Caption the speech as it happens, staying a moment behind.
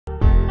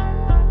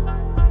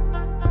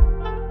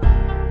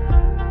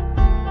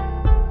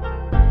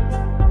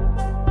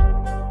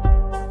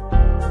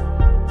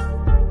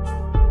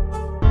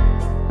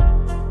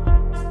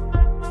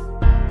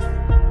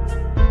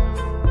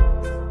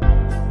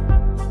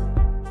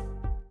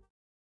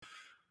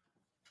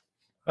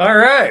All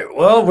right.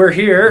 Well, we're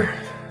here.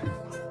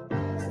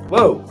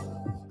 Whoa.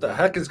 What the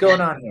heck is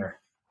going on here?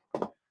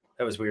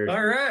 That was weird.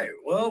 All right.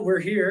 Well, we're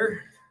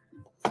here.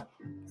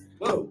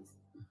 Whoa.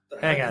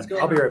 Hang on.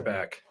 I'll be right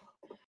back.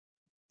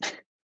 All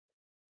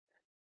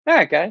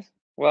right, guys.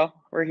 Well,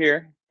 we're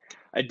here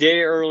a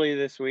day early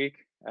this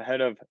week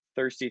ahead of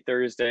Thirsty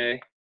Thursday.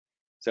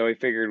 So we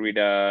figured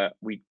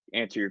we'd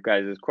answer your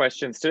guys'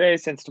 questions today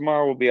since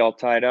tomorrow we'll be all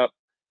tied up.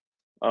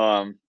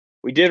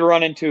 We did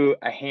run into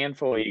a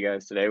handful of you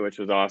guys today, which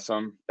was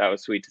awesome. That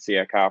was sweet to see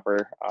at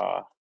Copper.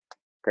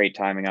 Great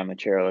timing on the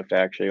chairlift,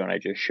 actually. When I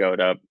just showed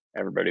up,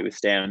 everybody was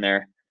standing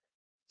there.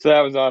 So that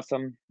was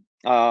awesome.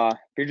 If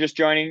you're just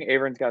joining,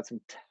 Avron's got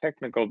some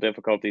technical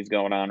difficulties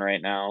going on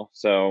right now.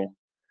 So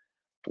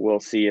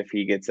we'll see if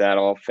he gets that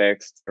all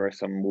fixed. There was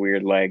some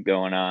weird lag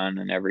going on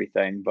and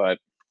everything, but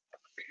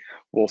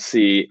we'll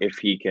see if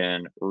he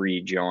can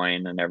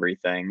rejoin and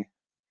everything.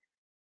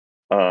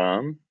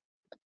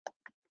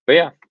 But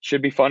yeah,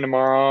 should be fun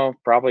tomorrow.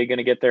 Probably going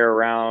to get there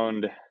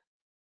around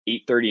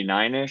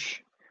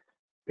 8:39-ish.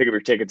 Pick up your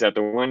tickets at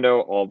the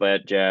window, all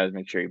that jazz.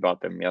 Make sure you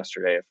bought them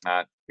yesterday. If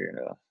not, you're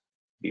going to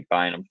be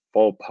buying them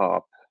full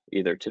pop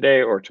either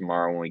today or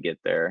tomorrow when we get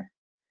there.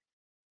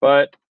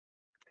 But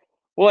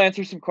we'll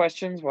answer some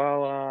questions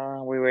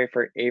while we wait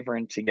for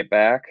Avron to get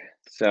back.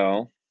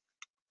 So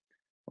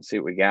we'll see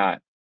what we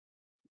got.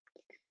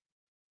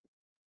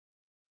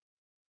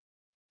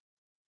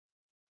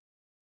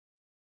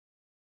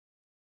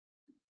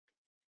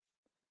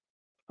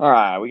 All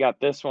right, we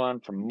got this one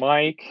from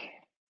Mike.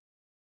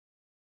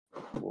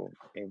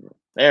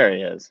 There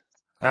he is.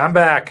 I'm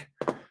back.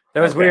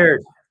 That was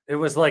weird. It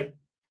was like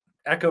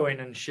echoing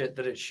and shit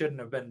that it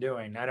shouldn't have been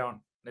doing.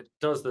 It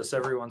does this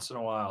every once in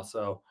a while.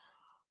 So,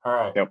 all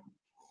right. Yep.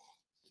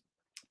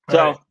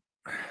 So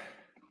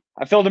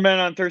I filled him in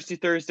on Thirsty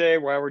Thursday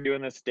while we're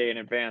doing this day in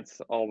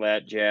advance, all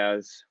that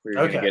jazz. We're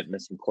going to get into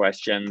some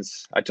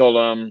questions. I told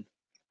him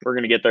we're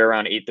going to get there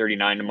around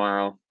 8:39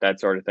 tomorrow, that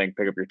sort of thing.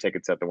 Pick up your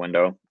tickets at the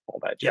window, all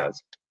that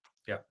jazz.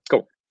 Yeah.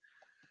 Cool.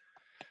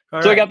 All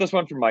right. I got this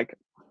one from Mike.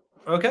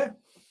 Okay.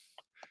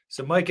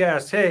 So Mike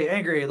asked, hey,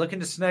 Angry, looking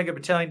to snag a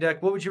battalion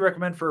deck. What would you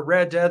recommend for a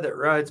rad dad that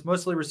rides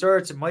mostly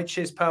resorts and might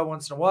chase POW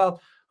once in a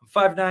while?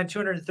 I'm 5'9",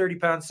 230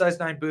 pounds, size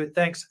 9 boot.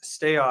 Thanks.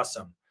 Stay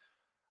awesome.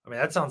 I mean,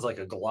 that sounds like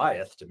a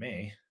Goliath to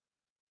me.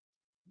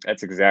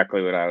 That's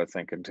exactly what I was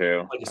thinking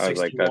too. Like a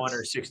 61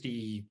 or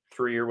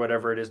 63 or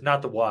whatever it is.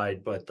 Not the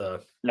wide, but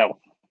the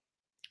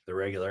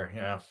regular.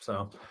 Yeah.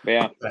 So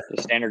yeah,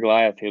 the standard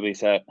Goliath, he'll be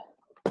set.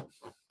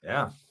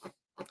 Yeah.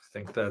 I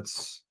think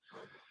that's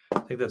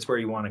where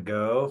you want to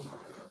go.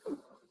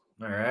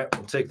 All right.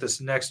 We'll take this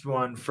next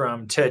one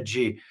from Ted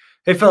G.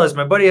 Hey fellas,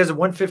 my buddy has a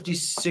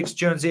 156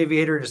 Jones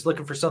Aviator and is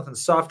looking for something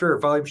softer or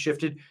volume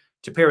shifted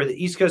to pair with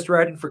the East Coast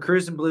riding for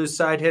cruising blues,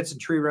 side hits,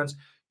 and tree runs.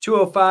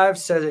 205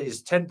 says it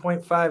is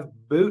 10.5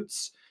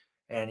 boots,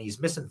 and he's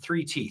missing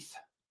 3 teeth.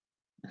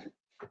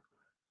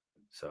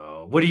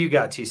 So what do you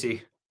got,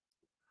 TC?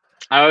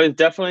 I was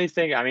definitely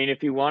thinking, I mean,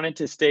 if you wanted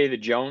to stay the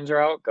Jones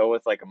route, go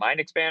with like a Mind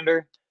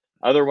Expander.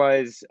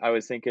 Otherwise, I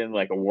was thinking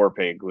like a War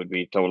Pig would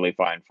be totally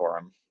fine for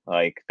him.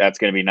 Like that's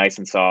going to be nice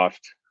and soft,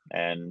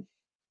 and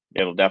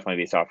it'll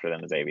definitely be softer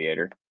than his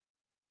Aviator.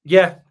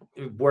 Yeah,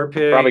 War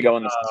Pig. Probably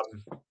going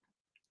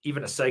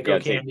even a Psycho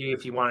Candy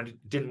if you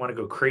didn't want to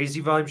go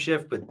crazy volume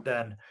shift, but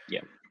then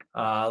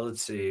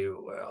let's see,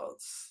 well,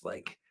 it's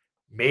like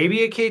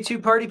maybe a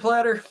K2 Party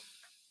Platter.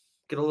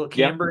 Get a little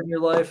camber in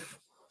your life.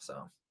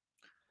 So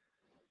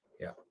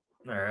yeah.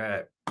 All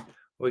right.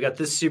 We got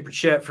this super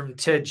chat from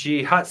Ted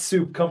G. Hot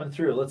soup coming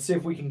through. Let's see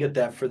if we can get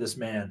that for this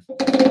man.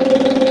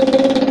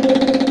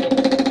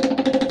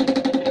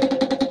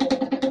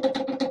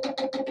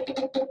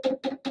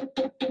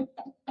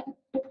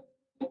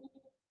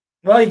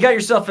 Well, you got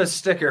yourself a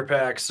sticker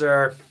pack,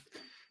 sir.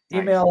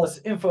 Email us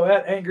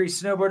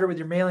info@angrysnowboarder with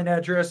your mailing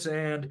address,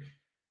 and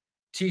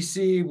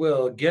TC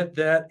will get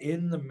that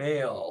in the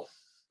mail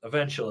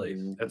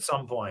eventually at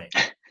some point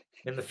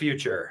in the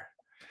future.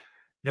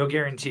 No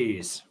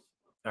guarantees.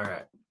 All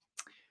right.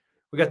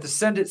 We got the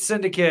Send It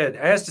Syndicate.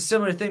 I asked a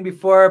similar thing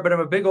before, but I'm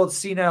a big old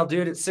senile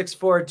dude at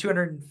 6'4",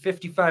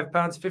 255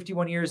 pounds,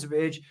 51 years of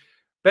age.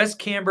 Best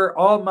camber,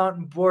 all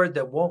mountain board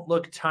that won't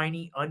look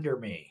tiny under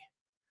me.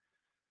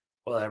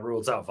 Well, that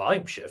rules out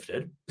volume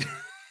shifted.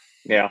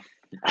 Yeah.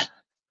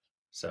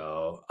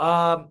 So,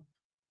 I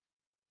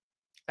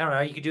don't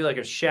know. You could do like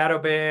a shadow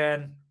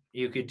band.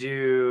 You could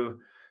do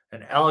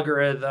an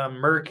algorithm,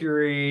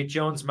 Mercury,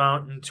 Jones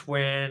Mountain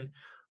Twin.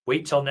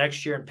 Wait till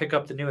next year and pick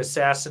up the new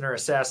Assassin or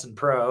Assassin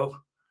Pro.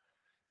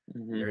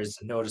 There's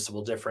a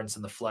noticeable difference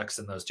in the flex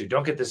in those two.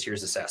 Don't get this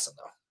year's Assassin,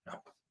 though. No.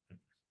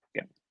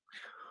 Yeah.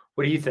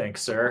 What do you think,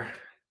 sir?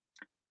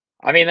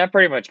 I mean, that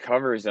pretty much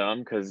covers them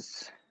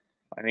because,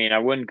 I mean, I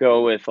wouldn't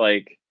go with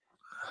like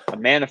a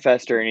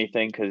Manifest or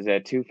anything because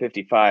at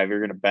 255, you're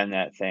going to bend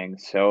that thing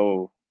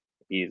so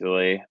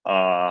easily.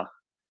 But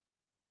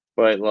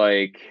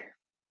like,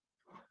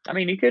 I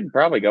mean, you could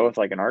probably go with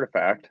like an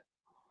Artifact.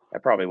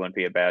 That probably wouldn't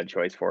be a bad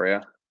choice for you.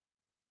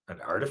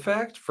 An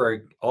Artifact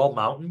for all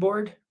mountain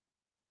board?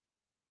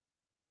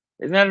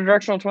 Isn't that a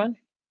directional twin?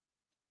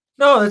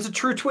 No, that's a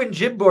true twin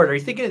jib board. Are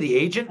you thinking of the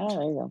Agent? Oh,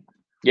 there you go.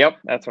 Yep,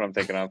 that's what I'm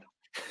thinking of.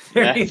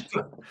 There you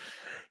go.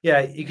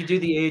 Yeah, you could do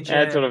the Agent.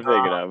 That's what I'm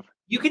thinking of.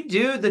 You could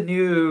do the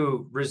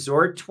new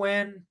Resort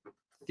Twin,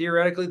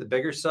 theoretically, the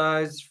bigger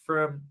size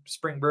from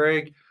Spring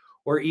Break,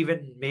 or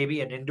even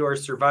maybe an Indoor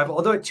Survival.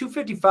 Although at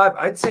 255,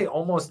 I'd say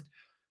almost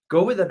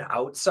go with an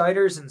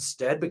Outsiders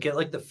instead, but get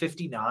like the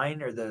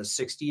 59 or the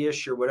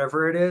 60-ish or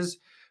whatever it is.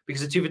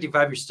 Because at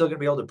 255, you're still going to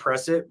be able to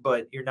press it,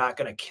 but you're not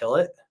going to kill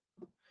it.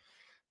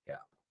 Yeah.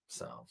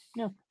 So.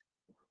 Yeah.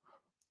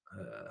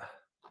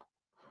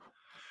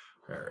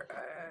 All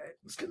right.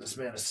 Let's give this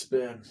man a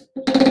spin.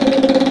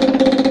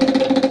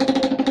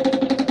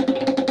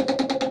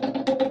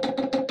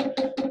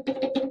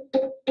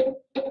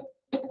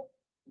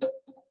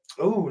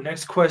 Oh,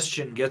 next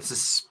question gets a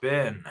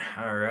spin.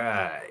 All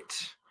right.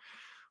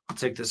 I'll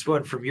take this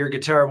one from Your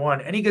Guitar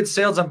One. Any good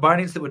sales on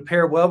bindings that would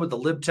pair well with the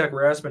Libtech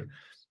Raspman?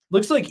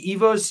 Looks like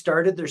Evo's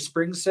started their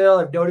spring sale.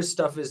 I've noticed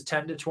stuff is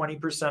 10 to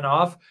 20%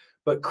 off,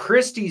 but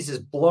Christie's is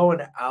blowing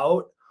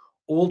out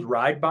old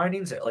ride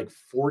bindings at like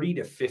 40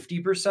 to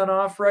 50%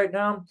 off right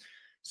now.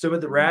 So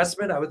with the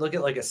Raspman, I would look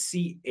at like a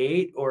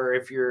C8, or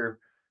if you're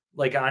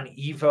like on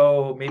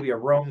Evo, maybe a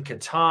Rome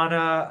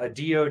Katana, a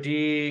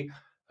DOD,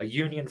 a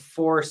Union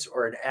Force,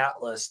 or an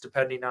Atlas,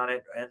 depending on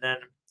it. And then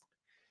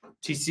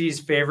TC's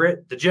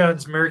favorite, the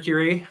Jones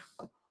Mercury.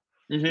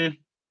 Mm-hmm.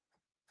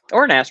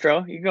 Or an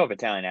Astro. You can go with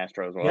Italian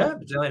Astro as well. Yeah,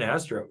 Italian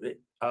Astro.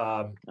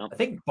 I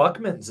think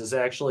Buckman's is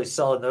actually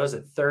selling those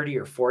at 30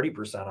 or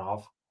 40%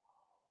 off.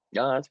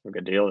 Yeah, that's a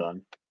good deal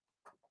then.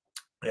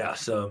 Yeah,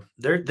 so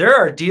there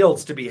are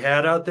deals to be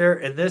had out there,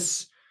 and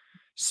this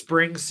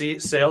spring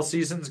sale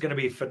season is going to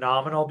be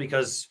phenomenal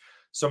because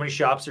so many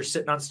shops are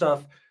sitting on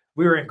stuff.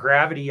 We were in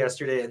Gravity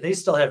yesterday, and they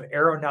still have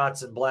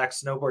Aeronauts and Black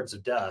Snowboards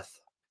of Death.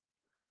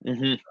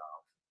 Mm-hmm.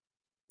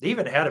 They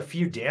even had a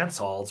few dance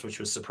halls, which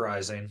was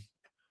surprising.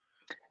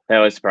 That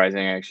was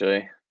surprising,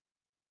 actually.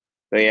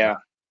 But yeah,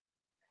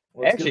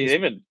 actually,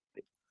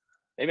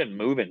 they've been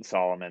moving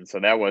Solomon, so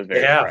that was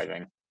very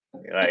surprising.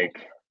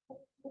 Like,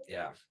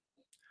 yeah.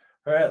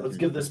 All right, let's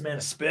give this man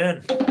a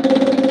spin.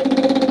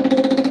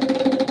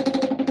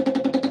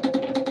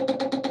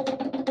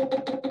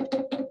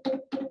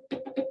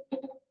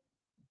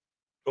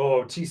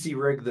 Oh, TC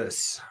rigged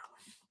this.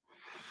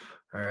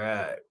 All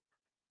right.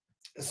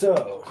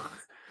 So,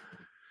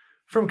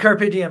 from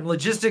Carpe Diem,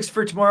 logistics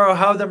for tomorrow.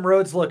 How them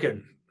roads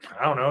looking?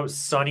 I don't know.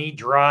 Sunny,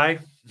 dry.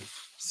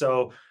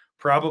 So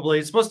probably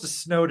it's supposed to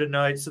snow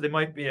tonight, so they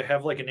might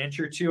have like an inch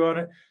or two on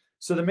it.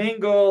 So the main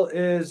goal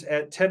is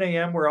at 10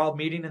 a.m. We're all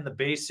meeting in the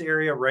base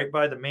area right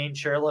by the main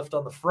chairlift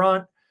on the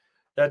front.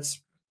 That's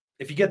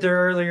if you get there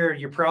earlier,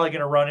 you're probably going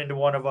to run into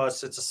one of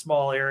us. It's a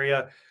small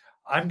area.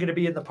 I'm going to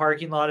be in the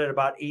parking lot at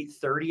about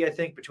 8:30, I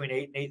think, between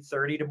 8 and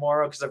 8:30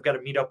 tomorrow, because I've got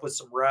to meet up with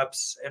some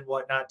reps and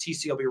whatnot.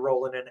 TC will be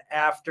rolling in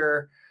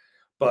after.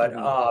 But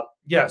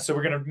yeah, so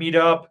we're going to meet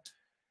up.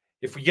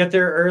 If we get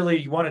there early,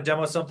 you want to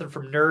demo something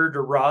from Nerd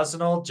or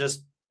Rosinal,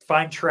 just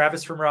find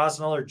Travis from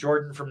Rosinal or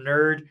Jordan from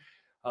Nerd.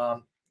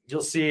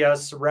 You'll see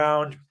us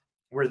around.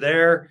 We're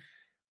there.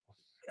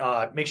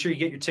 Make sure you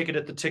get your ticket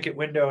at the ticket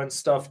window and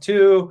stuff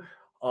too.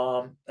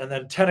 And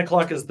then 10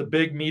 o'clock is the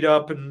big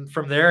meetup. And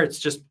from there, it's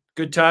just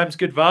good times,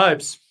 good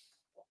vibes.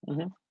 Mm-hmm.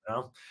 You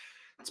know?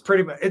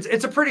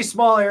 It's a pretty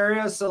small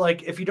area. So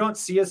like, if you don't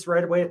see us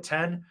right away at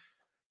 10,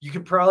 you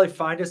can probably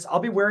find us. I'll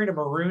be wearing a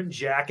maroon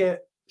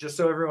jacket, just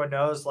so everyone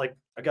knows. Like,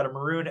 I got a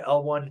maroon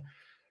L1.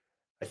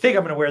 I think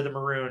I'm going to wear the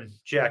maroon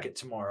jacket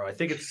tomorrow. I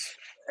think it's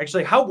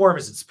actually, how warm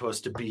is it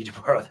supposed to be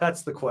tomorrow?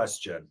 That's the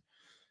question.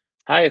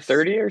 High of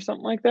 30 or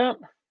something like that?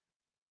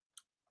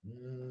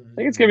 I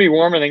think it's going to be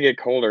warmer than get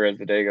colder as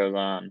the day goes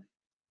on.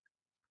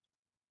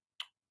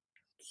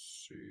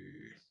 Let's see.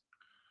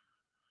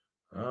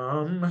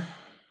 How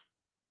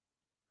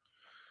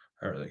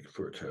are they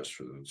forecast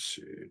for, let's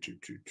see,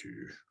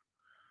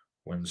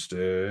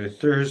 Wednesday,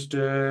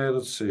 Thursday,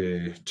 let's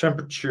see,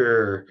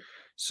 temperature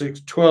 6,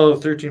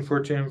 12, 13,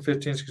 14,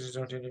 15, 16,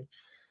 17.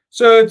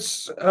 So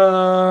it's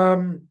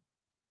no,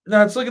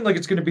 it's looking like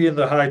it's going to be in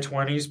the high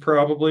 20s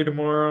probably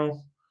tomorrow.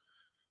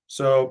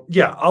 So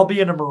yeah, I'll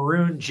be in a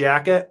maroon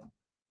jacket,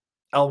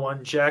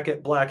 L1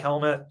 jacket, black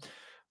helmet,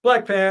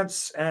 black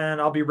pants, and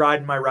I'll be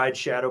riding my Ride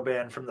Shadow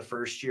Band from the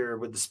first year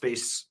with the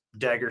Space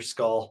Dagger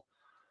skull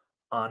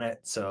on it.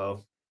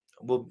 So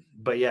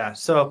but yeah,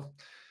 so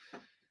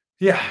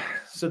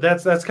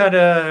that's kind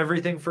of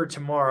everything for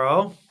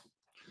tomorrow.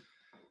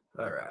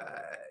 All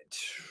right.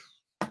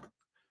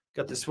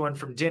 Got this one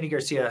from Danny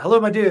Garcia. Hello,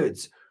 my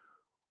dudes.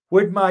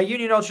 Would my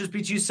Union Ultras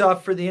be too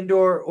soft for the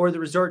indoor or the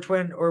Resort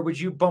Twin, or would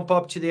you bump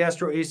up to the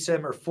Astro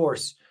ASIM or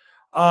Force?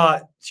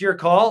 It's your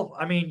call.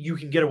 I mean, you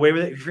can get away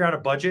with it. If you're on a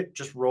budget,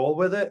 just roll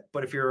with it.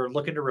 But if you're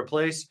looking to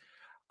replace,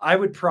 I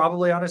would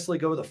probably honestly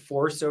go with a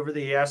Force over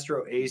the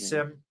Astro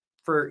ASIM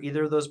for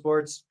either of those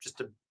boards.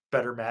 Just a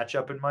better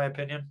matchup, in my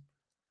opinion.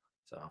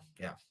 So,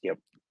 yeah. Yep.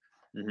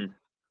 Mm-hmm.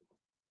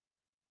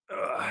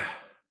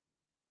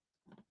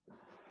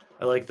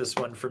 I like this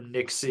one from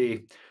Nick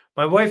C.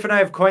 My wife and I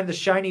have coined the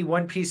shiny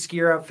one-piece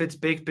skier outfits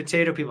baked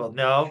potato people.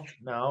 No,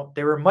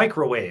 they were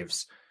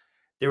microwaves.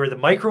 They were the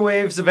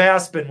microwaves of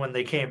Aspen when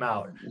they came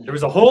out. There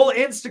was a whole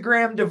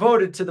Instagram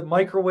devoted to the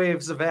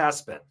microwaves of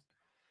Aspen.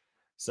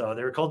 So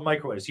they were called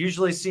microwaves.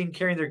 Usually seen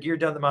carrying their gear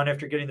down the mountain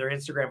after getting their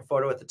Instagram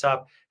photo at the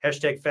top.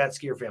 Hashtag fat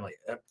skier family.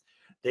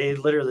 They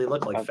literally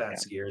look like fat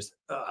skiers.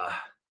 All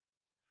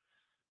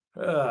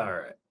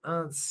right.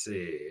 Let's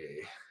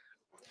see.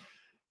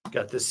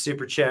 Got this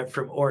super chat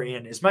from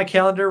Orion. Is my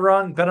calendar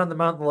wrong? Been on the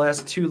mountain the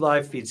last 2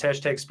 live feeds.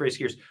 Hashtag spray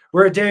skiers.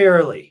 We're a day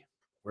early.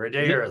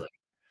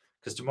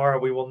 Because tomorrow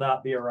we will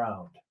not be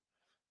around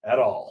at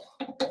all.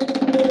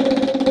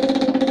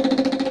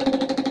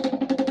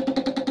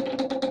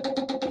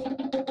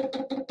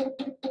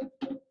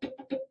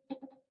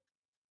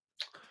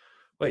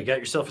 Well, you got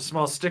yourself a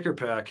small sticker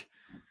pack.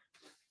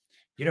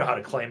 You know how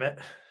to claim it.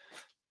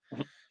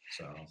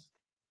 So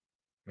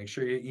make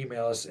sure you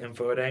email us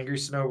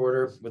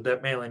info@angrysnowboarder with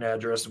that mailing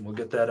address, and we'll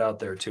get that out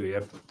there to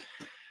you.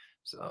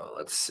 So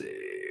let's see.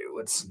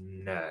 What's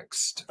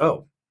next?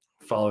 Oh,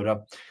 followed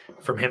up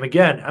from him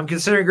again. I'm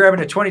considering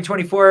grabbing a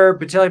 2024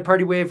 Battalion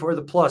Party Wave or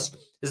the Plus.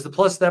 Is the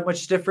Plus that much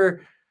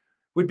stiffer?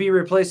 Would be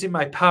replacing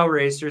my POW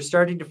Racer.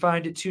 Starting to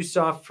find it too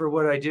soft for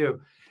what I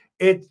do.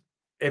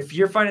 If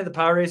you're finding the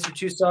POW Racer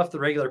too soft, the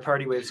regular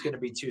Party Wave is going to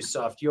be too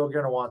soft. You're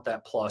going to want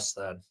that Plus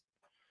then.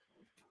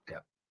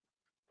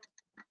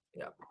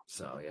 Yeah.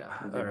 So, yeah.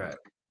 All right.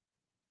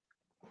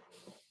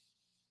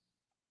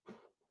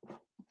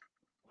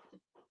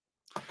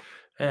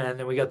 And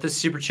then we got this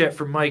super chat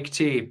from Mike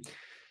T.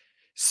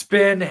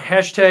 Spin,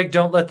 hashtag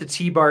don't let the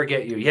T-bar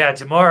get you. Yeah,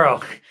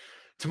 tomorrow.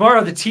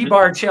 Tomorrow, the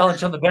T-bar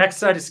challenge on the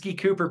backside of Ski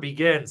Cooper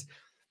begins.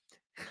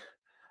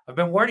 I've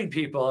been warning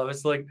people. I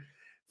was like,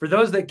 for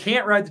those that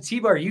can't ride the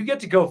T-bar, you get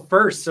to go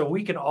first so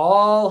we can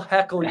all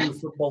heckle you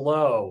from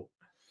below.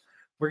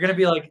 We're going to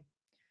be like,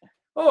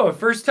 oh,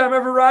 first time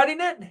ever riding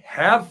it?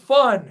 Have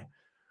fun.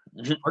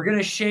 We're going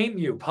to shame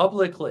you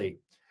publicly.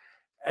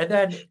 And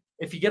then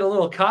if you get a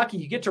little cocky,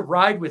 you get to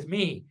ride with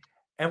me.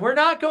 And we're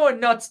not going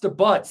nuts to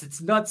butts.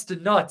 It's nuts to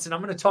nuts. And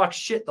I'm going to talk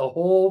shit the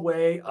whole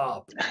way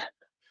up.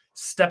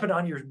 Stepping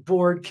on your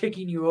board,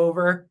 kicking you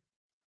over.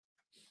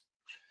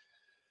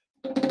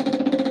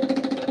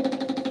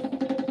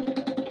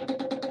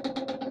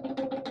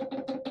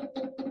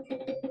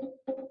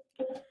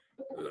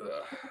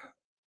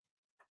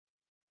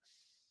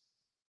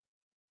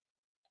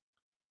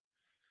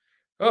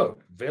 Oh,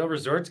 Vail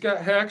Resorts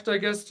got hacked, I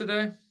guess,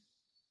 today.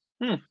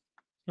 Huh.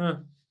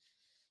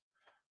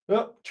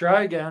 Oh,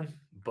 try again.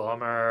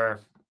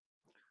 Bummer.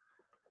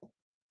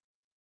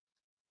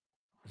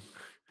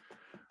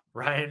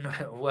 Ryan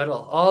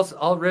Weddle.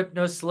 I'll rip,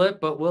 no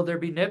slip, but will there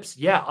be nips?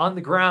 Yeah, on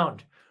the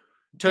ground.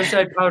 Toe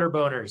side powder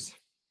boners.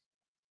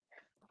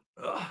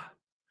 Ugh.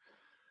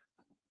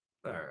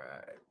 All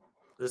right.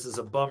 This is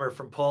a bummer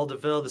from Paul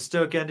DeVille. The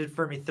Stoke ended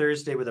for me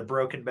Thursday with a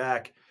broken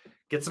back.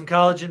 Get some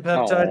collagen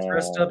peptides,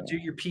 rest up, do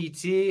your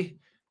PT.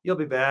 You'll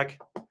be back.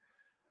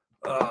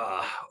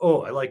 I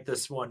like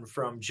this one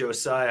from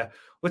Josiah.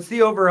 What's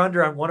the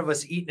over-under on one of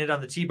us eating it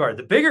on the T-bar?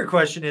 The bigger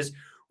question is,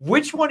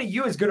 which one of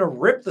you is going to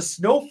rip the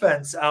snow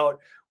fence out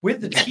with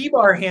the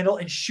T-bar handle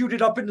and shoot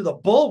it up into the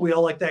bull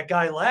wheel like that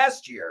guy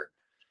last year?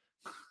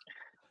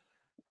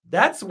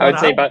 That's what I would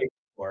say about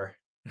for.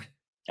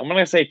 I'm going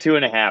to say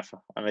 2.5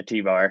 on the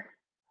T-bar.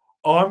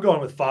 Oh, I'm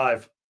going with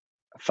 5.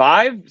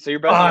 5? So you're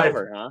betting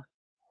over, huh?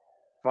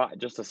 5,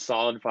 just a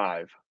solid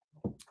 5.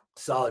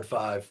 Solid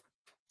 5.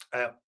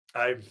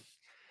 I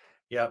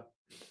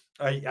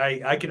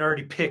can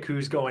already pick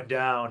who's going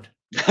down.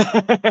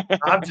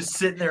 I'm just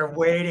sitting there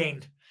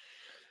waiting.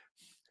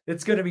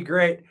 It's going to be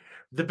great.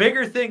 The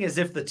bigger thing is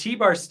if the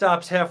T-bar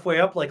stops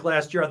halfway up like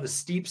last year on the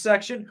steep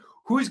section,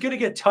 who's going to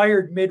get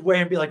tired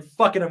midway and be like,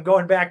 fuck it, I'm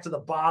going back to the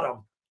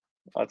bottom.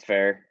 That's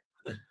fair.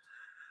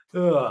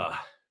 Ugh.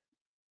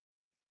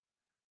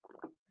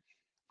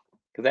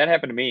 Because that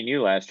happened to me and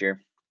you last year.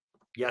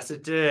 Yes,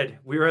 it did.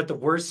 We were at the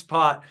worst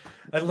spot.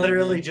 I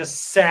literally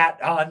just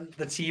sat on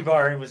the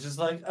T-bar and was just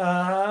like,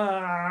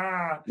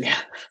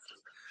 Yeah.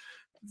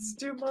 It's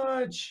too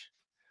much.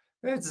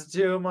 It's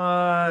too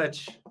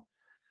much.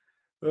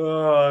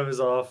 Oh, it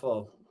was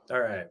awful. All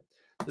right.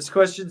 This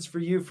question's for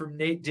you from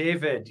Nate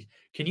David.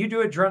 Can you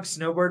do a drunk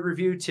snowboard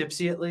review,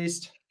 tipsy at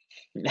least?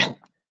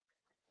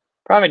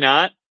 Probably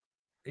not.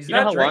 You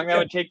know how long that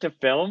would take to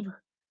film?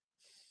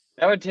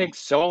 That would take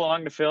so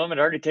long to film. It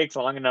already takes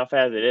long enough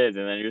as it is.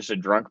 And then just a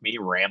drunk me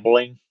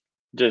rambling,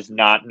 just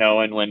not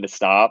knowing when to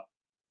stop.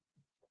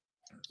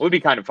 It would be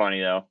kind of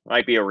funny, though.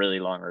 Might be a really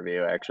long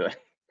review, actually.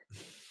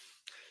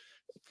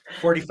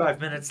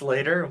 45 minutes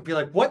later, we'll be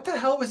like, what the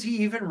hell was he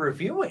even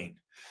reviewing?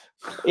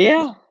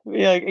 Yeah.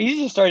 Like,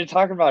 he just started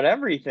talking about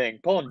everything.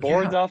 Pulling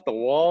boards off the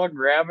wall,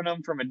 grabbing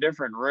them from a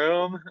different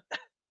room.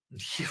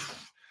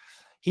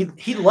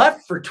 He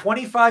left for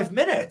 25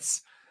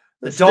 minutes.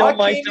 The dog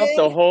mic'd up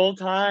the whole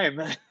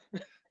time.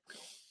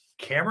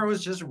 Camera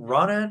was just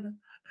running.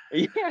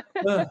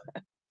 Yeah.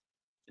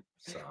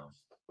 So,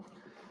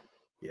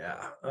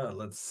 yeah.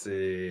 Let's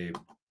see.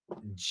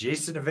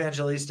 Jason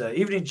Evangelista.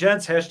 Evening,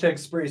 gents. Hashtag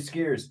spray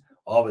skiers.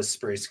 Always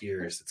spray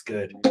skiers. It's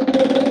good.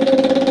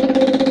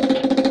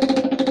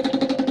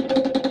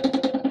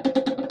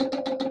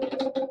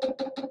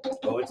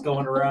 Oh, it's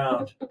going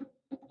around.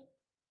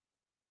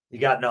 You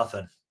got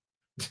nothing.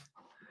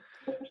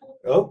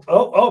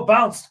 Oh,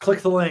 bounced.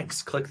 Click the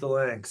links. Click the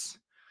links.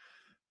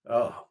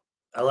 Oh,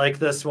 I like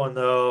this one,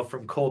 though,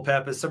 from Cole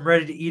Pappas. I'm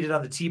ready to eat it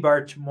on the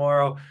T-bar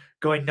tomorrow.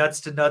 Going nuts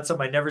to nuts on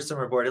my Never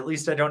Summer board. At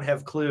least I don't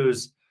have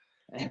clues.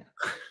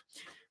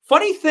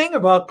 Funny thing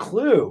about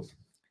Clue.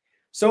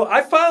 So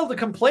I filed a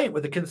complaint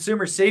with the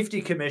Consumer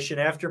Safety Commission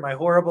after my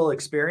horrible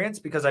experience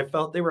because I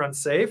felt they were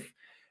unsafe.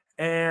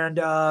 And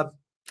I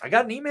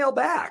got an email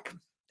back.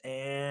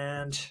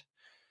 And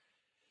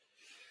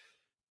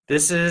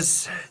this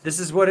is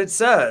what it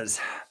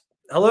says.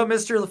 Hello,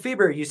 Mr.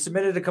 Lefebvre. You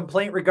submitted a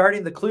complaint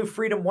regarding the Clue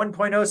Freedom 1.0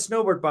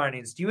 snowboard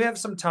bindings. Do you have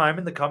some time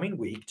in the coming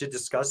week to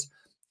discuss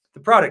the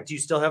product? Do you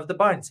still have the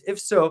bindings? If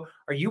so,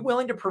 are you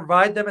willing to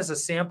provide them as a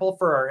sample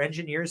for our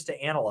engineers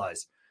to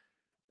analyze?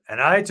 And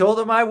I told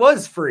them I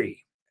was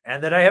free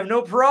and that I have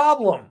no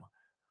problem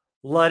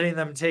letting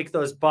them take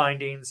those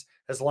bindings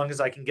as long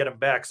as I can get them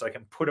back so I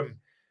can put them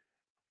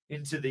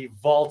into the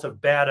vault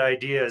of bad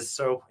ideas.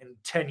 So in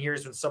 10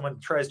 years, when someone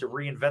tries to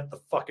reinvent the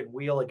fucking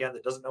wheel again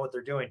that doesn't know what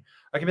they're doing,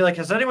 I can be like,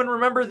 does anyone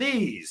remember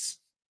these?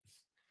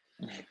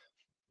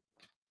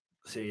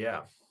 So,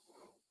 yeah.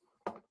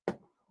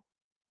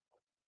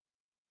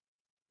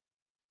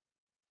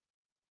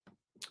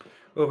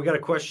 Well, we got a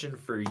question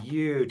for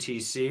you,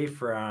 TC,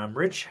 from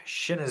Rich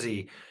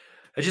Shinazy.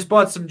 I just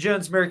bought some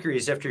Jones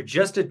Mercuries. After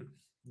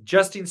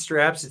adjusting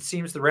straps, it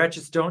seems the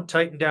ratchets don't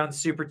tighten down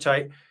super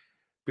tight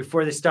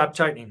before they stop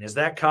tightening. Is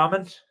that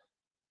common?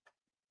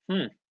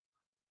 I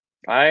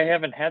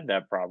haven't had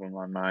that problem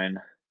on mine,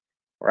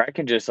 where I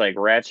can just like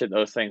ratchet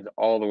those things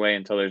all the way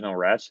until there's no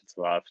ratchets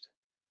left.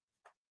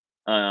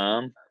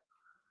 No,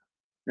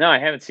 I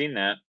haven't seen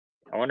that.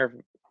 I wonder if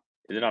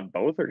is it on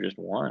both or just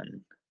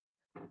one?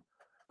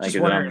 Just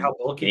wondering how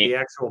bulky the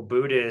actual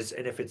boot is,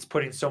 and if it's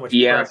putting so much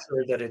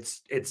pressure that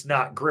it's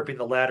not gripping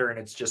the ladder and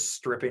it's just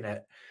stripping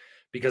it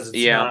because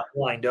it's not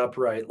lined up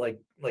right. Like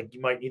you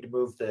might need to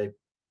move the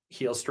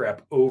heel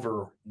strap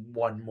over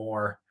one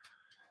more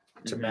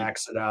to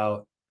max it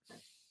out.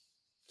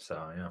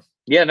 So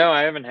yeah, no,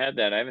 I haven't had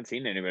that. I haven't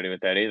seen anybody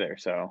with that either.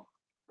 So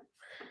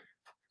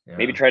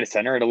maybe try to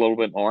center it a little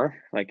bit more,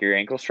 like your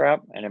ankle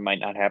strap, and it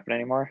might not happen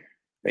anymore.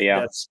 But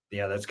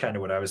that's kind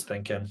of what I was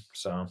thinking.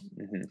 So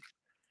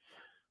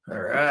all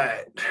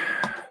right,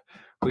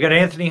 we got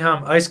Anthony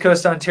Hum, Ice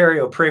Coast,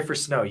 Ontario. Pray for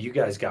snow. You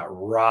guys got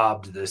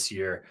robbed this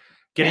year.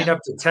 Getting up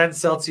to 10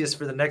 Celsius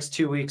for the next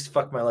 2 weeks.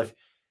 Fuck my life.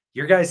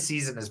 Your guys'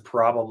 season is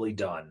probably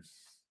done.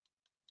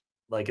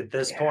 Like at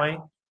this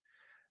point,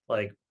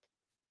 like.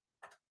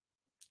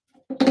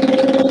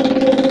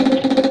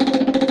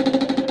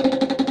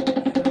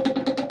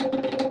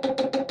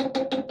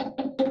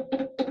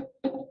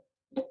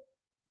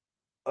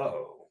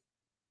 Oh,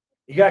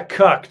 you got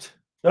cucked.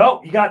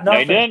 No, you got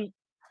nothing. I didn't.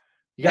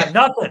 You got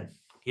nothing.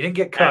 You didn't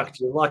get cucked.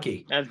 You're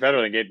lucky. That's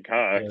better than getting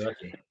cucked. You're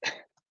lucky.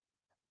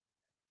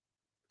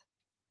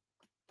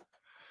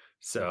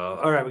 So,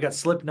 all right, we got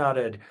slip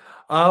knotted.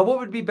 What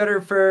would be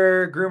better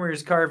for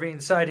groomers,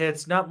 carving, side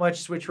hits, not much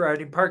switch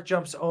riding, park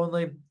jumps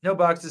only, no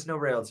boxes, no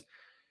rails?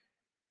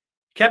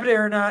 Capita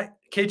Aeronaut,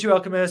 K2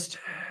 Alchemist,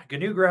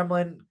 GNU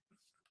Gremlin,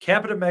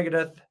 Capita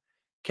Megadeth,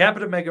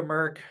 Capita Mega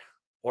Merc,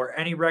 or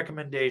any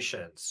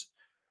recommendations?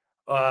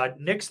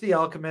 Nix the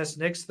Alchemist,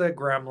 Nix the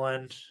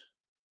Gremlin.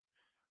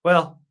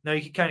 Well, no,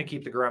 you can kind of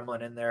keep the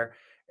Gremlin in there.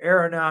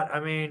 Aeronaut, I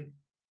mean,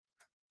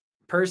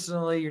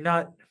 personally, you're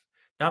not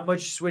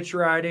much switch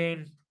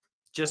riding,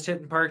 just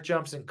hitting park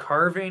jumps and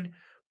carving.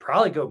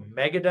 Probably go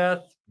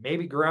Megadeth,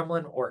 maybe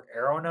Gremlin or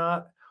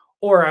Aeronaut.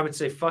 Or I would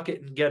say fuck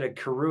it and get a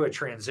Karua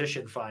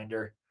transition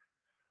finder.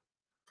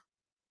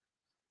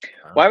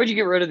 Why would you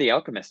get rid of the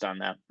Alchemist on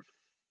that?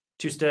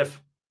 Too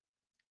stiff.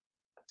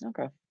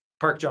 Okay.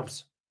 Park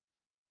jumps.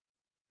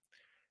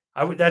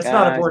 That's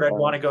not a board I'd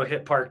want to go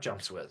hit park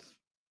jumps with.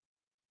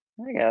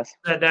 I guess.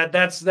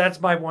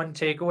 That's my one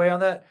takeaway on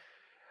that.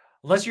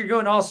 Unless you're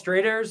going all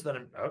straight airs,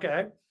 then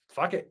okay,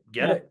 fuck it,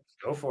 get it,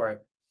 go for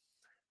it.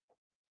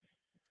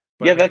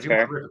 But that's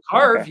fair.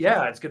 Carve,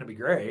 it's going to be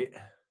great.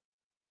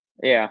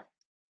 Yeah,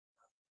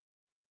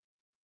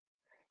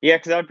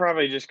 because I'd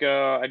probably just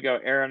go. I'd go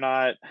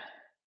Aeronaut,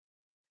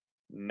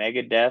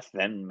 Megadeth,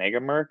 then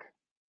Mega Merc. I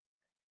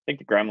think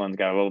the Gremlin's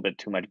got a little bit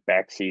too much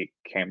backseat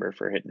camber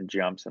for hitting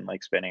jumps and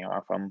like spinning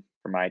off them,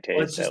 for my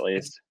taste at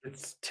least.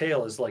 Its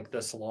tail is like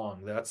this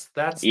long. That's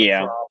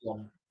the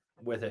problem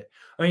with it.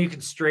 I mean, you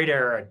can straight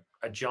air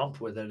a jump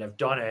with it. I've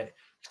done it.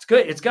 It's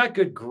good. It's got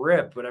good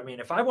grip. But I mean,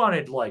 if I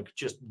wanted like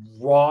just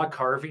raw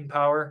carving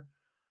power,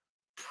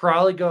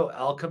 probably go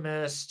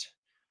Alchemist,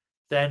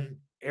 then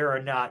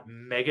Aeronaut,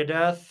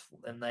 Megadeth,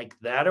 and like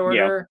that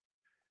order.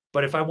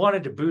 But if I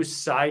wanted to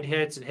boost side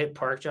hits and hit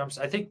park jumps,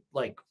 I think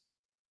like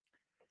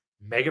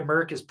Mega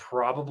Merc is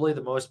probably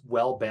the most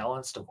well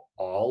balanced of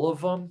all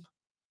of them.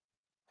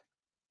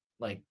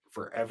 Like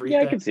for everything.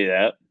 Yeah, I can see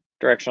that.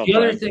 Directional The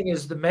other twin. thing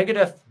is the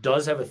Megadeth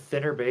does have a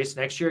thinner base.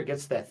 Next year it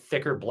gets that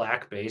thicker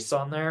black base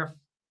on there.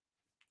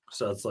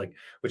 So it's like,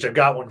 which I've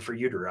got one for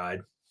you to ride.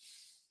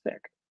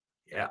 Sick.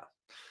 Yeah.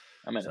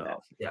 I'm into that.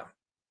 Yeah.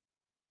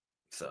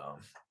 So,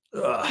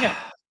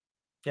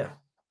 yeah.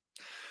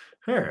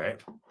 All right.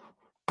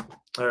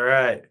 All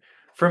right.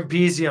 From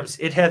Beziums,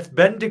 it hath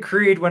been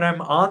decreed when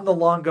I'm on the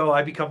Longo,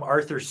 I become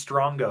Arthur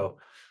Strongo.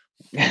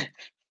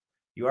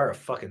 You are a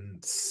fucking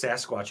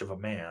Sasquatch of a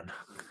man.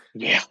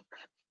 Yeah.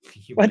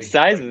 What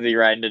size is he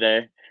riding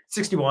today?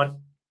 61.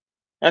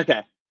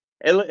 Okay.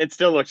 It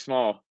still looks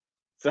small.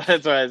 So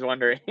that's what I was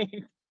wondering.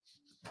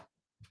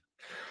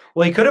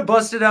 Well, he could have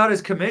busted out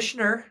as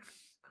commissioner.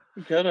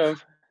 He could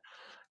have.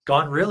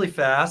 Gone really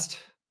fast.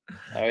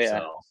 Oh, yeah.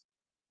 So,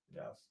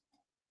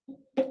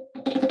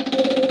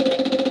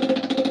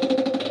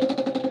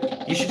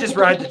 you should just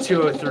ride the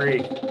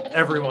 203.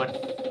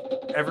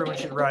 Everyone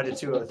should ride a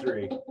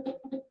 203.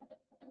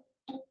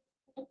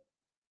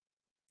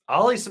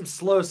 Ollie some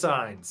slow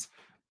signs.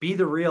 Be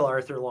the real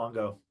Arthur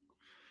Longo.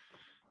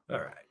 All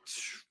right.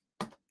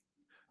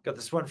 Got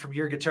this one from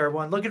Your Guitar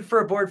One. Looking for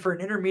a board for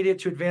an intermediate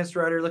to advanced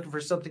rider. Looking for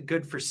something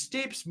good for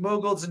steeps,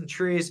 moguls, and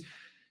trees.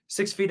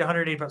 6 feet,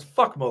 180 pounds.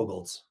 Fuck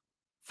moguls.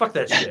 Fuck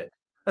that shit.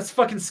 That's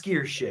fucking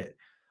skier shit.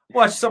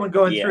 Watched someone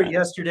going through it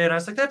yesterday, and I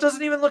was like, that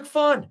doesn't even look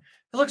fun.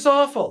 It looks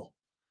awful.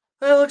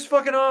 That looks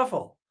fucking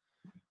awful.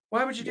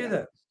 Why would you do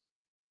that?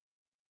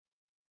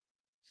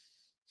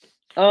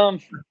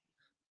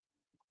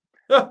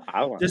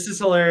 This is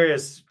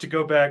hilarious. To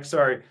go back,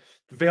 sorry.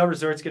 The Vail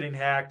Resort's getting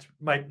hacked.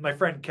 My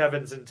friend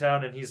Kevin's in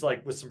town, and he's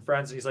like with some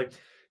friends, and he's like,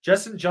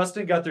 Jess and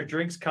Justin got their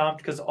drinks comped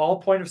because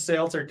all point of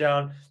sales are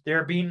down.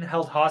 They're being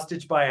held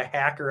hostage by a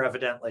hacker,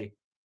 evidently.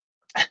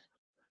 I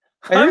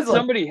heard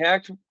somebody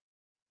hacked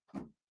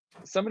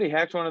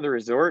one of the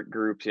resort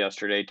groups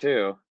yesterday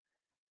too.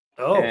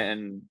 Oh.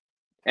 And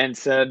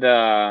said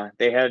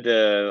they had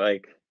to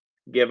like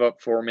give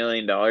up $4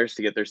 million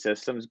to get their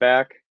systems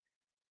back.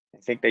 I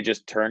think they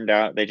just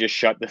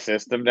shut the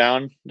system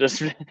down. Just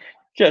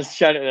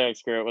shut it down.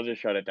 Screw it. We'll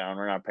just shut it down.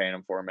 We're not paying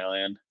them $4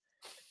 million.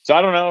 So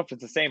I don't know if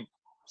it's the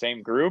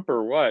same group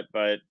or what,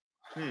 but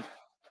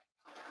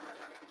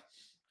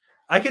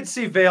I could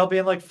see Vail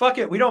being like, fuck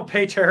it, we don't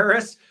pay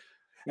terrorists.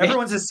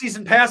 Everyone's a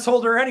season pass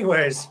holder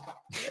anyways.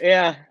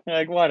 Yeah,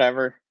 like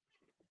whatever.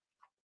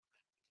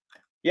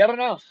 Yeah, I don't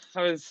know.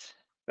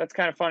 That's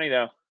kind of funny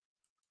though.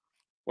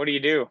 What do?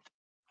 You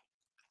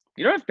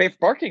don't have to pay for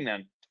parking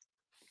then.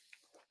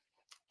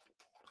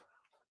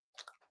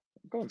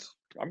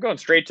 I'm going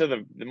straight to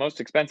the most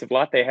expensive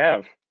lot they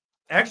have.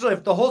 Actually,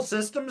 if the whole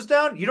system's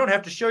down, you don't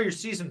have to show your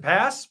season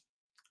pass.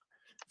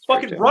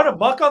 Fucking run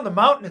amok on the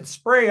mountain and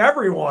spray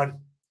everyone.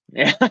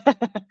 Yeah.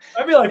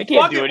 I'd be like,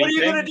 fuck it, what are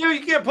you going to do?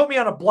 You can't put me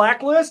on a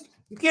blacklist.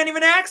 You can't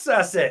even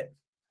access it.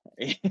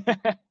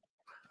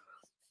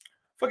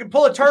 Fucking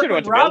pull a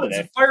Tarquin Robbins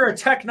and fire a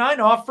Tech 9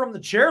 off from the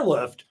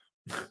chairlift.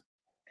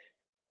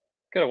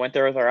 Could have went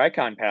there with our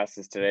icon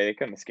passes today. They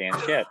couldn't have scanned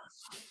shit.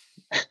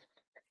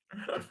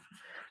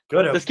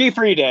 Good. The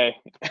ski-free day.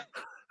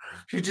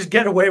 You just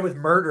get away with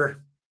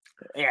murder.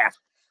 Yeah.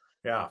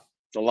 Yeah.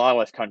 It's a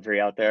lawless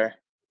country out there.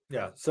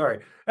 Yeah,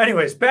 sorry.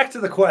 Anyways, back to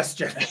the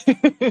question.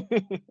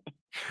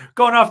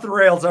 Going off the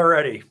rails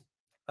already.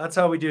 That's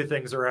how we do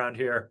things around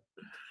here.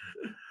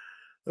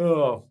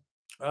 Oh.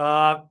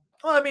 Well,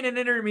 I mean, an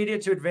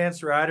intermediate to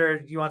advanced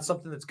rider, you want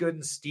something that's good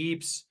in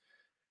steeps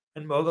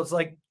and moguls.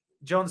 Like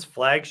Jones'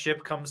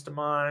 Flagship comes to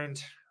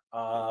mind.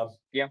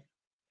 Yeah.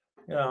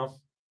 You know,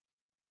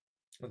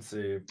 let's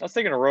see. I was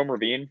thinking of Rome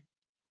Ravine.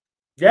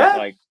 Yeah.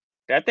 Like,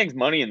 that thing's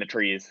money in the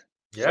trees.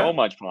 Yeah. So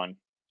much fun.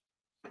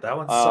 That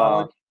one's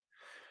solid.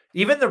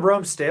 Even the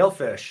Rome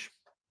Stalefish.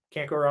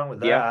 Can't go wrong with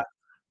that.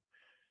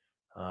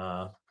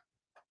 Yeah.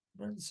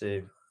 Let's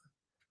see.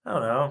 I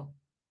don't know.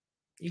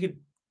 You could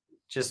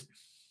just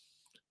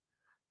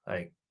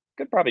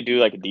could probably do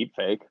like a deep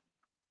fake.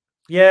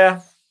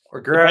 Yeah.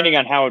 Or depending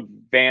on how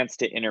advanced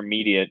to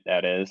intermediate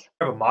that is.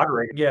 Have a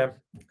moderator. Yeah.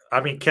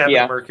 I mean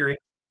Captain Mercury.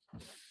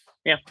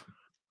 Yeah.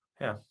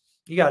 Yeah.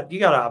 You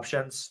got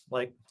options.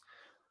 Like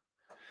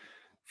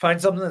find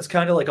something that's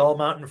kind of like all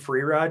mountain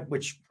free ride,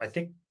 which I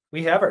think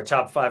we have our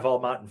top 5 all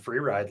mountain free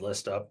ride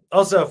list up.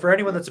 Also, for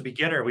anyone that's a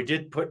beginner, we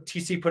did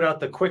TC put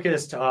out the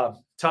quickest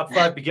top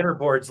 5 beginner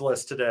boards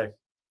list today.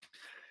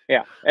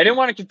 Yeah, I didn't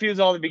want to confuse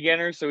all the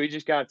beginners, so we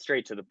just got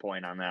straight to the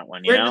point on that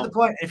one. Straight to the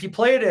point. If you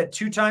play it at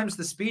 2 times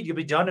the speed, you'll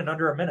be done in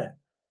under a minute.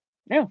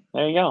 Yeah,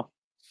 there you go.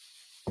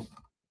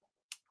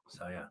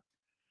 So yeah.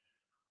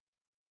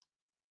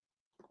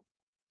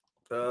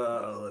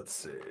 Let's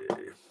see.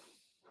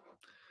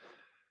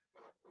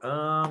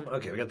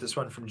 Okay, we got this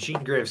one from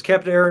Gene Graves.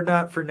 Kept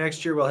aeronaut for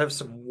next year. We'll have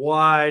some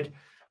wide,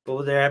 but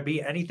will there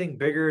be anything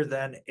bigger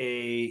than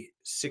a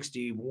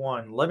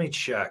 61? Let me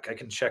check. I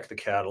can check the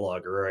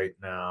catalog right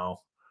now.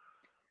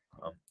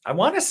 I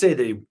want to say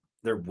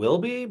there will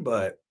be,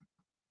 but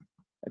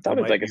I thought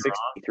it was like a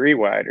 63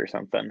 wide or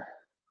something.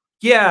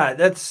 Yeah,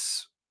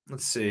 let's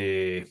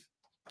see.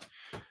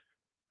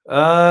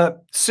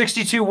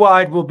 62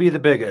 wide will be the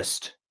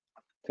biggest.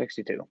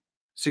 62.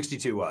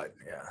 62 wide.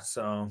 Yeah.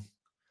 So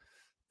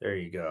there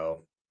you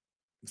go.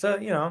 So,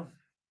 you know,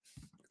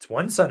 it's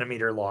 1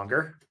 centimeter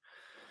longer.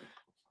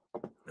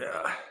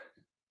 Yeah.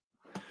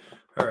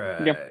 All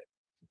right. Yep.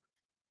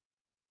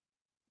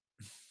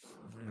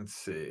 Let's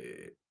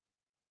see.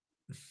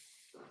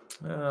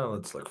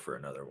 Let's look for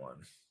another one.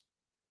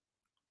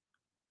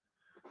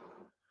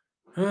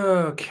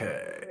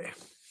 Okay.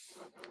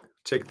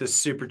 Take this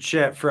super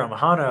chat from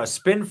Hana.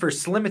 Spin for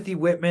Slimothy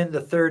Whitman, the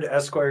 3rd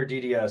Esquire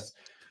DDS,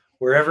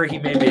 wherever he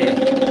may be.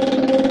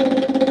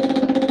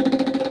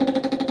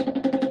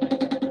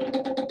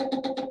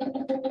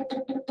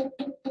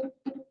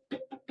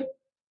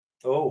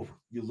 Oh,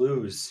 you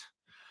lose.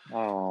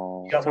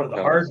 Oh, You got so one of the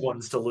close. hard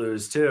ones to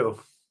lose, too.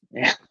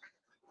 Yeah.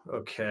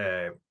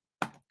 Okay.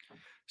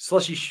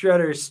 Slushy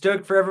Shredder,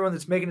 stoked for everyone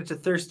that's making it to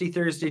Thirsty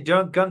Thursday.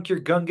 Don't gunk your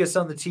gungus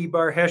on the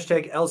T-bar.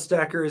 Hashtag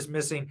L-Stacker is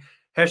missing.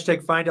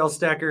 Hashtag find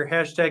L-Stacker.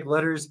 Hashtag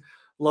letters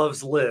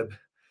loves lib.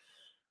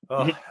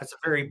 Oh, that's a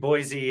very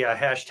Boise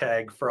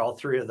hashtag for all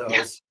 3 of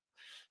those.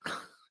 Yeah.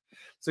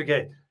 It's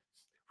okay.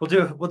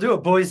 We'll do a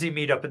Boise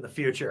meetup in the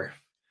future.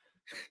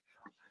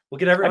 We'll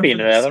get everyone from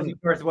the Pacific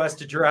Northwest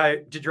to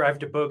drive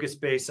to Bogus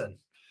Basin.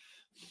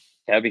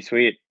 That'd be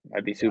sweet.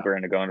 I'd be super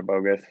into going to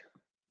Bogus.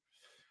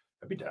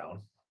 I'd be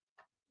down.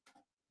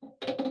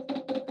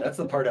 That's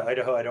the part of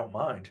Idaho I don't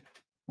mind.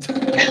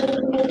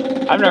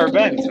 I've never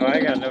been, so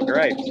I got no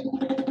gripes.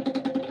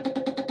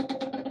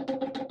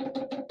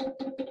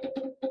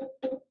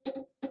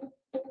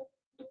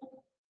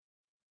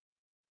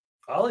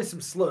 Ollie,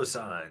 some slow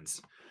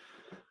signs.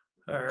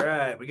 All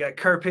right, we got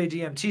Carpe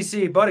Diem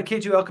TC. Bought a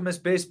K2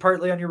 Alchemist based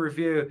partly on your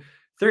review.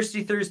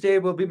 Thirsty Thursday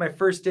will be my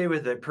first day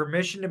with it.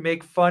 Permission to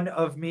make fun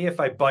of me if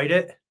I bite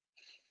it.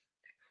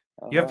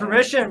 You have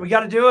permission. We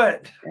got to do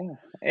it.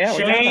 Yeah.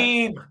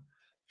 Shame.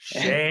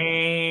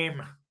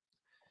 Shame.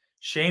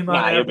 Shame on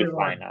everyone. You'll be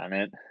fine on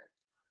it.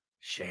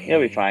 Shame.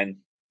 You'll be fine.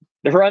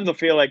 The runs will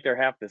feel like they're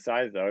half the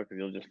size, though, because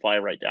you'll just fly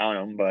right down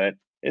them, but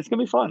it's going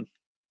to be fun.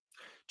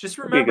 Just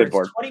remember,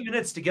 it's 20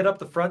 minutes to get up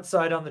the front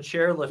side on the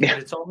chairlift, but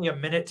it's only a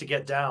minute to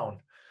get down.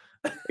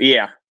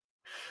 Yeah.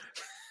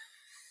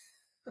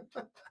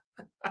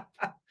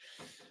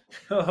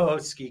 Oh,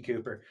 Ski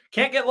Cooper.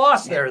 Can't get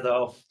lost there,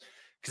 though,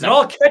 because it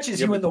all catches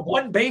you in the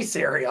one base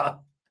area.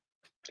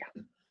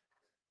 Yeah.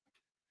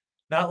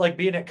 Not like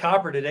being at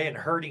Copper today and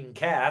herding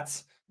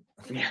cats.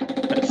 Yeah.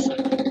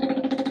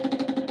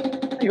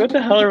 What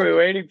the hell are we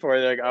waiting for?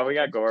 They're like, oh, we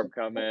got Gorb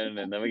coming,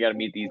 and then we got to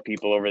meet these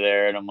people over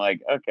there. And I'm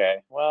like, okay,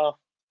 well.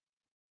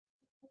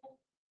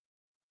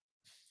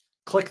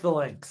 Click the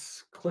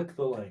links. Click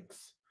the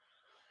links.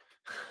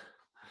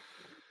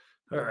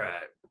 All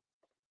right.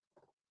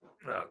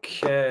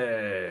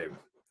 Okay.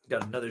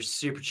 Got another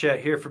super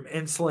chat here from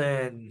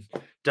Insulin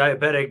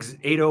Diabetics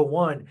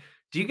 801.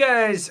 Do you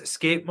guys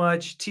skate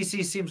much?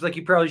 TC seems like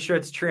he probably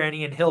shreds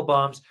tranny and hill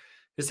bombs.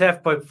 His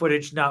half pipe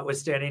footage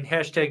notwithstanding.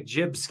 Hashtag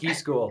Jib Ski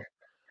School.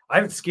 I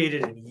haven't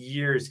skated in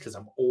years because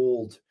I'm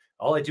old.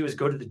 All I do is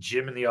go to the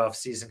gym in the off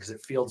season because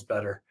it feels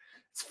better.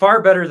 It's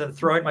far better than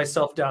throwing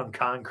myself down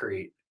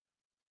concrete.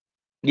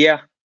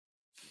 Yeah.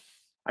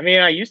 I mean,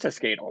 I used to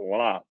skate a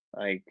lot.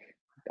 Like,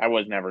 I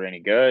was never any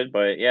good,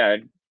 but yeah,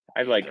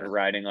 I like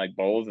riding like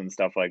bowls and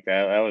stuff like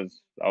that. That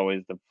was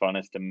always the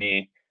funnest to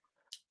me.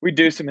 We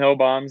do some hill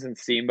bombs and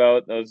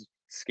steamboat. Those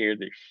scared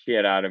the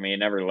shit out of me.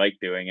 Never liked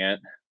doing it,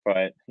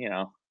 but you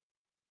know,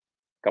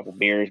 a couple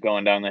beers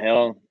going down the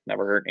hill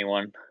never hurt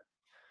anyone.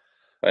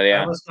 But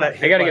yeah,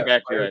 I got to get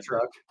back to it.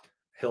 Truck,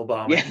 hill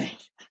bombing.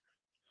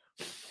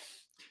 Yeah.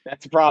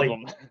 That's a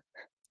problem.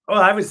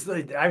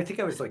 Like, I think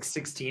I was like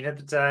 16 at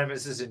the time.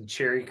 This is in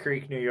Cherry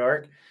Creek, New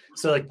York.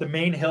 So like the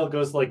main hill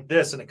goes like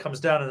this and it comes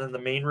down and then the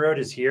main road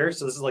is here.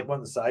 So this is like one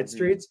of the side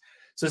streets.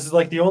 So this is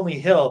like the only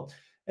hill.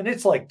 And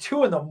it's like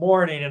 2 in the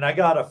morning and I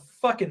got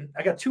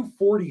two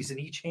 40s in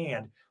each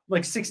hand. I'm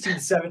like 16,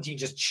 17,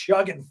 just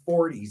chugging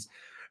 40s.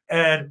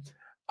 And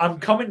I'm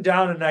coming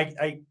down and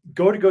I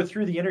go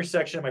through the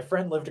intersection. And my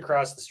friend lived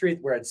across the street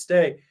where I'd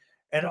stay.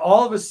 And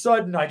all of a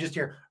sudden I just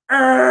hear,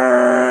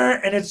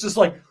 and it's just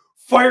like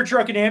fire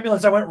truck and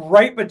ambulance. I went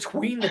right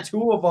between the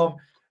two of them.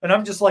 And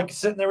I'm just like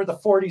sitting there with the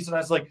 40s. And I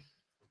was like,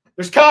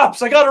 there's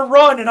cops. I got to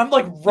run. And I'm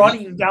like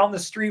running down the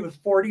street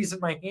with 40s in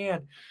my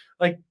hand.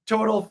 Like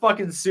total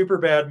fucking super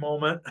bad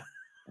moment.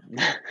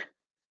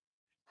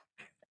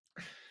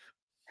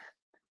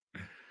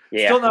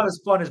 Yeah. Still not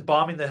as fun as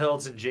bombing the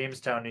hills in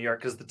Jamestown, New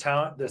York, because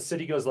the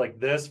city goes like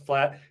this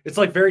flat. It's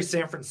like very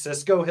San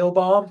Francisco hill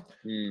bomb.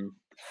 You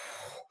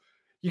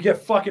get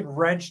fucking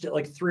wrenched at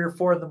like 3 or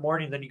 4 in the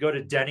morning. Then you go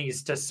to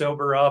Denny's to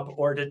sober up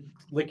or to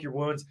lick your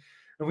wounds.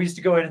 And we used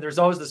to go in and there's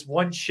always this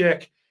one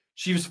chick.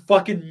 She was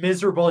fucking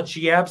miserable and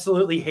she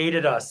absolutely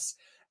hated us.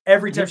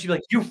 Every time she'd be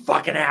like, you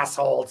fucking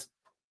assholes.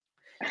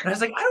 And I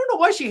was like, I don't know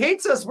why she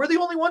hates us. We're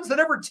the only ones that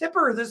ever tip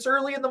her this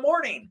early in the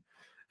morning.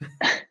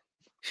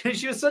 And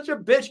she was such a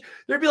bitch.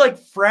 There'd be like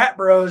frat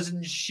bros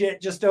and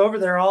shit just over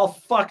there all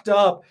fucked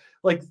up,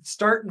 like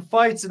starting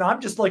fights. And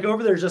I'm just like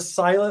over there just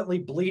silently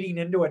bleeding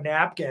into a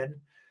napkin.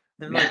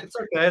 And like, it's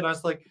okay. And I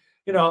was like,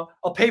 You know,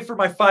 I'll pay for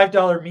my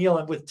 $5 meal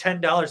and with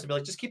 $10 and be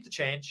like, just keep the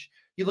change.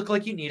 You look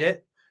like you need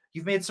it.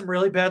 You've made some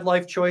really bad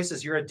life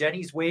choices. You're a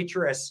Denny's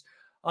waitress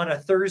on a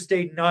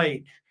Thursday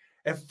night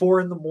at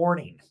 4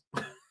 a.m.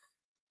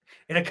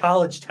 in a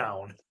college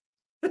town.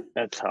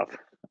 That's tough.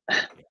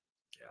 Yeah.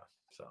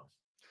 So,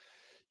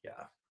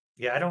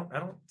 yeah. I don't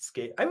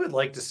skate. I would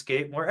like to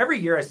skate more. Every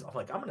year I'm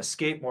like, I'm going to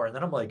skate more. And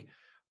then I'm like,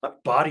 my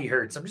body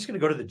hurts. I'm just going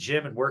to go to the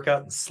gym and work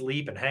out and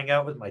sleep and hang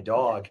out with my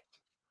dog.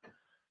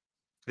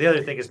 The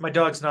other thing is my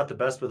dog's not the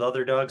best with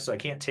other dogs, so I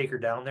can't take her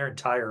down there and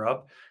tie her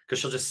up because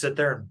she'll just sit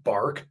there and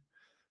bark.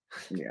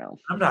 Yeah.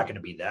 I'm not going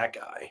to be that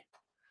guy.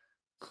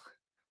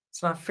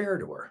 It's not fair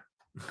to her.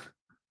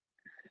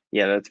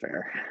 Yeah, that's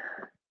fair.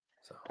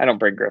 So, I don't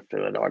bring Griff to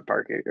the dog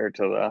park or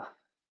to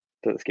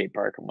the skate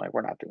park. I'm like,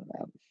 we're not doing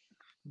that.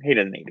 He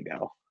doesn't need to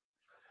go.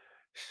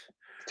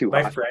 It's too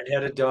hot. My friend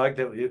had a dog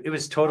that it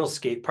was total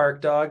skate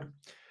park dog,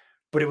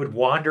 but it would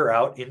wander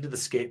out into the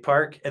skate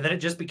park, and then it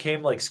just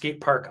became like skate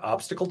park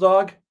obstacle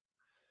dog.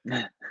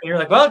 And you're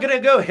like, well, I'm gonna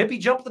go hippie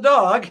jump the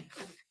dog.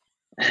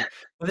 And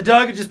the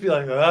dog would just be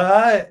like,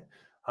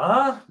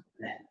 huh?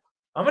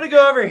 I'm gonna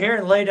go over here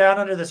and lay down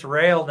under this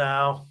rail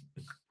now.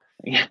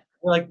 Yeah.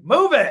 We're like,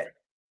 move it.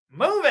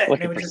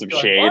 Looking and it for just some be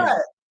like, shade.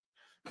 what?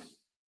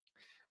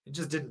 It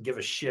just didn't give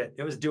a shit.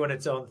 It was doing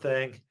its own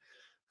thing.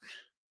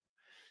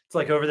 It's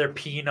like over there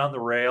peeing on the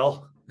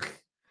rail.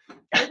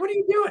 Like, what are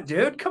you doing,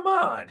 dude? Come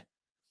on.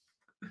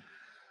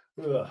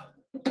 Ugh.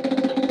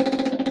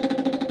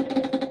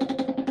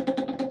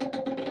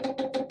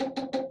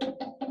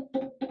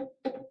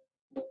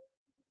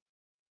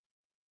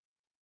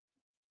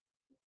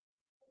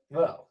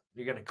 Well,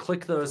 you're going to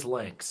click those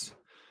links.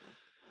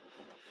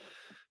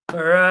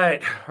 All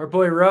right. Our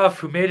boy Ruff,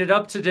 who made it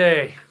up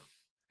today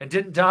and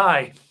didn't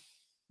die,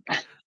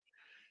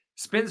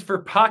 spins for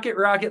pocket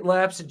rocket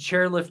laps and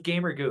chairlift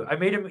gamer goo. I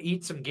made him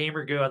eat some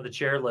gamer goo on the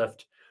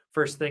chairlift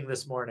first thing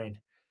this morning.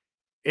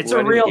 It's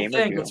a real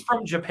thing. It's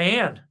from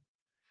Japan.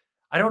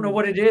 I don't know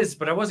what it is,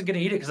 but I wasn't going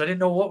to eat it because I didn't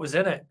know what was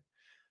in it.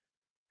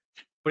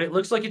 But it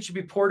looks like it should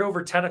be poured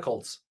over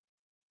tentacles.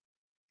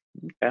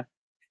 Okay.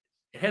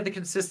 It had the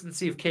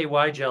consistency of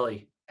KY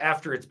jelly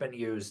after it's been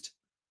used.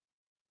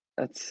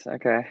 That's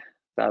okay.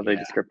 Oddly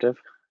descriptive.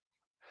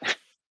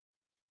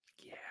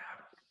 Yeah.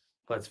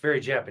 Well, it's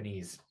very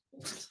Japanese.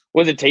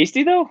 Was it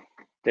tasty though?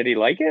 Did he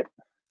like it?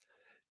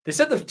 They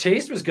said the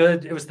taste was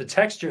good. It was the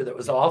texture that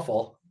was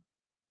awful.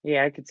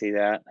 Yeah, I could see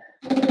that.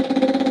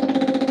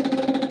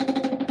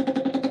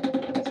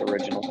 That's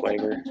original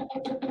flavor.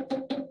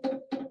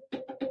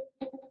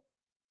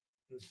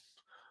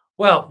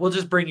 Well, we'll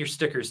just bring your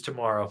stickers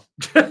tomorrow.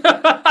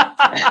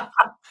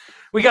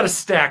 We got a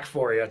stack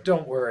for you.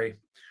 Don't worry.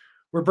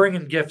 We're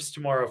bringing gifts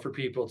tomorrow for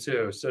people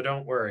too, so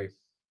don't worry.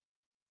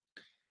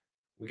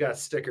 We got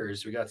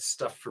stickers. We got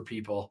stuff for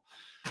people.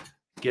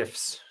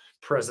 Gifts,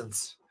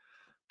 presents,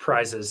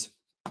 prizes.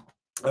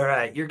 All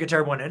right, your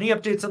guitar one. Any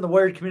updates on the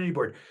Wired community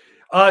board?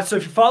 So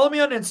if you follow me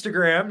on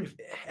Instagram,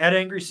 at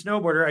Angry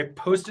Snowboarder, I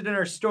posted in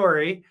our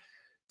story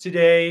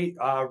today.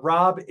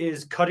 Rob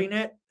is cutting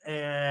it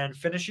and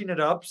finishing it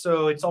up,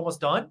 so it's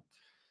almost done.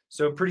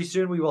 So pretty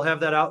soon we will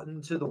have that out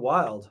into the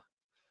wild.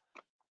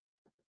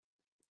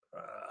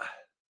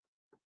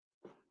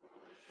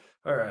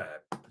 All right.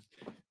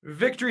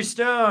 Victory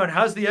Stone.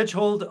 How's the edge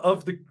hold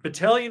of the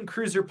Battalion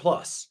Cruiser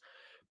Plus?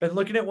 Been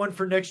looking at one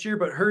for next year,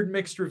 but heard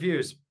mixed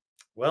reviews.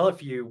 Well,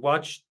 if you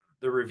watch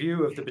the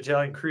review of the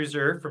Battalion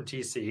Cruiser from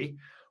TC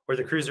or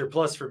the Cruiser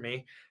Plus for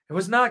me, it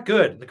was not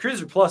good. The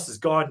Cruiser Plus is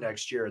gone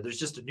next year. There's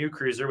just a new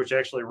Cruiser, which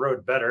actually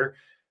rode better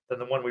than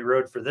the one we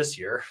rode for this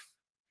year.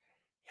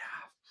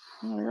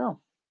 Yeah. There you go.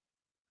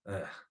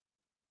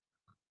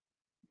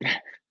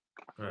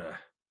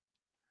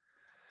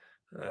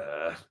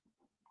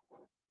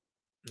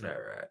 All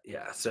right.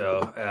 Yeah.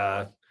 So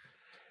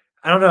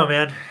I don't know,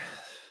 man.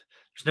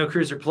 There's no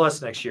Cruiser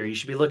Plus next year. You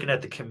should be looking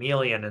at the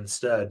Chameleon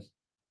instead.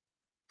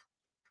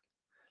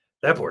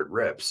 That board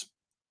rips.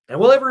 And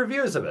we'll have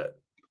reviews of it.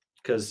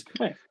 Because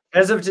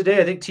as of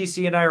today, I think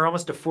TC and I are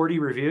almost to 40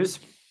 reviews.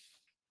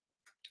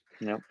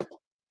 Yep.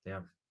 Yeah.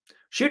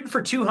 Shooting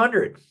for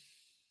 200.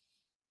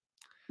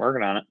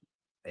 Working on it.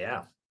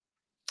 Yeah.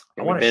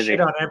 I want to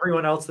shit on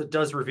everyone else that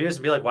does reviews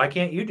and be like, why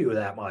can't you do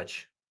that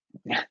much?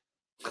 Yeah.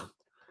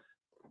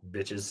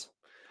 Bitches.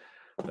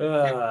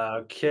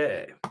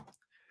 Okay.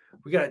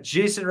 We got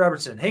Jason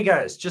Robertson. Hey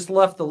guys, just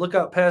left the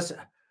Lookout Pass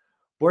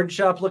board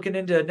shop looking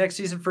into next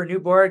season for a new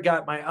board.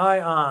 Got my eye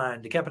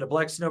on Decapita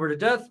Black Snowboard to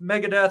Death,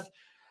 Megadeth,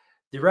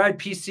 the Ride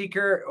Peace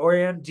Seeker,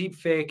 and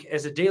Deepfake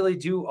as a daily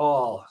do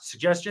all.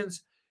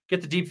 Suggestions?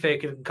 Get the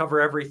Deepfake and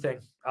cover everything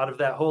out of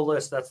that whole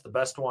list. That's the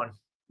best one.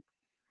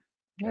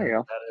 There you go.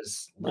 That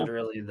is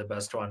literally the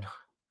best one.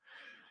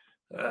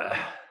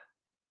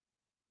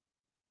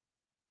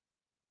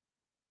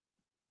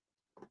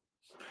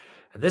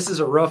 And this is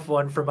a rough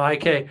one from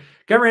IK.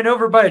 Got ran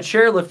over by a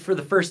chairlift for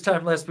the first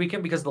time last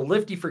weekend because the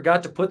lift he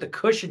forgot to put the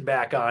cushion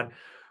back on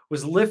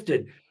was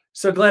lifted.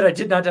 So glad I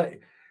did not die.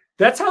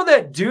 That's how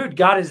that dude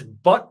got his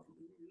butt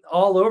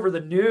all over the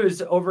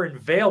news over in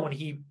Vail when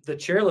the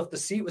chairlift, the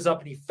seat was up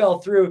and he fell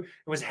through and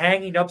was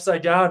hanging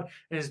upside down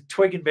and his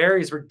twig and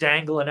berries were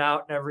dangling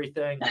out and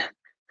everything.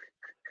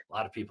 A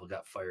lot of people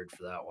got fired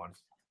for that one.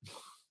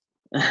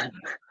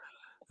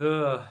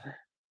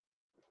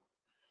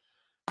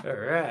 All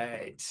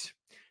right.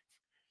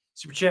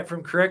 Super chat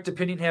from Correct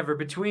Opinion Haver.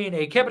 Between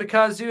a Capita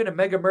Kazoo and a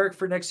Mega Merc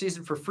for next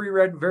season for free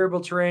ride and variable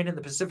terrain in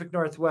the Pacific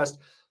Northwest.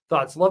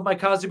 Thoughts? Love my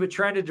Kazoo, but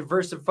trying to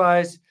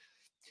diversify.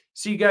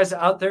 See you guys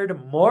out there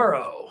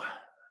tomorrow.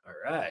 All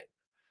right.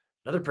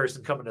 Another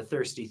person coming to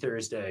Thirsty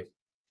Thursday.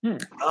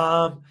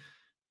 I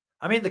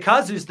mean, the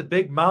Kazoo's the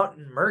big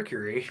mountain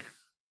Mercury.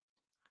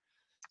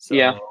 So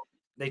yeah.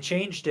 They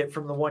changed it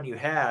from the one you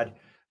had.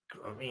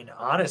 I mean,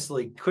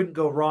 honestly, couldn't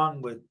go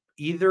wrong with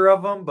either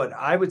of them, but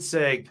I would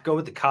say go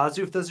with the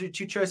Kazoo if those are your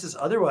two choices.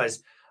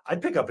 Otherwise,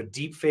 I'd pick up a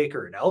Deep Fake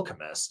or an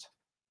Alchemist.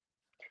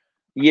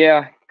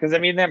 Yeah, because I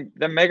mean,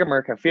 the Mega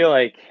Merc, I feel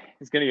like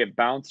is going to get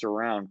bounced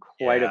around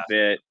quite a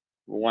bit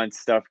once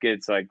stuff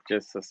gets like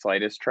just the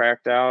slightest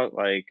tracked out.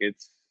 Like the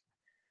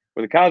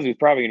Kazoo is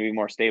probably going to be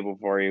more stable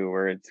for you,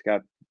 where it's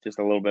got just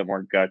a little bit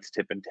more guts,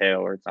 tip and tail,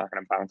 or it's not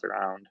going to bounce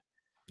around.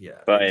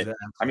 Yeah, but exactly.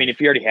 I mean, if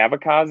you already have a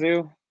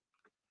Kazoo, I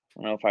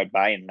don't know if I'd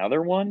buy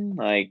another one.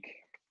 Like,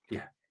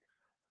 yeah.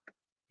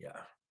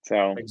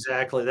 So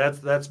exactly,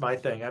 that's my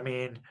thing. I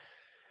mean,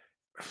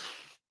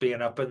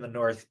 being up in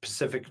the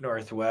Pacific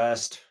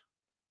Northwest,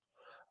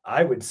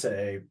 I would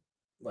say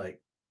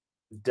like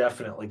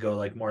definitely go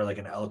like more like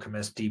an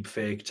Alchemist Deep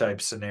Fake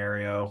type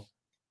scenario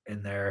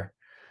in there.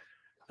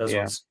 Those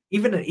ones,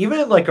 even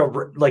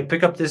like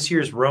pick up this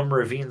year's Rome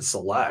Ravine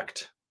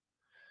Select.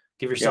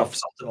 Give yourself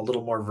something a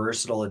little more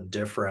versatile and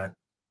different.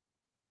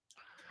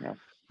 Yeah,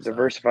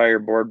 diversify your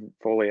board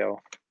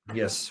portfolio.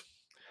 Yes.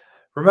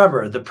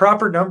 Remember, the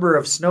proper number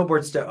of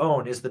snowboards to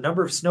own is the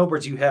number of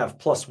snowboards you have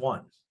plus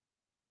one.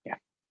 Yeah.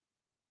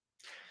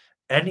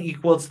 N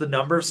equals the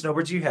number of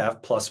snowboards you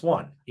have plus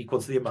one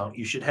equals the amount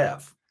you should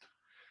have.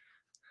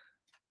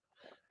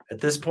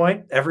 At this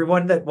point,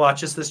 everyone that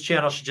watches this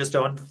channel should just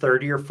own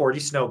 30 or 40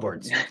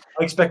 snowboards.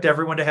 I expect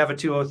everyone to have a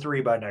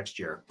 203 by next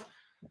year.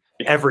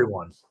 Yeah.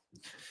 Everyone.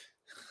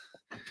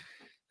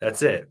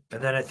 That's it.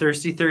 And then at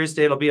Thirsty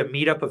Thursday, it'll be a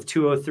meetup of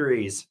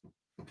 203s.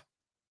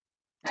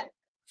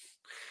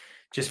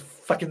 Just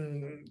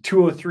fucking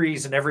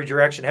 203s in every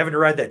direction, having to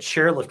ride that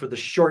chairlift with a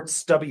short,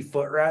 stubby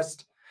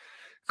footrest.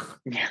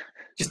 Yeah.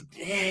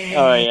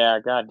 Oh, yeah.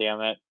 God damn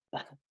it.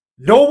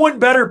 No one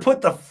better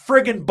put the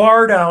friggin'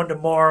 bar down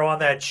tomorrow on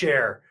that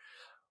chair.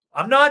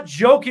 I'm not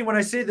joking when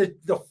I say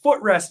that the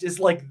footrest is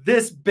like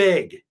this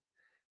big.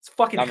 It's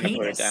fucking heinous. I'm gonna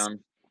put it down.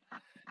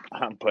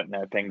 I'm putting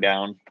that thing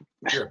down.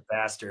 You're a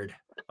bastard.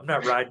 I'm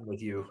not riding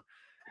with you.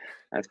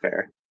 That's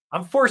fair.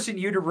 I'm forcing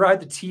you to ride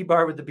the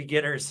T-bar with the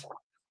beginners.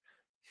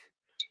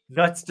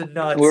 Nuts to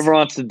nuts. Whoever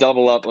wants to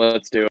double up,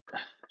 let's do it.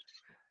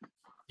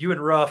 You and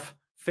Ruff,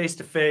 face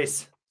to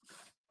face.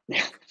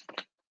 Yeah.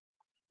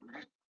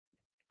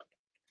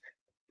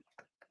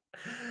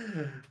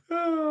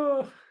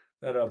 Oh,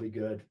 that'll be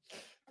good.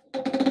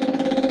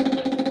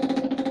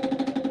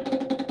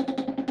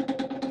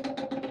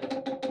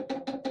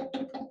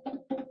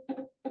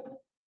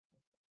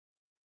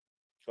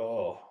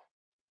 Oh,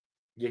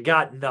 you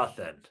got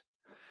nothing.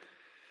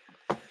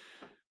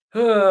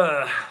 All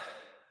right,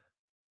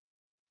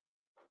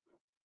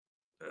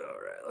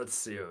 let's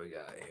see what we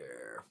got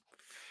here.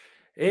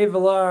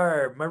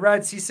 Avalar, my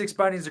ride C6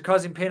 bindings are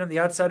causing pain on the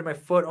outside of my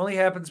foot. Only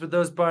happens with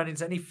those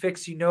bindings. Any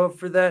fix you know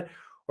for that?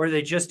 Or are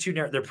they just too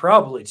narrow? They're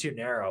probably too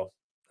narrow.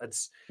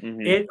 That's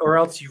it. Or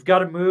else you've got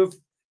to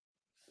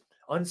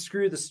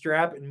unscrew the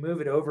strap and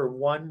move it over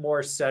one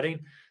more setting.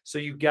 So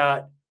you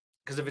got,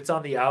 because if it's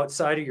on the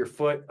outside of your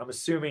foot, I'm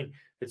assuming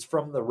it's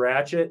from the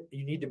ratchet.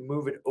 You need to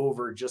move it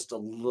over just a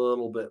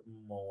little bit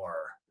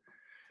more.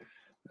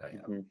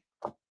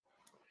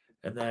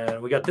 And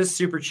then we got this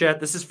super chat.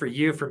 This is for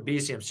you from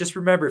BCMs. Just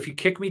remember, if you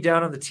kick me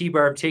down on the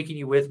T-bar, I'm taking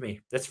you with me.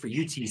 That's for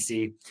you,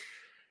 TC.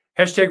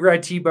 Hashtag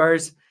ride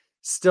T-bars.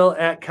 Still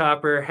at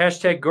Copper.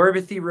 Hashtag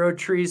Gorbathy Road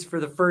Trees for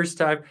the first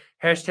time.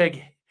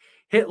 Hashtag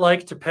hit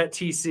like to pet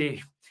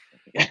TC.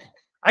 You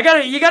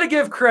gotta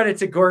give credit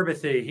to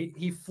Gorbathy.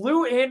 He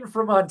flew in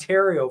from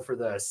Ontario for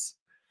this.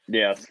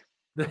 Yes.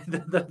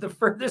 The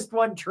furthest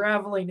one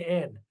traveling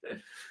in.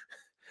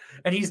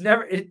 And he's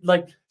never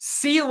like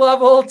sea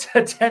level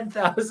to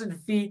 10,000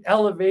 feet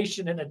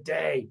elevation in a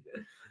day.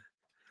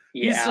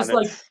 Yeah, he's just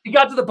like, he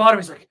got to the bottom.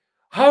 He's like,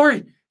 how are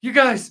you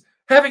guys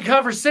having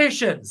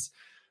conversations?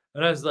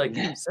 And I was like,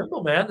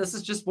 simple, man. This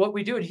is just what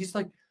we do. And he's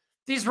like,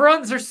 these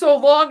runs are so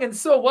long and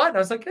so what? And I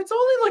was like, it's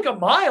only like a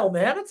mile,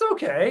 man. It's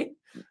okay.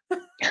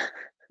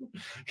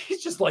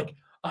 He's just like,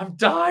 I'm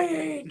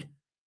dying.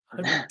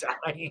 I'm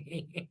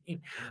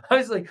dying. I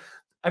was like,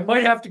 I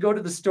might have to go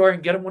to the store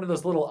and get him one of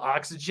those little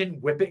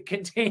oxygen whippet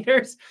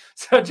containers.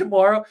 So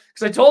tomorrow,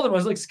 because I told him, I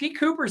was like, Ski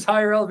Cooper's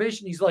higher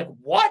elevation. He's like,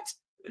 what?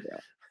 Yeah.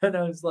 And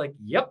I was like,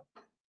 yep.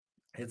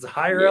 It's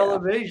higher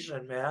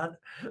elevation, man.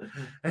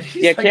 And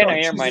he's like, Ken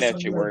Air might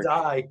actually work.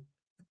 Die.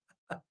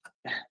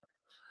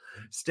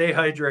 Stay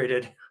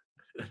hydrated.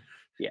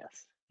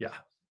 Yes. Yeah.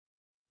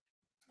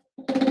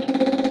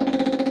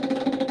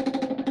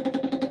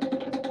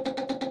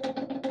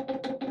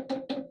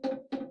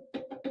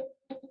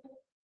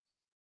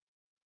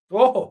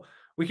 Oh,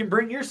 we can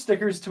bring your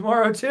stickers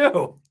tomorrow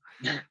too.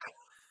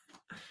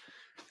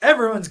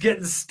 Everyone's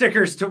getting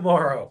stickers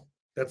tomorrow.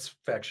 That's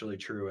factually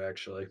true,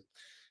 actually.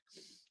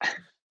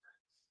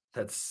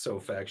 That's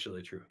so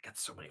factually true. I got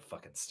so many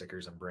fucking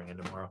stickers I'm bringing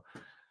tomorrow.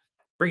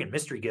 Bringing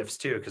mystery gifts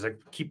too, because I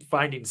keep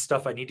finding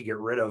stuff I need to get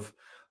rid of.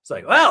 It's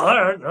like,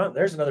 well,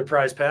 there's another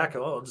prize pack.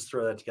 Oh, I'll just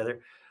throw that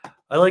together.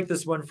 I like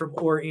this one from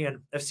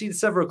Ian. I've seen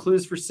several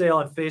clues for sale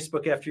on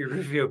Facebook after your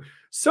review.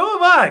 So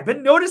have I.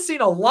 Been noticing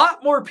a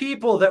lot more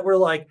people that were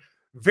like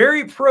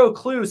very pro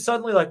clue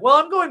suddenly like, well,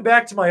 I'm going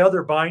back to my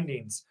other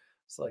bindings.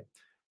 It's like,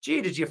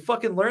 gee, did you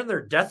fucking learn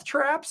their death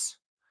traps?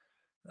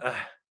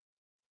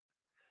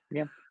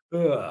 Yeah.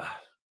 Yeah.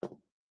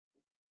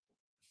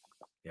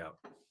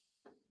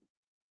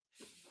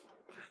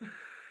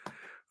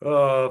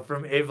 Oh,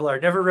 from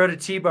Avalar. Never rode a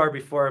T-bar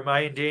before. Am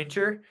I in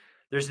danger?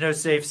 There's no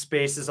safe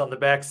spaces on the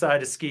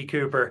backside of Ski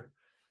Cooper.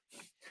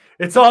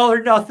 It's all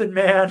or nothing,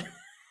 man.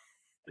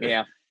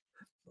 Yeah.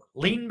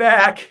 Lean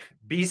back.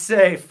 Be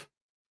safe.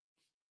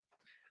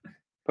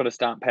 Put a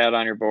stomp pad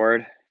on your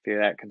board if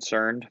you're that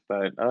concerned,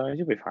 but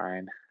you'll be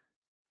fine.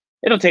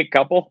 It'll take a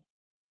couple,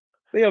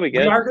 but you'll be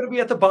good. We are going to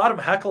be at the bottom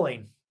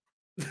heckling.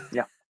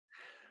 Yeah.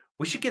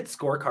 We should get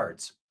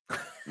scorecards.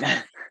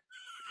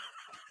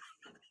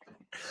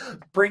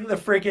 Bring the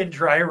freaking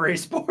dry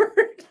erase board.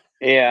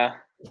 Yeah.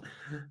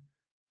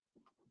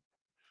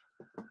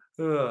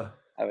 I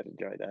would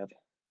enjoy that.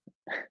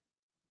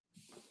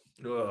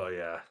 Oh,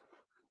 yeah.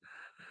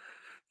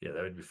 Yeah,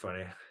 that would be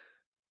funny.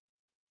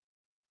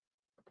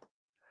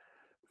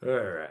 All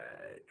right.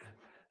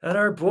 And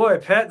our boy,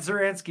 Pat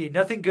Zaransky,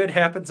 nothing good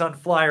happens on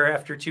Flyer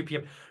after 2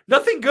 p.m.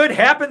 Nothing good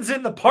happens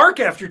in the park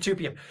after 2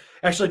 p.m.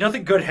 Actually,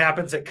 nothing good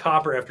happens at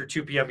Copper after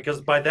 2 p.m.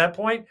 because by that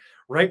point,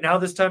 right now,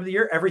 this time of the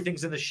year,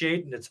 everything's in the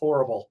shade and it's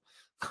horrible.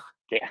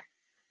 Yeah.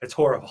 It's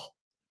horrible.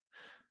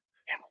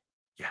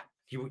 Yeah.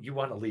 Yeah. You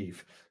want to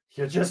leave.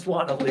 You just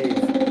want to leave.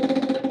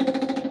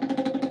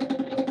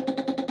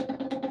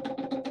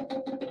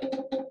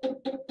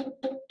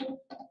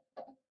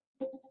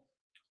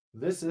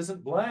 This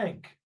isn't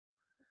blank.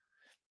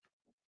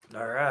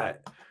 All right.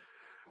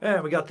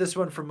 And we got this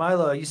one from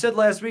Milo. You said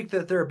last week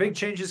that there are big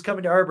changes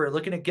coming to Arbor.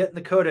 Looking at getting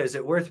the Coda, is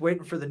it worth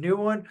waiting for the new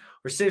one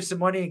or save some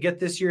money and get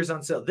this year's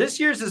on sale? This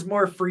year's is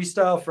more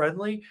freestyle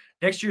friendly.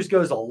 Next year's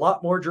goes a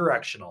lot more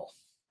directional.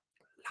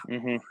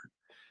 Mm-hmm.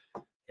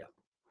 Yeah,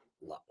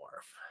 a lot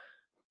more.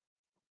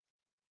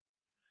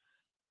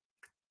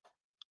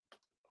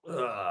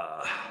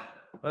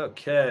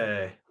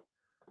 Okay.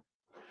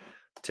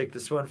 Take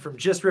this one from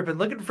Just Rippin'.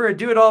 Looking for a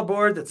do-it-all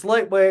board that's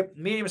lightweight,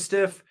 medium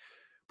stiff,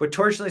 but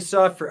torsionally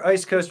soft for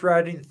ice coast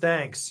riding.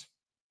 Thanks.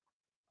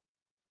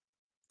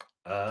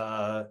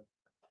 You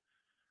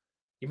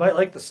might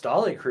like the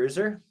Stolly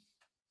Cruiser.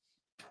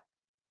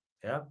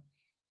 Yeah,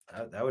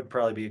 that would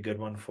probably be a good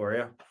one for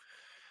you.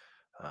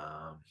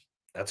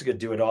 That's a good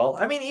do-it-all.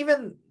 I mean,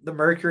 even the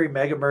Mercury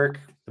Mega Merc.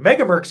 The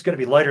Mega Merc's going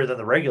to be lighter than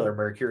the regular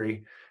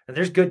Mercury, and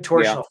there's good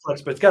torsional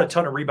flex, but it's got a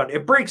ton of rebound.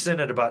 It breaks in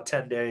at about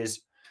 10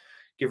 days,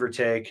 give or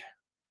take,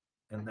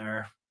 in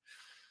there.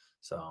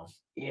 So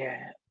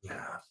yeah.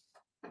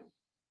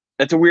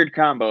 That's a weird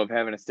combo of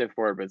having a stiff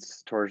board but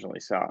it's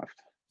torsionally soft.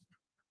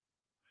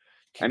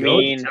 I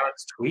mean,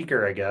 John's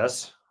tweaker, I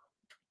guess.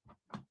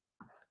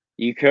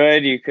 You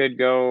could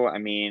go. I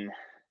mean,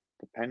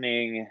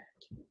 depending.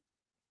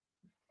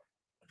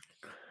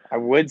 I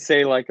would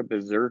say like a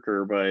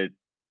Berserker, but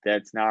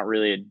that's not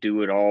really a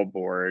do-it-all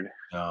board.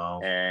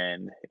 No.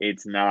 And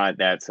it's not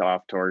that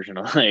soft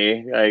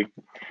torsionally. Like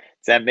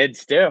it's that mid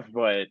stiff,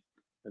 but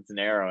it's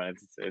narrow.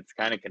 It's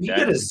kind of condensed.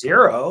 You get a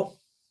 0.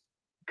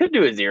 Could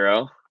do a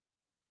 0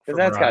 because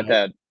that's got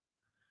that.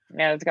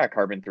 Yeah, it's got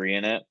carbon 3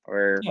 in it.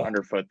 Or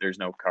underfoot, there's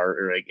no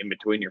carbon. Or like in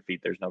between your feet,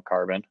 there's no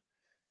carbon.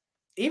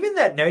 Even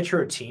that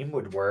Nitro Team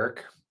would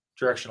work.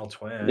 Directional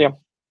twin. Yeah,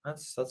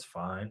 that's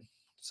fine.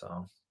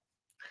 So.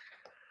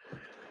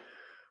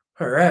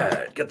 All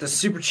right, got the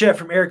super chat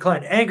from Eric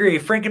Klein. Angry,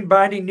 Franken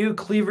binding new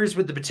cleavers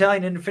with the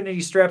Battalion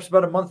Infinity straps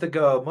about a month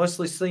ago.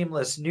 Mostly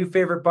seamless. New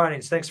favorite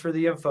bindings. Thanks for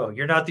the info.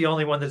 You're not the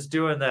only one that's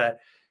doing that.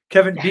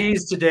 Kevin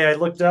B's today, I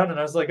looked down and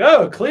I was like,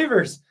 oh,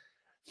 cleavers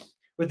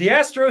with the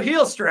Astro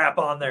heel strap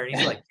on there. And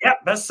he's like, yeah,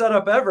 best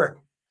setup ever.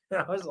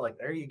 And I was like,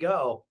 there you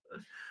go.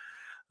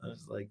 I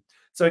was like,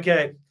 it's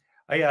okay.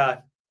 I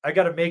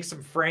got to make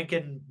some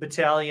Franken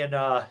Battalion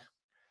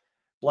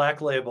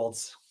black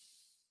labels.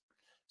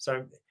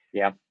 So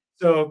yeah.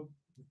 So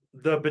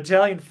the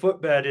Battalion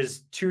footbed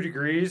is 2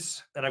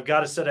 degrees, and I've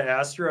got a set of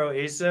Astro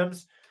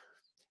ASIMs.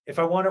 If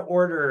I want to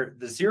order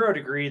the 0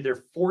 degree,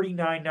 they're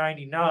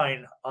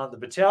 $49.99 on the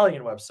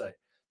Battalion website.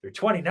 They're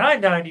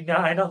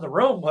 $29.99 on the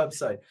Rome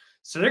website.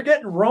 So they're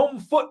getting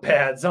Rome foot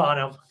pads on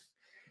them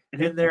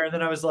in there. And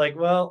then I was like,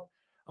 well,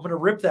 I'm going to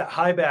rip that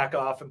high back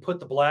off and put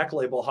the black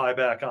label high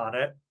back on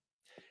it.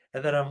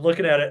 And then I'm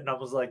looking at it, and I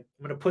was like,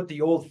 I'm going to put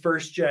the old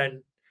first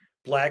gen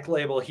Black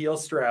Label heel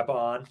strap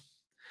on.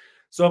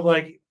 So I'm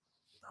like,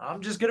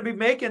 I'm just going to be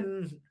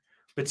making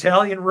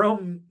battalion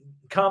Rome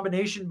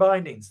combination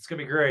bindings. It's going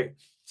to be great.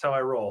 That's how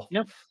I roll.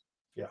 Yep.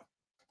 Yeah.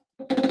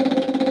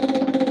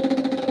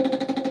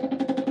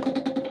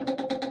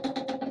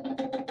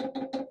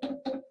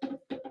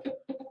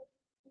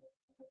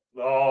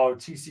 Oh,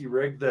 TC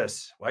rigged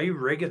this. Why are you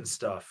rigging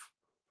stuff?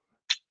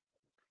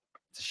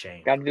 It's a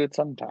shame. Got to do it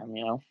sometime,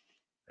 you know.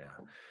 Yeah.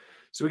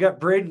 So we got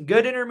Braden,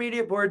 good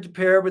intermediate board to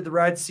pair with the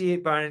Ride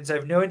C8 bindings. I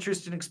have no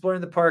interest in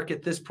exploring the park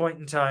at this point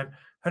in time.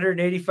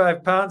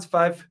 185 pounds,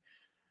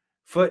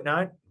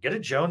 5'9". Get a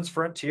Jones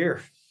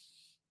Frontier.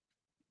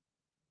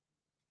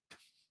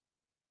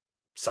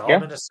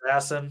 Solomon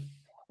Assassin.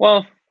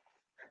 Well,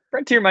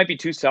 Frontier might be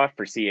too soft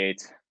for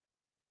C8s.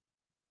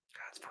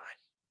 That's fine.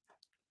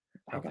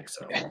 I don't think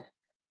so. It's fine.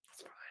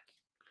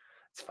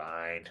 It's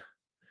fine.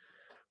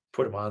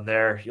 Put him on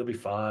there. You'll be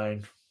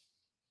fine.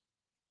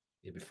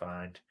 You'll be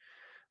fine.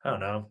 I don't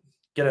know.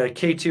 Get a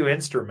K2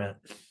 instrument.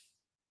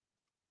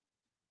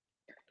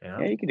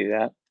 Yeah, you can do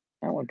that.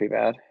 That wouldn't be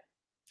bad.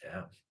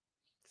 Yeah.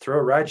 Throw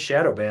a Ride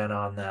Shadow Ban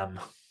on them.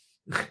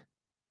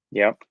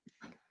 Yep.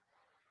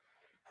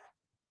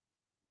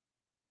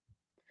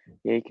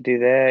 Yeah, you could do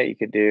that. You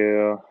could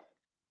do,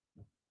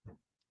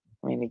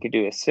 I mean, you could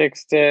do a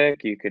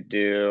 6-stick. You could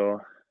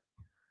do,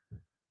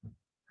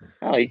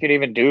 oh, you could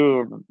even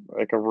do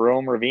like a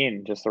Rome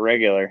Ravine, just a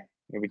regular.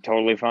 You'd be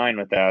totally fine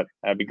with that.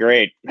 That'd be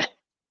great.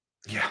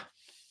 Yeah.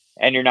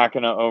 And you're not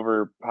going to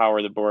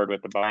overpower the board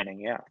with the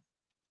binding. Yeah.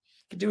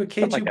 You could do a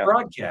K2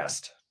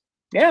 broadcast.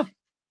 Yeah.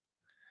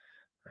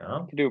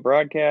 Oh. You could do a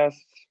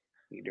broadcast.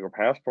 You could do a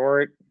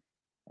passport.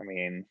 I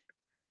mean,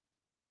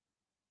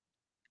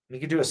 you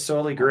could do a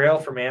Soli Grail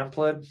from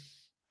Amplid.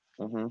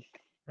 Mm-hmm.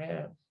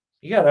 Yeah.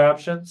 You got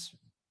options.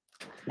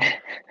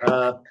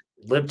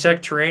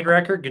 Libtech terrain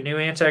record, GNU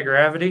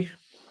anti-gravity.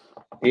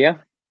 Yeah.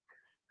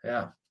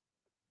 Yeah.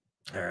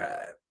 All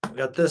right. We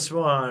got this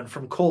one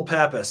from Cole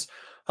Pappas.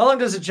 How long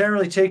does it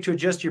generally take to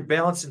adjust your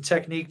balance and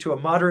technique to a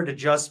moderate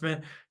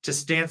adjustment to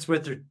stance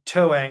width or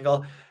toe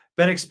angle?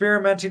 Been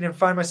experimenting and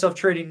find myself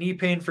trading knee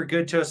pain for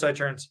good toe side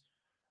turns.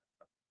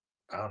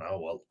 I don't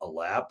know, a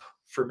lap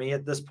for me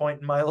at this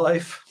point in my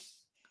life.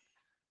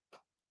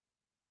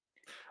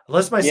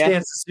 Unless my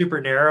stance is super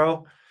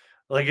narrow,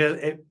 like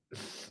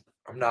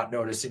I'm not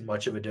noticing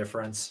much of a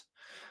difference.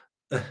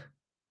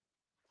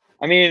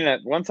 I mean,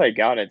 once I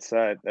got it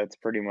set, that's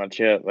pretty much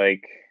it.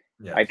 Like,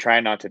 yeah. I try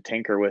not to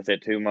tinker with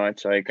it too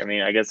much. Like, I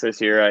mean, I guess this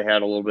year I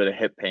had a little bit of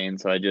hip pain,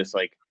 so I just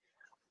like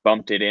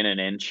bumped it in an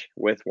inch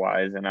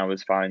width-wise, and I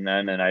was fine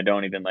then. And I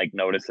don't even like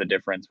notice a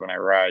difference when I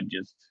ride.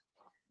 Just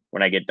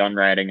when I get done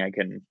riding, I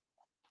can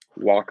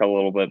walk a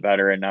little bit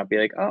better and not be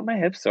like, oh, my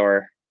hip's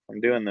sore. I'm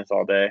doing this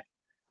all day.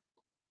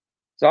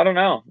 So I don't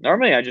know.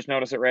 Normally, I just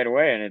notice it right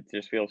away, and it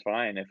just feels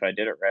fine if I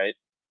did it right.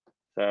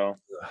 So,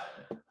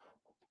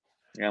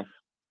 yeah.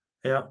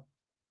 Yeah.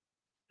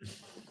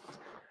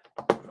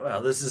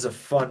 Well, this is a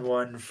fun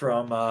one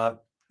from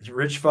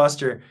Rich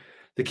Foster.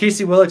 The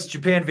Casey Willix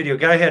Japan video.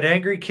 Guy had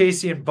angry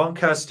Casey and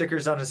bunkhouse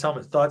stickers on his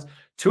helmet. Thoughts?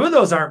 2 of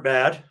those aren't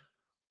bad.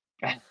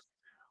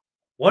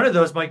 One of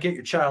those might get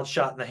your child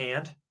shot in the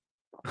hand.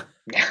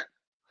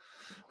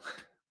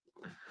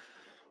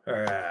 All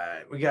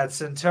right. We got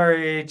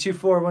Centauri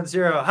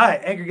 2410. Hi,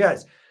 angry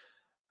guys.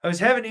 I was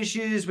having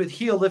issues with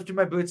heel lift in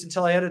my boots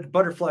until I added a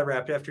butterfly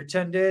wrap. After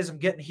 10 days, I'm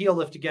getting heel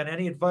lift again.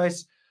 Any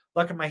advice?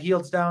 Locking my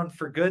heels down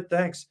for good?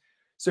 Thanks.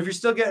 So if you're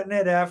still getting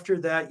it after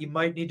that, you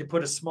might need to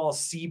put a small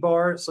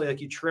C-bar. So like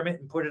you trim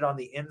it and put it on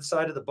the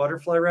inside of the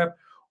butterfly wrap.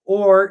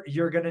 Or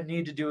you're going to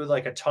need to do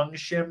like a tongue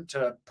shim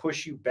to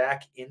push you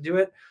back into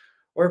it.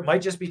 Or it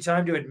might just be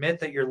time to admit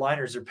that your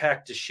liners are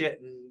packed to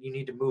shit and you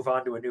need to move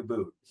on to a new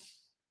boot.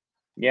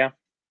 Yeah.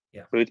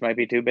 Boots might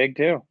be too big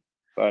too.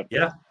 But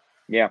yeah.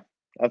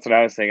 That's what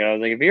I was thinking. I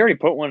was like, if you already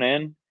put one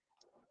in,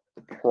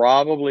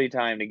 probably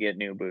time to get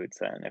new boots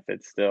then if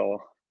it's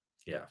still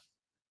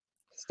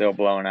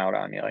blowing out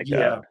on you like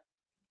that.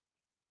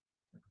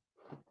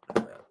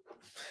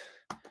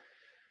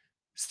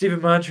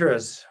 Stephen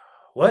Montrez.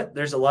 What?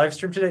 There's a live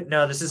stream today?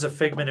 No, this is a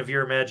figment of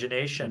your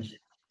imagination.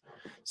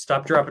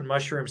 Stop dropping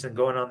mushrooms and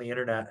going on the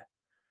internet.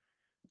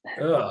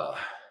 Ugh.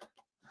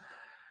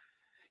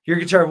 Your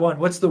Guitar One.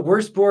 What's the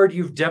worst board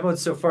you've demoed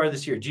so far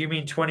this year? Do you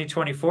mean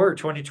 2024 or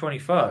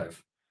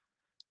 2025?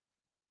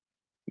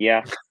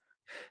 Yeah.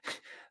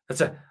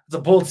 That's a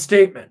bold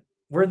statement.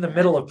 We're in the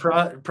middle of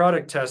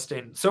product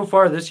testing. So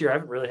far this year, I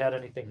haven't really had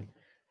anything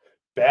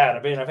bad.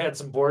 I mean, I've had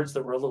some boards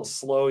that were a little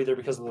slow, either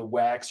because of the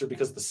wax or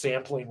because the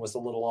sampling was a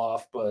little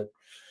off. But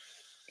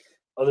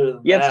other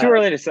than that, it's too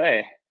early to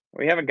say.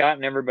 We haven't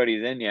gotten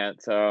everybody's in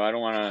yet, so I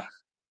don't want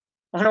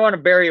to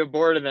bury a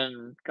board and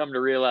then come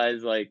to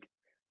realize like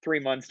 3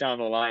 months down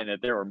the line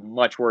that there were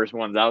much worse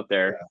ones out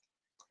there. Yeah.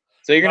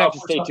 So you're gonna have to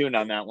stay tuned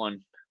on that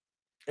one.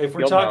 If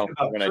we're talking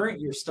about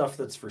current year stuff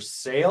that's for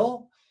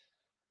sale,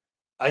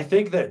 I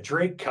think that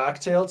Drake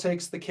Cocktail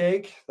takes the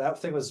cake. That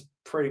thing was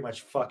pretty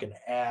much fucking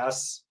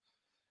ass.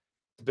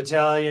 The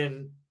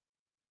Battalion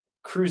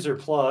Cruiser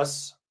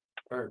Plus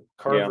or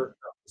Carver,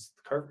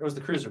 It was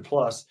the Cruiser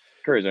Plus.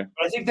 Cruiser.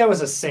 But I think that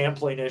was a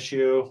sampling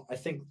issue. I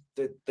think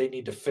that they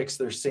need to fix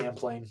their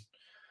sampling.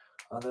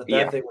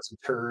 That thing was a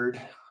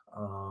turd.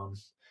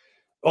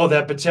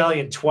 That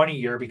Battalion 20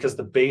 year, because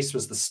the base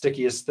was the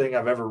stickiest thing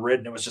I've ever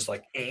ridden. It was just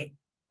like,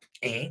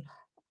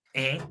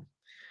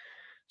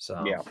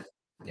 So,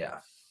 yeah.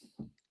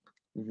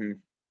 Mm-hmm.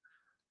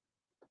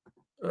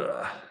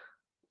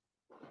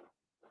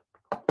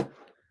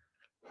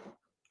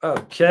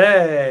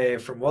 Okay,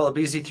 from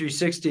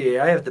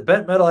WellBZ360. I have the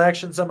bent metal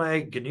actions on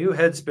my GNU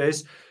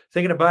headspace.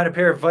 Thinking of buying a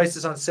pair of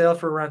Vices on sale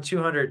for around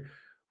 $200.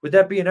 Would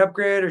that be an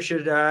upgrade, or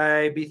should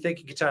I be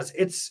thinking katanas?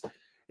 It's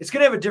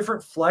going to have a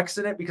different flex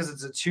in it because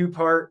it's a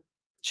 2-part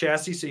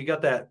chassis. So you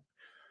got that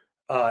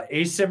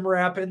ASIM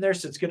wrap in there.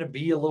 So it's going to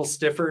be a little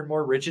stiffer and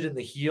more rigid in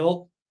the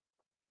heel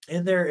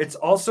in there. It's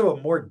also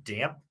a more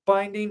damp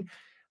binding.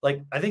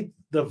 Like, I think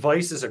the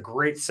Vice is a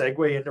great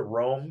segue into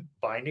Rome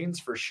bindings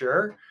for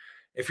sure.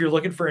 If you're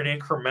looking for an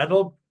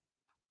incremental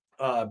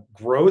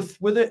growth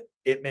with it,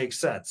 it makes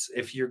sense.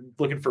 If you're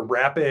looking for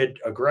rapid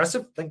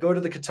aggressive, then go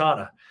to the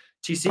Katana.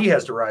 TC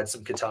has to ride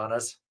some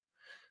Katanas.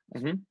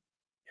 Mm-hmm.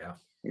 Yeah.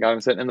 You got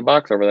him sitting in the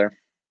box over there.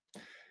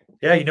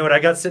 Yeah, you know what I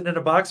got sitting in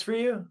a box for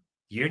you?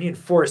 Union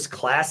Force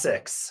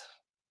Classics.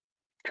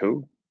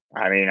 Cool.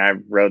 I mean, I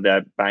rode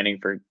that binding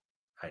for,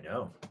 I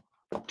know,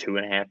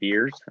 2.5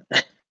 years.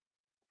 I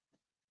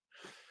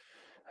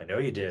know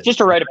you did. Just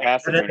a rite of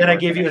passage. And then I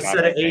gave you a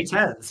set of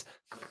A10s.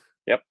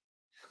 Yep.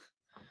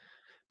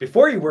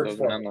 Before you worked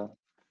for me.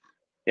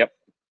 Yep.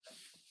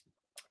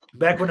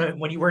 Back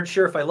when you weren't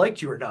sure if I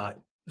liked you or not.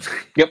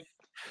 Yep.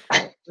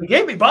 He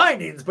gave me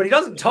bindings, but he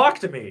doesn't talk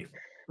to me.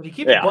 But he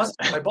keeps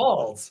busting my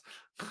balls.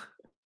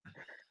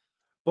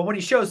 But when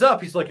he shows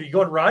up, he's like, "Are you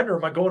going riding or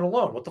am I going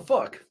alone? What the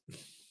fuck?"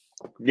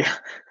 Yeah.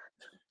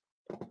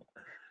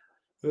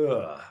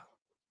 Ugh.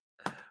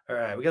 All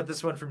right, we got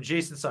this one from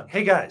Jason Sung.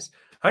 Hey guys,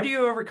 how do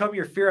you overcome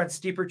your fear on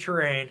steeper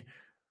terrain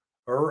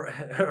or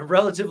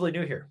relatively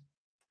new here?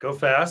 Go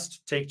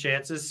fast, take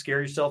chances,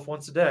 scare yourself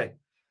once a day.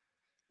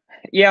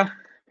 Yeah.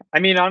 I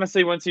mean,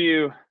 honestly,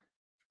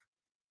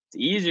 it's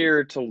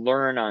easier to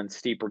learn on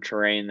steeper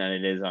terrain than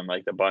it is on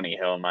like the bunny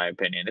hill, in my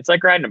opinion. It's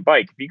like riding a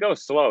bike. If you go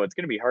slow, it's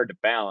going to be hard to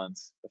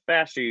balance. The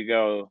faster you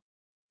go,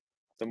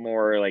 the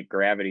more like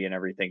gravity and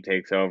everything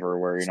takes over,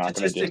 where you're not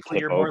going to just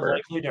flip you're over. more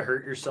likely to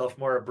hurt yourself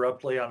more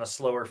abruptly on a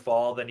slower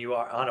fall than you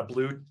are on a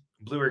blue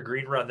or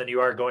green run than you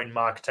are going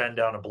Mach 10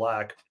 down a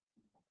black.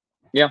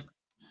 Yeah,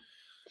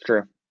 it's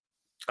true.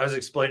 I was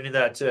explaining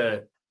that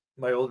to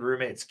my old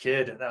roommate's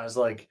kid, and I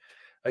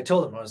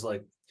told him, I was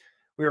like,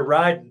 we were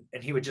riding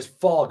and he would just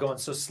fall going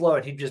so slow,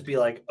 and he'd just be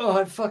like, "Oh,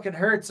 it fucking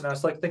hurts." And I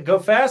was like, "Then go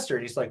faster."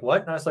 And he's like,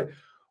 "What?" And I was like,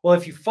 "Well,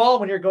 if you fall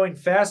when you're going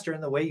faster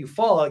and the way you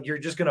fall, you're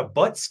just going to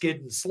butt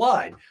skid and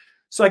slide."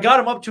 So I got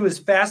him up to his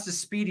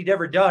fastest speed he'd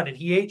ever done, and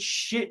he ate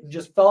shit and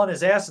just fell on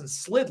his ass and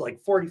slid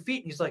like 40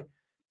 feet. And he's like,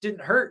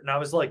 "Didn't hurt." And I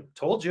was like,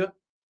 "Told you."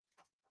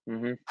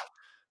 Mm-hmm.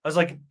 I was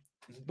like,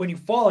 when you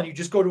fall and you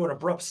just go to an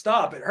abrupt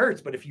stop, it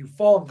hurts. But if you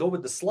fall and go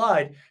with the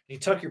slide and you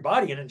tuck your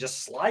body in and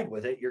just slide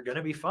with it, you're going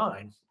to be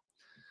fine.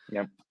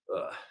 Yep.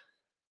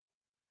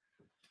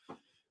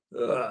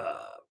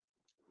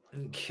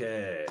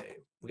 Okay.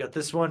 We got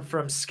this one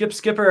from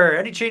Skipper.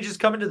 Any changes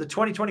coming to the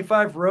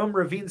 2025 Rome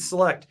Ravine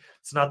Select?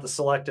 It's not the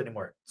Select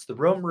anymore. It's the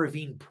Rome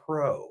Ravine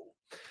Pro.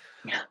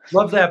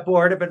 Love that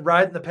board. I've been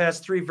riding the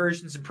past 3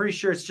 versions. I'm pretty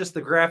sure it's just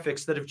the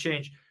graphics that have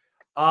changed.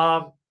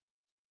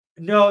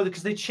 No,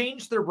 because they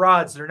changed their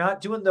rods. They're not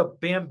doing the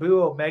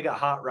bamboo Omega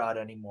hot rod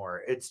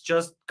anymore. It's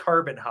just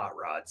carbon hot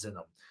rods in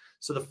them.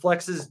 So the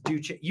flexes do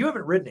change. You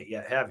haven't ridden it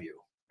yet, have you?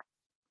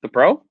 The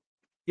Pro?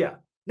 Yeah.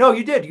 No,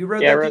 you did. You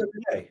rode that the other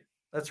day.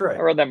 That's right.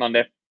 I rode that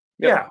Monday.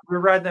 Yep. Yeah, we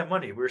were riding that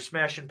Monday. We were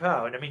smashing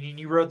pow. And I mean,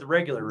 you rode the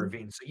regular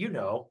ravine, so you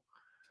know.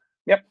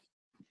 Yep.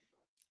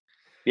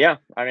 Yeah,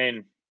 I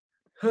mean,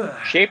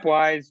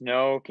 shape-wise,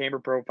 no. Camber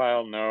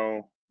profile,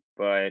 no.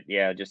 But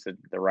yeah, just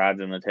the rods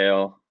and the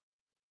tail,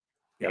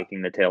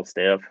 making the tail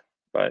stiff.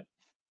 But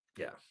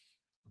yeah.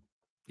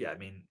 I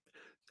mean,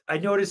 I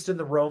noticed in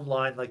the Rome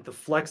line, like the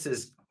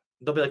flexes,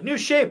 they'll be like new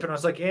shape, and I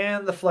was like,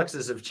 and the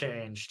flexes have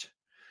changed.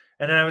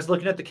 And then I was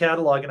looking at the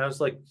catalog, and I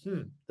was like,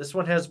 this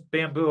one has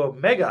bamboo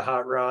Omega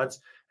hot rods,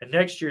 and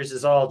next year's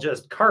is all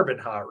just carbon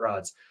hot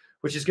rods,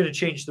 which is going to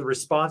change the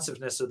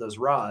responsiveness of those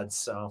rods.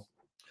 So,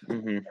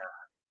 yeah.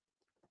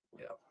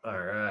 All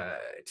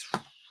right.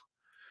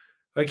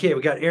 Okay,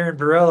 we got Aaron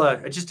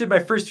Barella. I just did my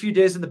first few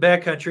days in the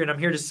backcountry, and I'm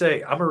here to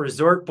say I'm a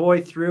resort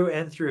boy through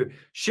and through.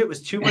 Shit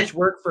was too much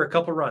work for a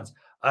couple runs.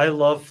 I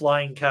love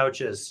flying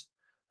couches.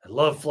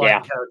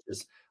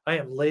 Couches. I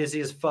am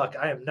lazy as fuck.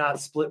 I am not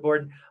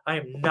splitboarding. I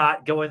am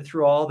not going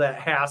through all that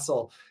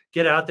hassle.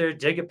 Get out there,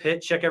 dig a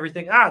pit, check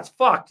everything. It's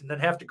fucked, and then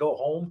have to go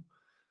home.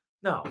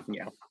 No.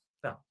 Yeah.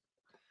 No.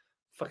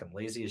 Fucking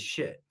lazy as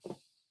shit.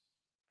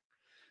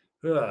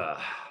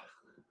 Ugh.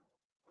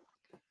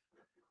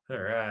 All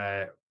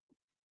right.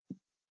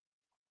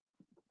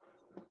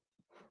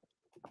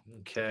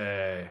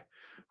 Okay.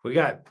 We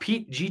got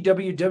Pete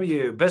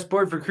GWW. Best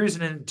board for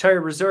cruising an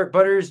entire resort.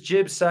 Butters,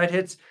 jibs, side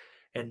hits,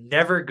 and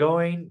never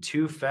going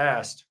too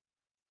fast.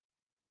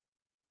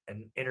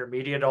 An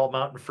intermediate all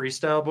mountain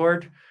freestyle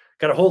board.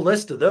 Got a whole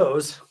list of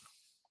those.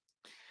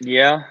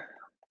 Yeah.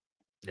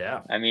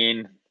 Yeah. I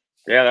mean,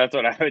 yeah, that's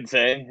what I would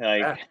say.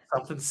 Like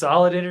something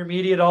solid,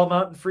 intermediate all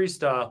mountain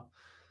freestyle.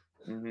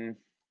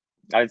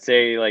 I'd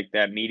say like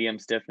that medium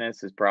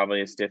stiffness is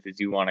probably as stiff as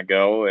you want to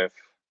go if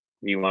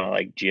you want to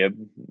like jib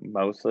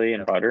mostly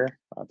and putter.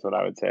 That's what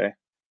I would say.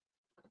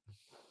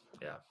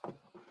 Yeah. I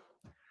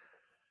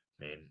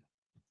mean,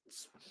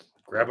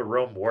 grab a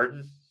Rome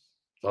Warden.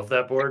 Love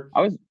that board.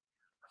 I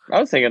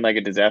was thinking like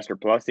a Disaster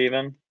Plus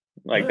even.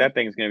 Like that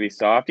thing's gonna be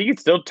soft. You can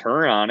still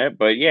turn on it,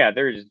 but yeah,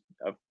 there's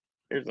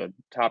a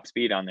top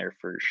speed on there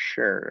for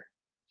sure.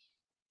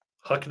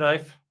 Huck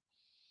knife.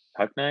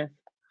 Huck knife.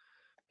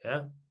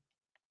 Yeah.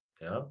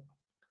 Yeah.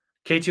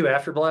 K2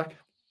 After Black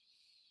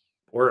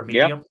or a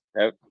medium.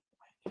 Yep.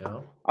 Yeah.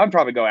 I'd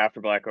probably go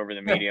After Black over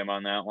the medium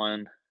on that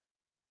one.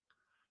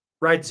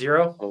 Ride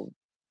Zero. Oh.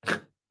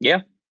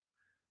 Yeah.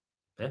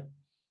 Yeah.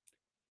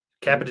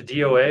 Cap it to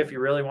DOA if you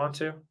really want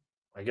to,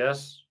 I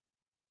guess.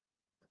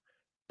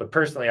 But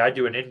personally, I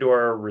do an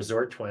indoor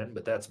resort twin,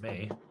 but that's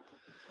me.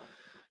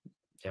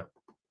 Yeah.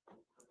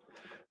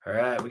 All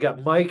right. We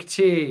got Mike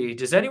T.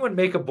 Does anyone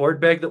make a board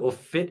bag that will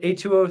fit a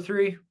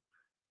 203?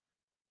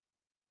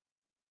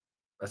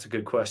 That's a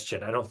good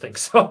question. I don't think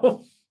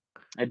so.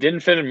 It didn't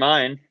fit in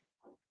mine.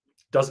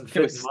 Doesn't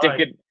fit in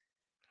mine.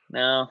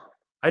 No.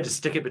 I just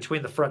stick it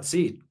between the front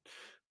seat.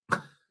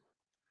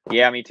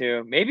 Yeah, me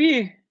too.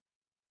 Maybe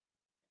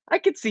I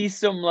could see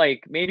some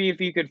like maybe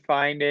if you could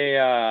find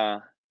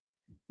a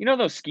you know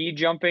those ski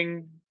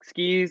jumping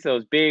skis,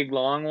 those big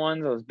long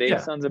ones, those big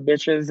sons of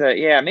bitches.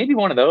 Yeah, maybe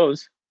one of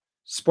those.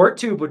 Sport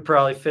Tube would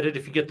probably fit it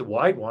if you get the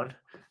wide one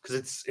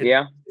because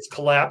it's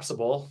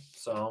collapsible.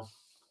 So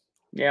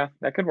yeah,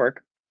 that could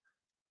work.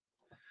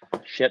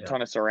 Shit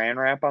ton of saran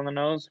wrap on the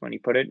nose when you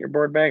put it in your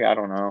board bag. I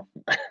don't know.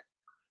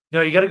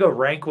 No, you got to go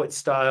Rankwit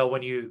style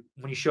when you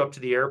show up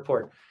to the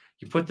airport.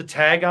 You put the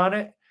tag on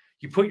it,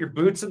 you put your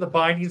boots in the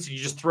bindings, and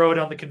you just throw it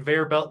on the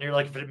conveyor belt, and you're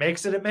like, if it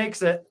makes it, it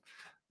makes it.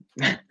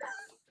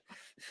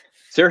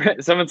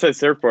 Someone says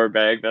surfboard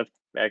bag. That's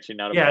actually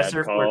not a bad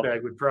surfboard call.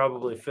 bag would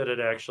probably fit it,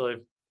 actually.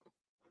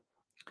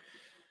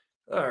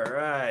 All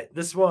right.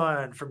 This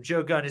one from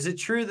Joe Gunn. Is it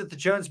true that the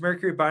Jones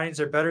Mercury bindings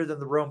are better than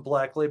the Rome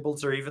Black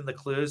labels or even the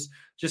Clues?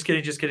 Just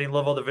kidding. Just kidding.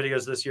 Love all the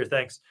videos this year.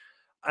 Thanks.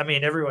 I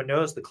mean, everyone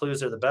knows the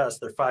Clues are the best.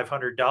 They're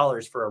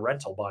 $500 for a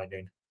rental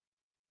binding.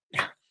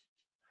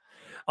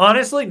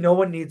 Honestly, no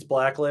one needs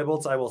black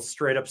labels. I will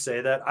straight up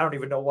say that. I don't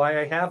even know why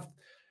I have.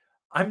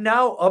 I'm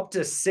now up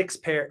to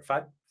five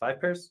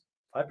pairs?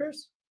 5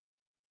 pairs?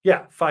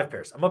 Yeah, 5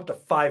 pairs. I'm up to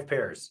 5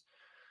 pairs.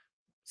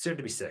 Soon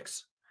to be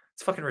 6.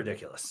 It's fucking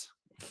ridiculous.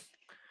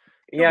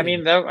 Yeah, I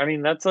mean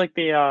that's like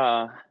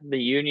the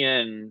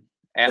Union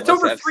Atlas. It's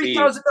over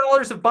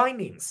 $3,000 of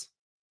bindings.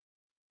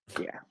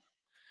 Yeah.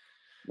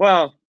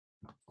 Well,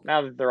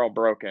 now that they're all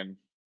broken.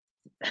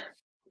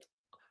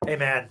 Hey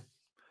man,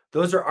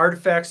 those are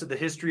artifacts of the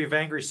history of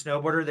Angry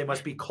Snowboarder. They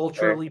must be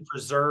culturally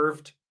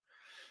preserved.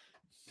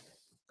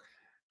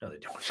 No, they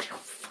don't.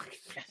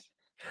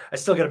 I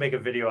still got to make a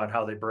video on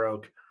how they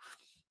broke.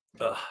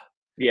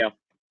 Yeah.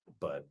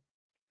 But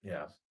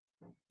yeah,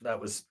 that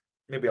was,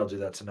 maybe I'll do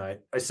that tonight.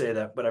 I say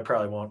that, but I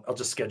probably won't. I'll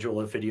just schedule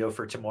a video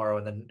for tomorrow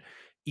and then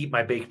eat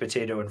my baked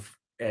potato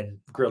and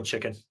grilled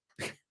chicken.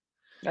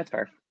 That's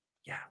fair.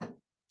 Yeah.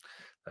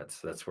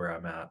 That's where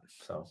I'm at.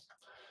 So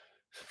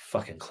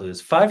fucking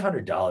Clues.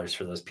 $500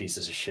 for those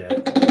pieces of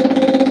shit.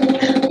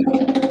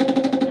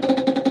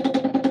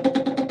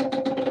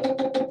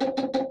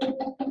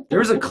 There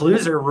was a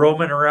Clueser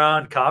roaming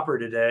around Copper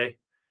today.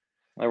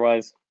 There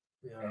was.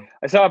 Yeah.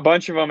 I saw a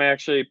bunch of them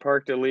actually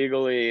parked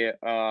illegally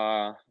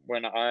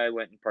when I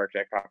went and parked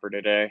at Copper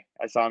today.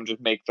 I saw them just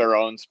make their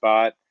own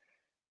spot,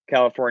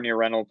 California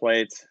rental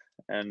plates,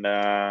 and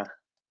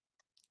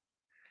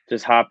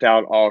just hopped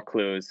out all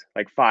Clues,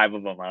 like 5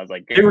 of them. I was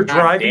like, they were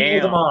driving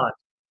with them on.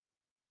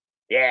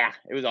 Yeah,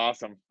 it was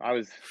awesome. I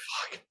was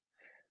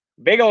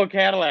big old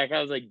Cadillac.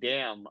 I was like,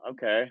 damn,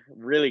 okay.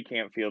 Really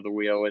can't feel the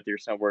wheel with your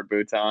snowboard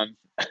boots on.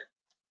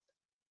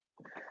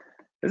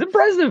 It's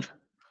impressive.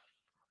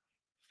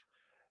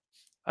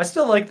 I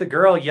still like the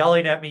girl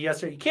yelling at me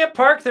yesterday. You can't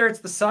park there. It's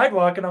the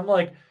sidewalk. And I'm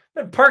like,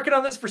 I've been parking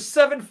on this for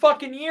 7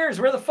 fucking years.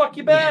 Where the fuck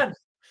you been?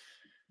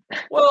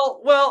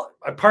 Well,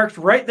 I parked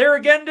right there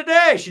again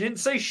today. She didn't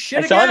say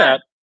shit again.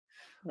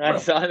 I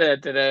saw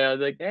that today. I was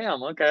like,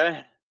 damn,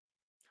 okay.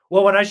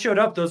 Well, when I showed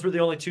up, those were the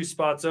only 2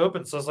 spots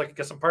open. So I was like, I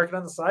guess I'm parking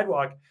on the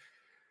sidewalk.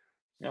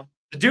 Yeah.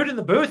 The dude in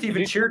the booth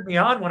even cheered me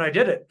on when I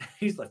did it.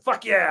 He's like,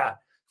 fuck yeah.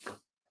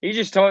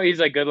 He's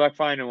like, good luck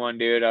finding one,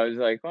 dude. I was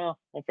like, well,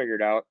 we'll figure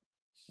it out.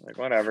 Like,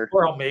 whatever.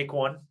 Or I'll make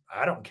one.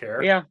 I don't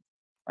care. Yeah.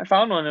 I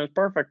found one. It was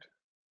perfect.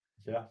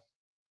 Yeah.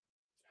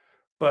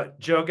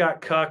 But Joe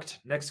got cucked.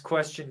 Next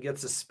question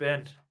gets a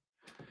spin.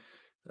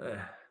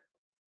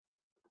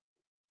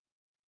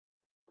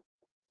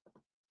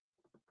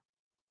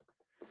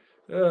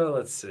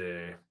 Let's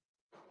see.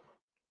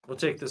 We'll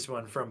take this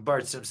one from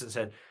Bart Simpson's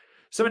head.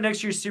 Some of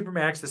next year's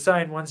Supermax, the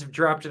cyan ones, have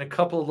dropped in a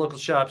couple of local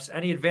shops.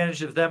 Any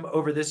advantage of them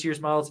over this year's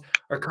models?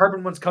 Are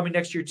carbon ones coming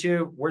next year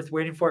too? Worth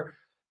waiting for?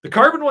 The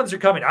carbon ones are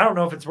coming. I don't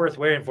know if it's worth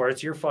waiting for.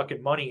 It's your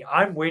fucking money.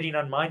 I'm waiting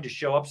on mine to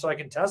show up so I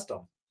can test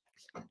them.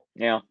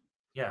 Yeah.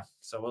 Yeah,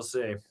 so we'll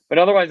see. But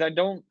otherwise, I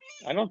don't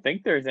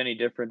think there's any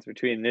difference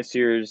between this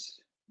year's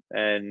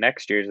and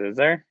next year's, is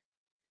there?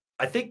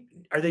 I think,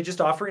 are they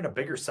just offering a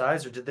bigger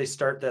size, or did they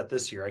start that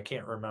this year? I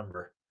can't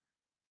remember.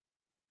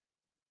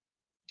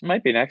 It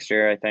might be next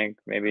year, I think,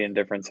 maybe in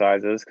different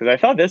sizes. Because I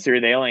thought this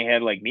year they only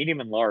had like medium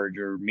and large,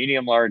 or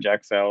medium, large,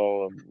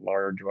 XL,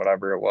 large,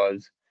 whatever it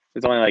was.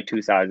 It's only like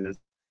 2 sizes.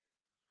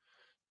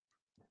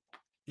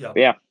 Yeah. But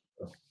yeah.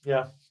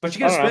 Yeah. But you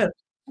get a spin.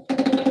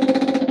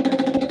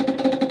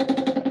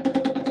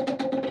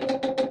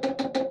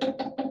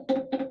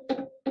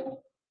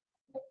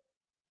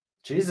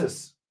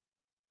 Jesus.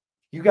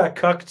 You got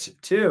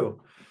cucked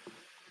too.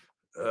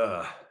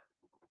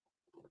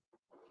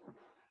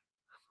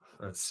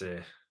 Let's see.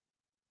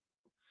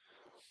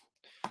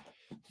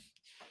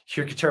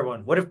 Here, Guitar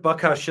One. What if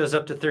Buckhouse shows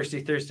up to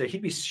Thirsty Thursday?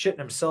 He'd be shitting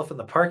himself in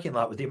the parking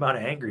lot with the amount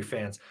of angry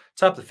fans.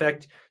 Top of the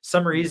fact,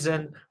 some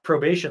reason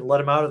probation let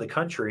him out of the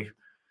country.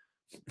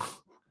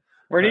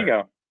 Where'd he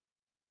go?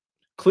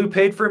 Clue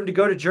paid for him to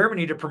go to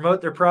Germany to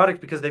promote their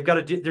product because they've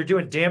got to they're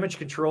doing damage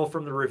control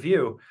from the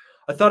review.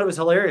 I thought it was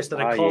hilarious that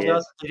I called out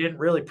that they didn't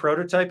really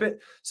prototype it.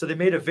 So they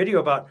made a video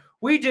about,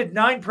 we did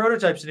 9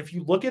 prototypes. And if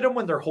you look at them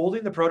when they're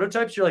holding the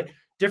prototypes, you're like,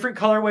 different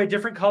colorway,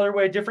 different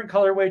colorway, different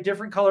colorway,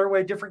 different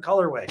colorway, different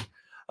colorway.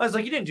 I was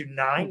like, you didn't do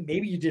 9.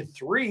 Maybe you did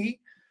 3.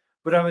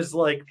 But I was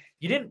like,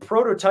 you didn't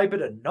prototype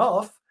it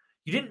enough.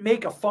 You didn't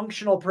make a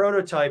functional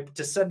prototype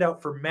to send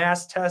out for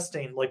mass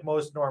testing like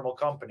most normal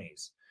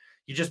companies.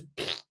 You just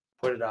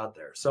put it out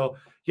there. So,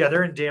 yeah,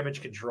 they're in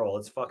damage control.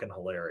 It's fucking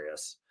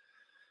hilarious.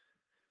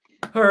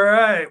 All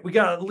right, we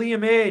got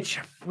Liam H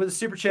with a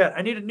super chat.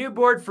 I need a new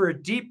board for a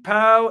deep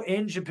POW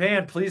in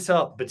Japan. Please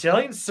help.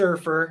 Battalion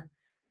Surfer,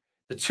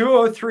 the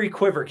 203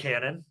 Quiver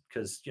Cannon,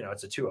 because, you know,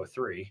 it's a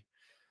 203.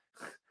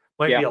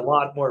 Might be a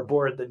lot more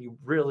board than you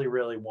really,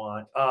 really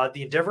want.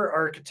 The Endeavor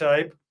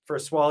Archetype for a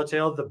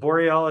Swallowtail, the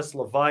Borealis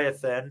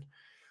Leviathan.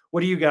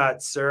 What do you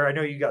got, sir? I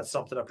know you got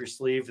something up your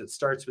sleeve that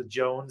starts with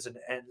Jones and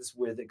ends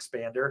with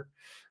Expander.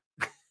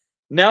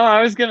 No,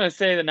 I was going to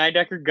say the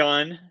 9-decker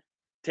gun.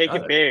 Take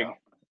it big.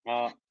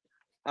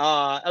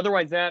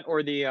 Otherwise that,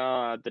 or the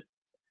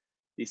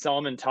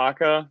Solomon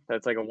Taka,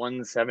 that's like a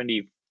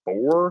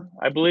 174,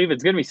 I believe.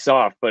 It's gonna be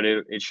soft, but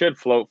it should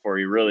float for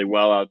you really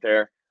well out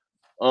there.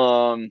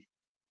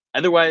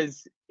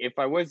 Otherwise, if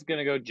I was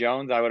gonna go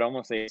Jones, I would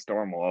almost say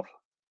Stormwolf,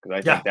 because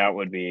I think that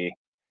would be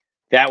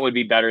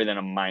better than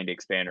a Mind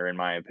Expander in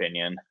my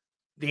opinion.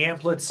 The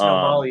Amplet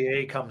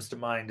Snowmollier comes to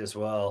mind as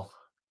well.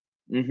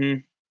 Mm-hmm.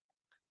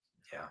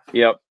 Yeah.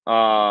 Yep.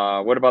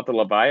 What about the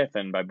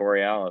Leviathan by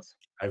Borealis?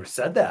 I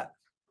said that.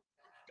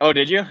 Oh,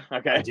 did you?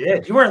 Okay. I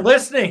did. You weren't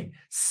listening,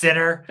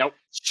 sinner. Nope.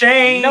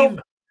 Shame.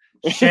 Nope.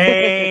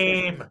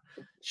 Shame.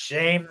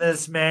 Shame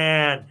this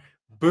man.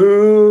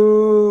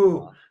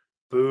 Boo.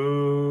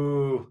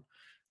 Boo.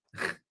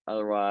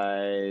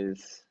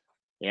 Otherwise,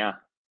 yeah.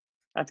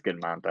 That's a good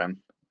amount then.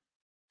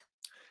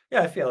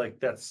 Yeah, I feel like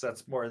that's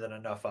more than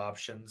enough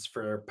options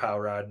for POW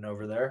riding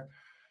over there.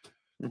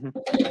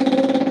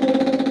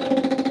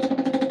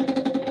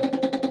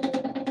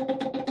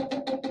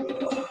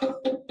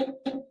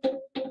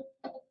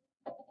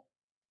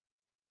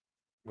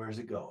 Where's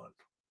it going?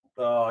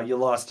 Oh, you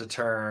lost a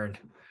turn.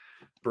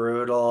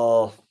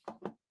 Brutal.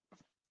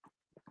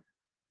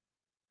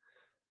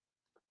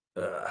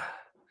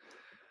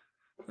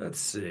 Let's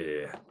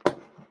see.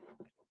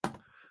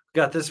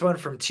 Got this one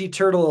from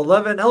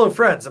T-Turtle11. Hello,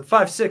 friends. I'm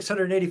 5'6",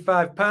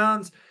 185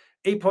 pounds,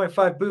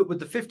 8.5 boot with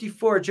the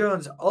 54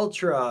 Jones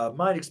Ultra.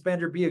 Mind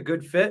Expander be a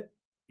good fit?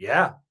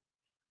 Yeah.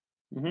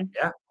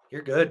 Yeah,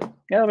 you're good.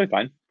 Yeah, that'll be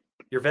fine.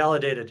 You're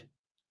validated.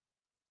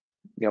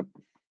 Yep.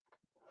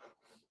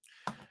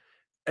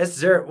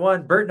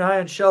 S01, Burton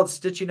Iron Shelled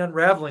Stitching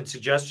Unraveling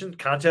suggestion.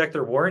 Contact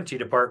their warranty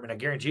department. I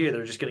guarantee you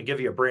they're just going to give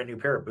you a brand new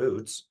pair of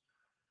boots.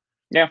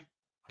 Yeah.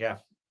 Yeah.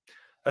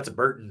 That's a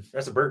Burton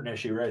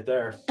issue right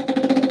there.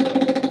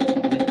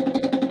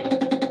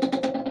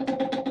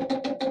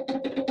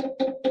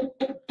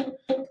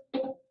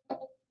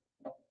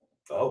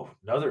 Oh,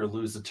 another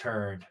lose a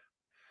turn.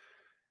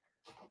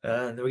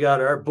 And we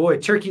got our boy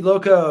Turkey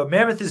Loco.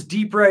 Mammoth is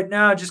deep right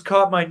now. Just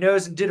caught my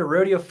nose and did a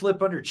rodeo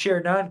flip under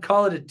chair 9.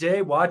 Call it a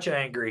day. Watch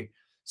angry.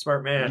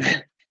 Smart man.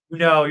 You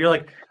know, you're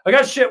like, I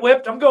got shit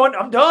whipped. I'm done.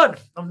 I'm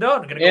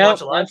going to go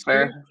watch a live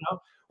stream. You know?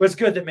 Well, it's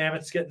good that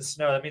Mammoth's getting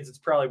snow. That means it's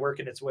probably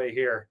working its way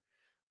here.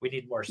 We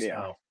need more snow.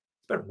 Yeah.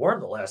 It's been warm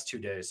the last 2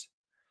 days.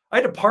 I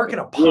had to park in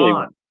a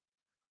pond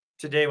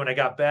today when I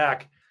got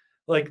back.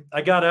 Like,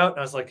 I got out and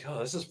I was like, oh,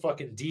 this is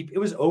fucking deep. It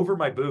was over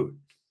my boot.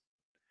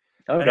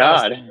 Oh, and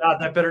God. Like, God,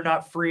 that better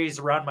not freeze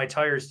around my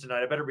tires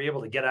tonight. I better be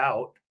able to get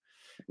out.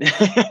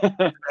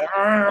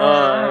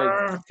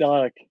 Oh,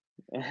 suck.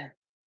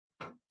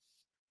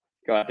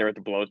 Go out there with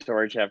the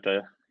blowtorch, have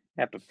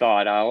to thaw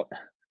it out.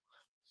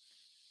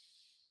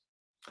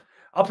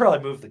 I'll probably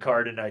move the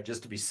car tonight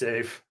just to be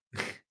safe.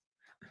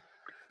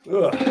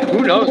 Who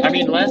knows? I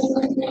mean, I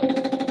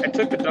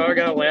took the dog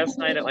out last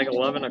night at like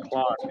 11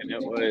 o'clock, and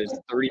it was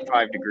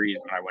 35 degrees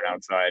when I went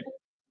outside.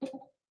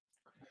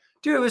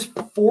 Dude, it was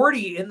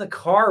 40 in the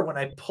car when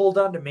I pulled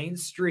onto Main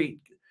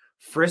Street,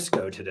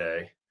 Frisco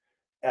today.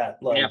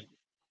 At like,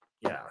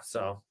 yeah.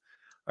 So,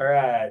 all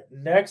right.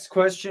 Next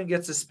question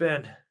gets a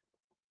spin. Let's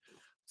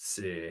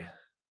see.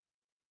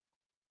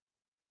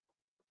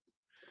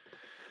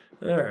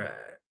 All right.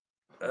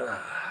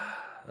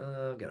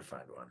 Gotta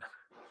find one.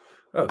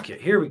 Okay,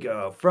 here we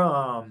go.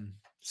 From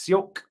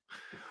Stoke.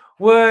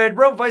 Would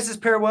Rome Vices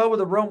pair well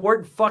with a Rome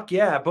Warden? Fuck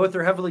yeah. Both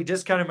are heavily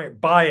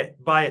discounted. Buy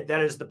it. Buy it.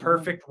 That is the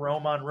perfect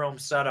Rome on Rome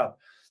setup.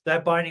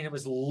 That binding, it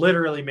was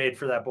literally made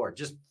for that board.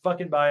 Just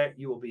fucking buy it.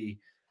 You will be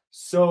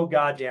so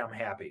goddamn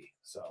happy.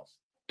 So.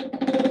 Yep.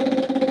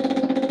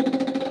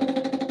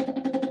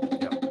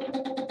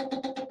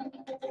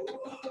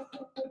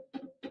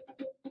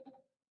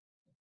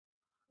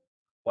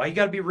 Why you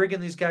got to be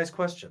rigging these guys'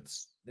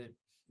 questions?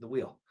 The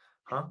wheel.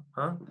 Huh?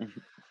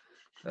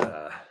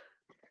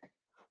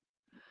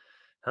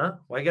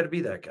 Why you got to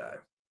be that guy?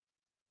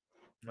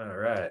 All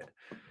right.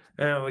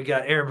 And we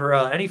got Aaron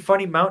Burrell. Any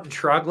funny mountain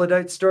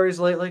troglodyte stories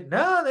lately?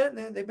 No,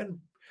 they've been,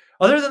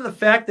 other than the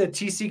fact that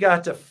TC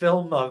got to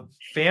film a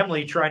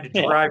family trying to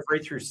drive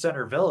right through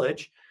Center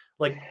Village.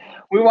 Like,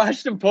 we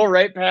watched him pull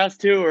right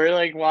past too. We're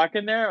like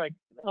walking there, like,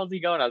 where the hell's he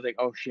going? I was like,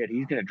 oh shit,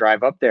 he's gonna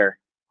drive up there.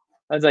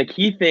 I was like,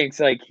 he thinks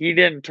like he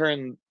didn't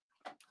turn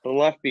the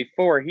left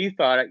before. He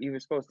thought he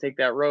was supposed to take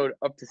that road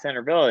up to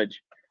Center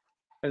Village.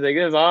 I was like,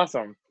 this is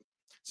awesome.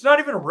 It's not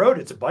even a road,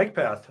 it's a bike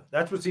path.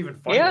 That's what's even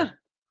funnier. Yeah.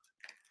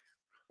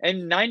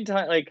 And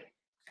 90%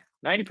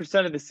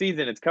 of the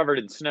season it's covered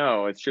in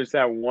snow. It's just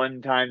that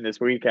one time this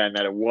weekend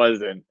that it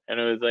wasn't. And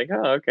it was like,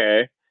 oh,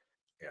 okay.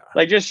 Yeah.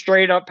 Like just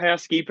straight up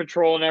past ski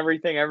patrol and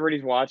everything.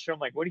 Everybody's watching. I'm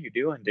like, what are you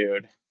doing,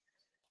 dude?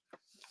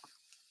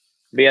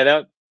 But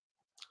yeah,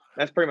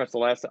 that's pretty much the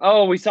last.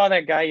 Oh, we saw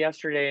that guy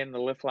yesterday in the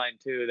lift line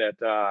too.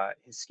 That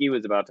his ski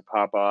was about to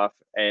pop off,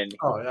 and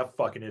that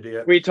fucking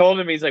idiot. We told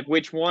him, he's like,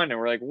 "Which one?" And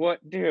we're like,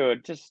 "What,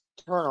 dude? Just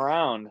turn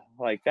around,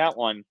 like that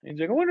one." And he's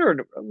like, I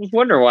was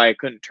wondering why I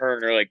couldn't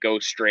turn or like go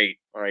straight.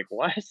 We're like,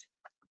 what?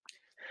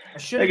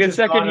 Like a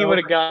second he would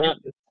have got.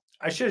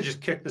 I should have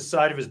just kicked the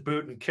side of his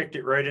boot and kicked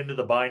it right into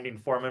the binding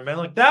for him, and been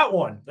like, that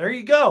one. There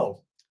you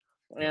go.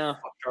 Yeah,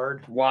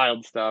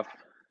 wild stuff.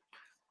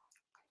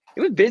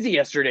 It was busy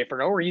yesterday for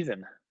no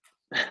reason.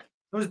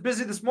 It was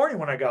busy this morning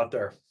when I got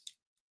there.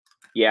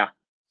 Yeah.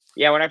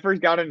 Yeah, when I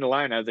first got into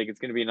line, I was like, it's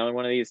going to be another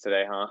one of these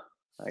today, huh?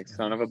 Like,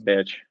 son of a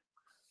bitch.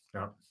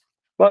 Yeah.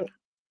 But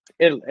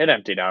it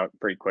emptied out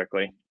pretty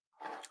quickly.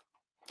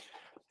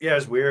 Yeah,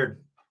 it's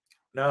weird.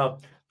 No,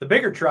 the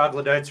bigger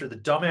troglodytes are the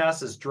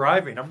dumbasses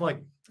driving. I'm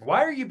like,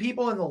 why are you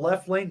people in the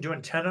left lane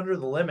doing 10 under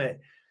the limit?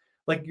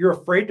 Like, you're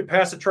afraid to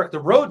pass a truck. The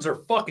roads are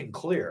fucking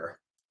clear.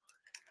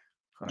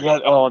 Yeah.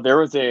 Oh, there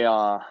was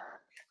a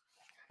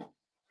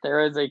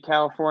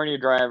California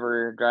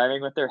driver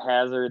driving with their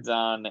hazards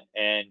on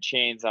and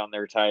chains on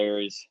their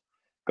tires,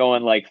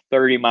 going like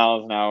 30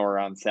 miles an hour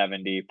on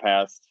 70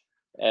 past.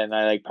 And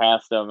I like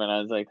passed them and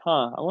I was like,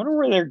 I wonder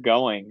where they're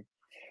going.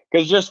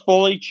 Because just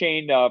fully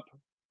chained up,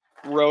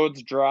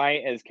 roads dry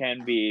as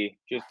can be,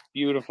 just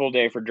beautiful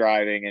day for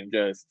driving and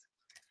just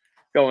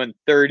going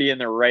 30 in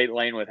the right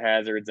lane with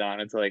hazards on.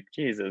 It's like,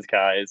 Jesus,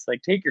 guys,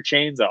 like take your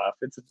chains off.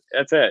 That's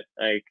it.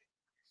 Like,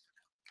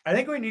 I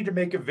think we need to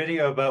make a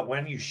video about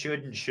when you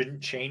should and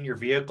shouldn't chain your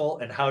vehicle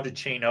and how to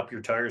chain up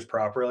your tires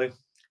properly. I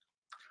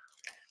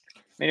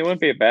mean, it wouldn't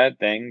be a bad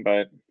thing,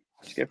 but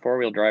just get a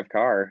 4-wheel drive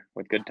car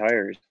with good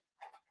tires.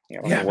 You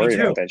don't have to worry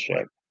about that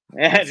shit.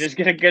 Yeah, just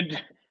get a good.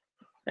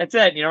 That's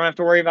it. You don't have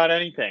to worry about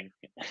anything.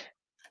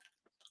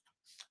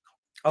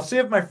 I'll see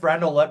if my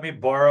friend will let me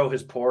borrow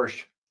his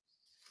Porsche.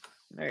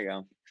 There you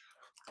go.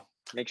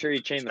 Make sure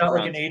you chain the front.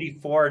 Like an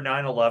 84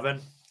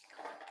 911.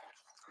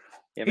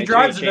 Yeah, he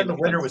drives it in the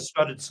winter with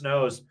studded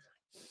snows.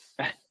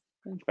 That's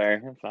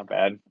fair. That's not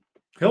bad.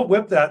 He'll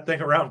whip that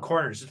thing around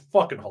corners. It's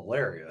fucking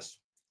hilarious.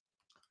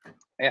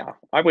 Yeah,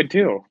 I would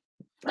too.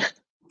 Yeah.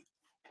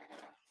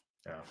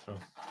 So.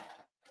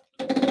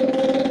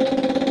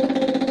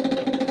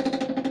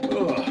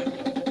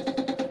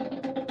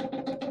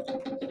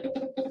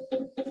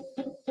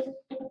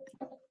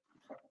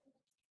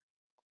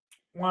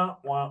 Wah,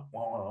 wah,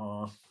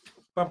 wah.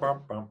 Bum,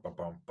 bum, bum, bum,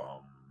 bum,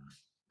 bum.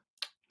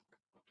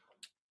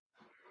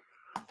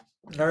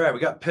 All right, we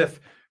got Piff.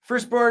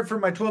 First board for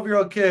my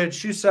 12-year-old kid,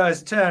 shoe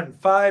size 10,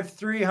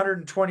 5'3",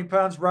 120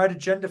 pounds, ride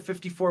agenda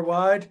 54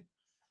 wide.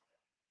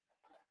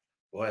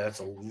 Boy,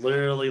 that's a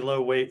really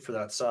low weight for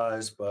that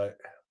size, but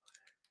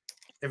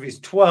if he's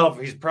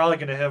 12, he's probably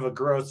going to have a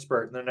growth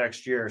spurt in the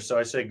next year, so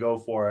I say go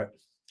for it.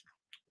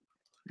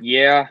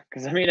 Yeah,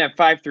 because, I mean, at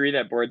 5'3",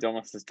 that board's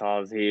almost as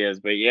tall as he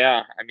is, but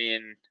yeah, I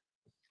mean,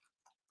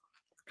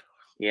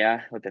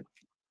 yeah, with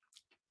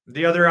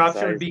the other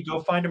option would be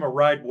go find him a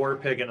ride war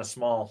pig in a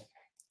small.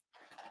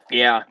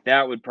 Yeah,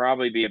 that would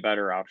probably be a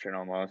better option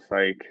almost.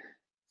 Like,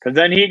 Because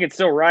then he can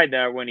still ride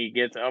that when he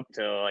gets up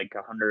to like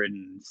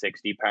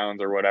 160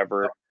 pounds or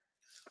whatever.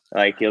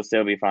 Like he'll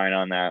still be fine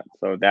on that.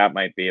 So that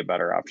might be a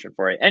better option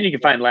for it. And you can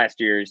find last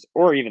year's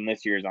or even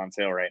this year's on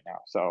sale right now.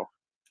 So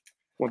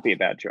wouldn't be a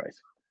bad choice.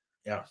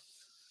 Yeah.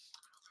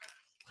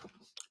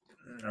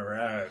 All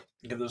right.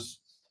 Give this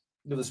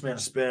man a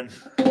spin.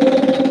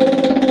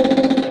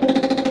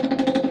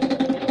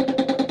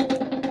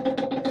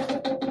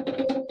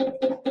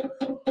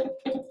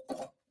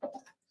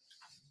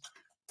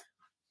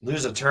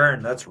 Lose a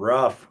turn. That's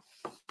rough.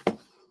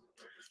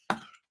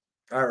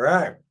 All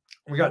right.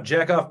 We got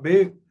Jack Off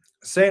Big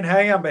saying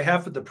hi on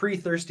behalf of the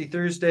pre-Thirsty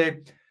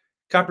Thursday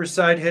Copper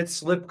Side Hit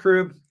Slip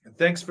Crew.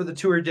 Thanks for the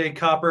tour day,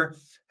 Copper.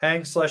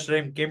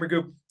 Hang/name Gamer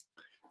Group.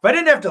 If I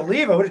didn't have to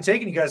leave, I would have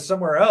taken you guys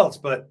somewhere else,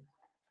 but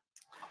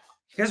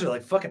you guys are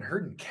like fucking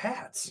herding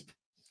cats.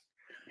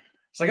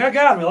 It's like, oh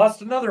God, we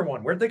lost another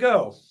one. Where'd they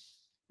go?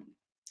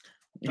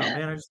 Oh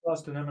man, I just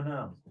lost an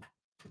M&M.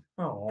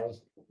 Oh.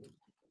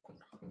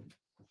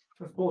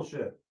 That's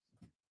bullshit.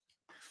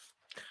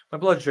 My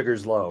blood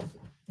sugar's low.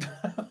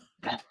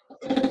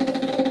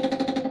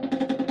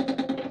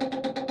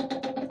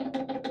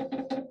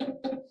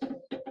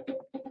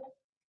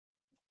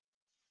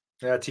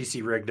 Yeah,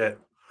 TC rigged it.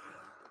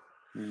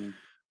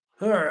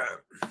 All right.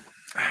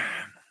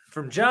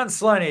 From John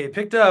Sliney,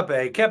 picked up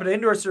a Capita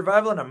Indoor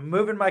Survival, and I'm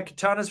moving my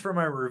katanas from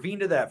my ravine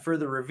to that. For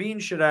the ravine,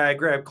 should I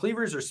grab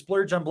cleavers or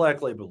splurge on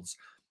black labels?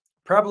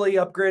 Probably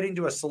upgrading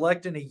to a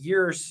select in a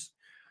year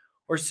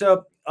or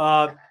so.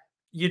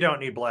 You don't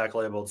need black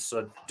labels,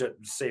 so to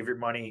save your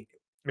money.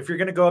 If you're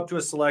going to go up to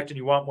a select and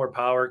you want more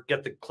power,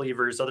 get the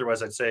cleavers.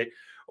 Otherwise, I'd say,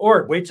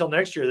 or wait till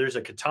next year. There's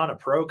a Katana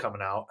Pro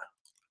coming out.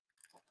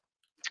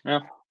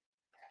 Yeah.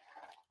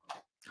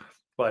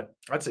 But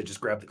I'd say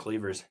just grab the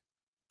cleavers.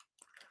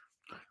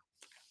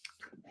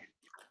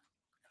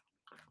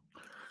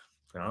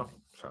 Yeah.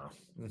 So,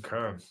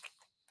 okay.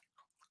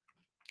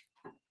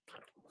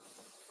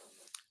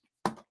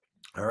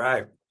 All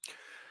right.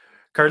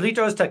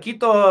 Carlitos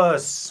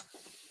Taquitos.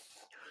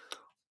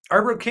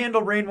 Arbor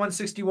Candle Rain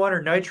 161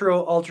 or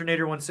Nitro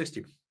Alternator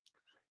 160.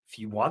 If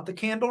you want the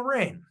Candle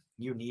Rain,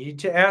 you need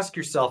to ask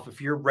yourself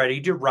if you're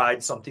ready to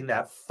ride something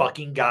that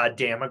fucking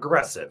goddamn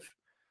aggressive.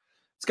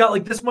 It's got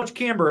like this much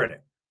camber in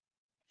it.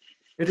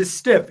 It is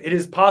stiff. It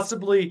is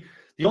possibly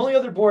the only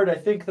other board I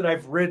think that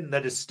I've ridden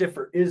that is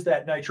stiffer is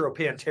that Nitro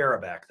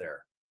Pantera back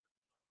there.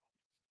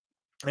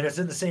 And it's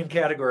in the same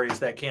category as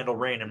that Candle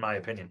Rain, in my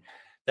opinion.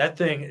 That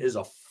thing is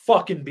a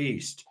fucking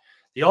beast.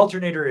 The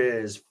alternator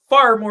is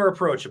far more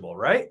approachable,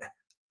 right?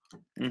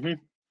 Mm-hmm.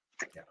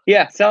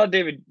 Yeah, solid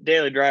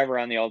daily driver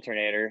on the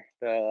alternator.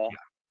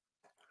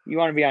 You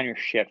want to be on your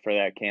shit for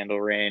that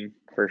Candle Rain,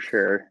 for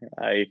sure.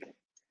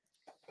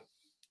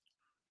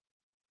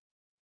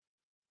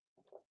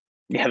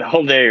 Yeah, the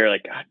whole day you're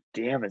like, God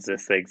damn, is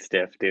this thing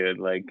stiff, dude?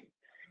 Like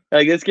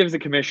this gives the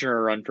commissioner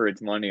a run for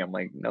its money. I'm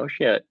like, no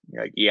shit.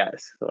 You're like,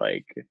 yes.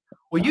 Like,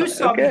 well, you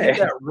saw me hit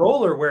that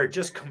roller where it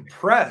just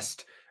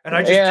compressed and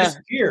I just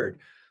disappeared.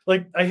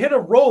 Like I hit a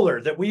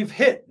roller that we've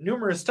hit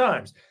numerous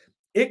times.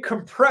 It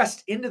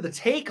compressed into the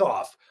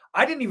takeoff.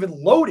 I didn't even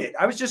load it.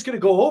 I was just going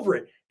to go over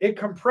it. It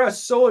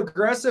compressed so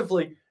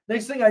aggressively.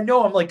 Next thing I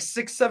know, I'm like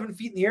 6-7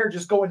 feet in the air,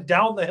 just going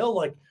down the hill.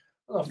 Like,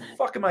 where the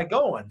fuck am I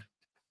going?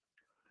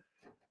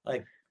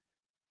 Like,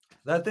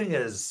 that thing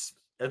it's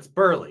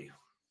burly.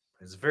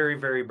 It's very,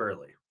 very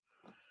burly.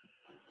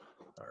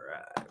 All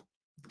right.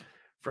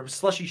 From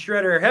Slushy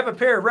Shredder, have a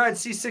pair of Ride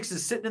C6s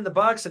sitting in the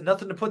box and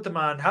nothing to put them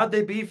on. How'd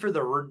they be for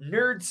the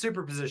nerd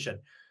superposition?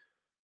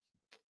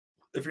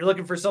 If you're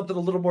looking for something a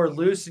little more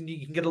loose and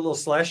you can get a little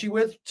slashy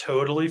with,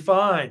 totally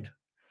fine.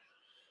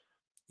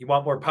 You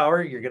want more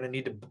power, you're going to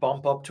need to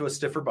bump up to a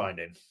stiffer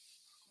binding.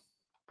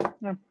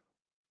 Yeah.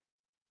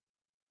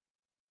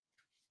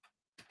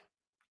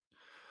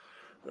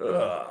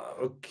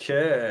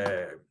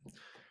 Okay.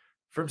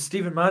 From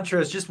Stephen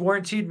Montrose, just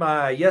warranted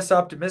my Yes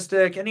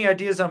Optimistic. Any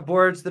ideas on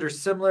boards that are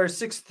similar?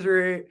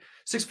 6'3",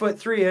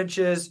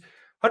 6'3",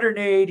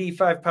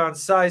 185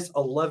 pounds, size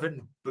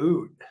 11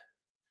 boot.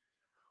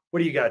 What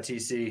do you got,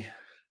 TC?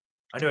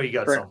 I know you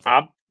got for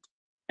something.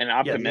 An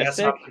Optimistic? Yeah, Yes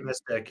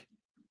Optimistic.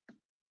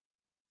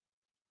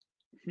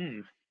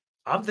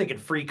 I'm thinking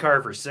Free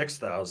Carver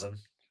 6,000.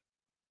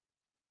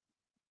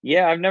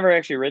 Yeah, I've never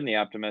actually ridden the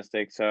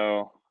Optimistic,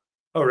 so.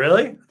 Oh,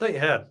 really? I thought you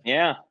had.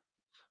 Yeah.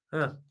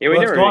 Huh. Yeah, we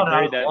never gone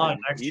carried out of line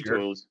that next year.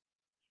 tools.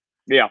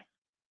 Yeah.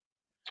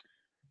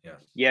 Yeah.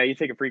 Yeah, you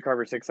think a Free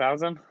Carver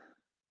 6,000?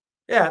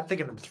 Yeah, I'm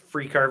thinking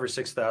Free Carver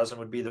 6,000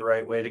 would be the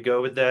right way to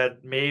go with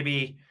that.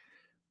 Maybe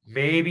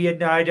a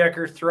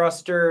Nidecker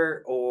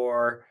thruster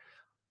or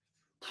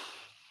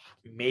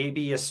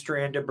maybe a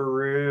Stranda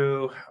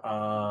Baru.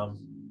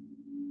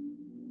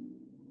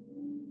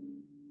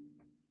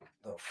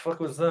 The fuck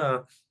was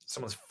that?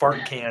 Someone's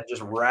fart can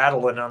just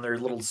rattling on their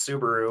little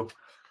Subaru.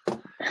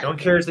 No one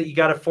cares that you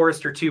got a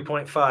Forester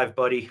 2.5,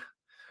 buddy.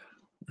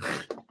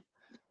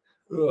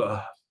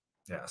 Ugh.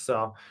 Yeah,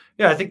 so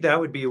yeah, I think that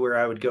would be where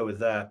I would go with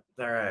that.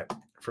 All right.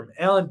 From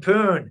Alan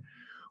Poon.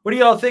 What do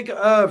y'all think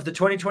of the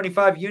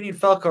 2025 Union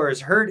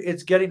Falcors? Heard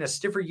it's getting a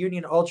stiffer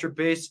Union Ultra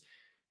base,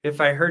 if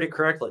I heard it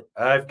correctly.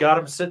 I've got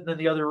them sitting in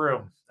the other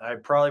room. I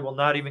probably will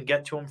not even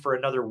get to them for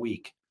another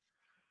week.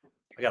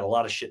 I got a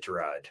lot of shit to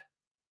ride.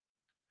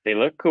 They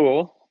look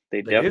cool.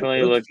 They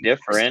definitely look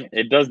different.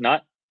 It does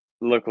not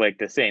look like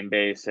the same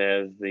base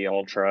as the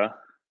Ultra.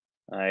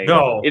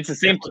 No, it's the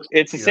same.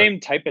 It's the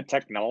same type of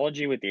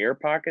technology with the air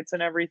pockets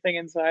and everything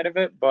inside of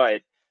it,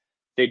 but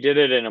they did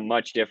it in a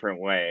much different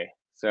way.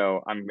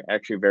 So I'm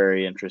actually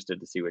very interested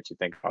to see what you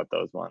think about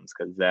those ones,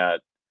 because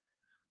that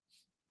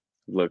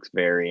looks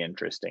very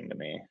interesting to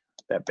me.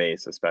 That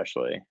base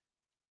especially,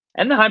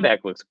 and the high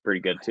back looks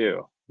pretty good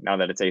too. Now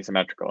that it's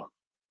asymmetrical.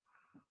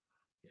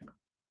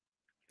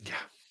 Yeah.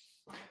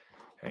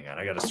 Hang on,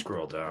 I got to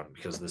scroll down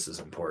because this is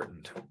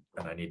important,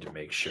 and I need to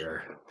make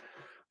sure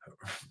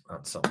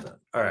on something.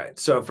 All right.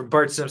 So from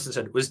Bart Simpson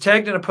said, was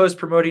tagged in a post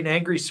promoting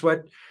angry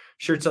sweat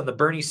shirts on the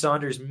Bernie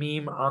Sanders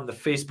meme on the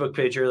Facebook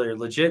page earlier.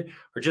 Legit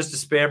or just a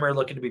spammer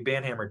looking to be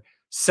banhammered?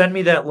 Send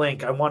me that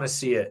link. I want to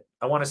see it.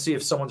 I want to see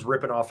if someone's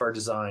ripping off our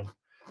design.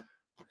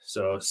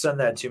 So send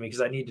that to me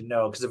because I need to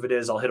know, because if it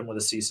is, I'll hit them with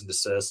a cease and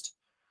desist.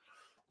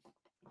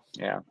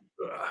 Yeah.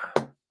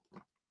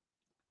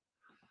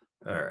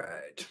 All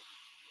right.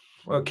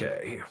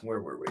 Okay.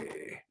 Where were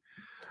we?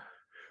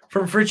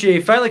 From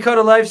Fritchie, finally caught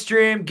a live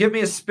stream. Give me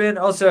a spin.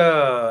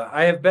 Also,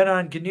 I have been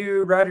on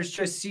GNU Rider's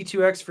Choice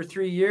C2X for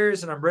 3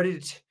 years, and I'm ready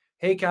to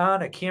take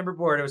on a camber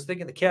board. I was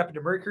thinking the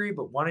Captain Mercury,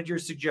 but wanted your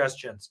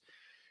suggestions.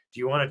 Do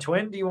you want a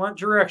twin? Do you want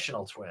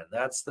directional twin?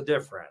 That's the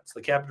difference.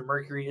 The Captain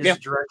Mercury is a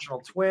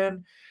directional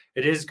twin.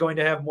 It is going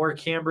to have more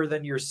camber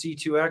than your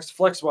C2X.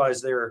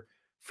 Flex-wise, they're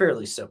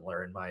fairly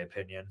similar, in my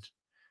opinion.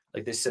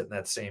 Like, they sit in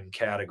that same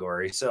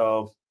category.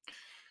 So,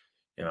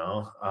 you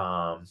know,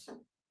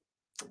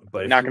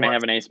 but not going to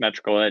have an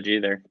asymmetrical edge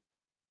either.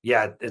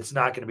 Yeah, it's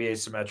not going to be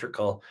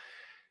asymmetrical.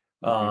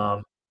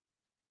 If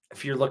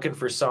you're looking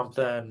for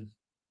something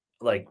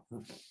like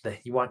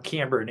you want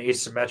camber and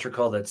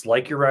asymmetrical that's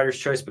like your Rider's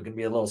Choice but can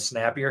be a little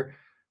snappier,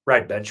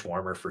 ride Bench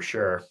Warmer for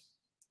sure.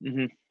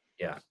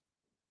 Yeah.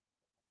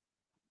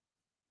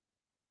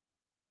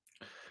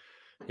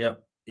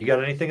 Yep. You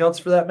got anything else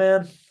for that,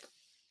 man?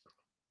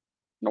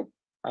 Nope.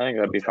 I think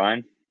that'd be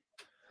fine.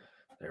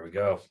 There we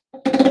go.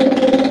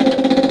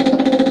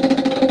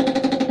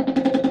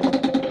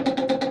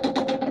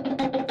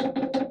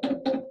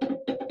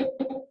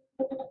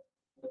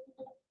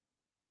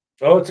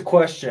 Oh, it's a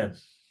question.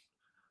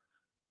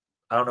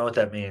 I don't know what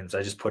that means.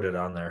 I just put it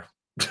on there.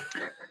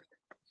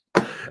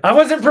 I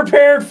wasn't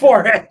prepared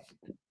for it.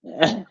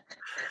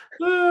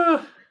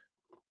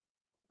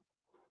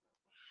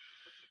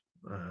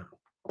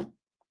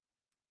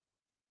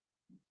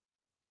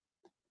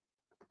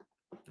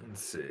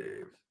 Let's see.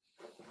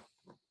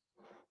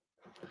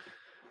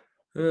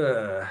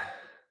 I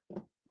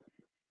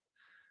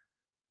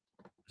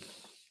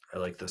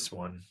like this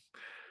one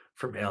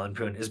from Alan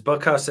Poon. Is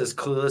Buckhouse as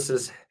clueless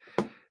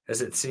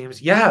as it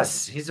seems?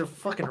 Yes, he's a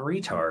fucking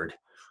retard.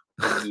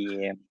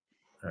 Yeah.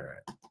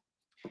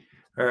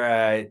 All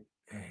right.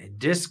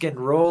 Disc and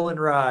roll and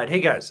ride.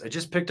 Hey guys, I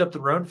just picked up the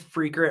Roam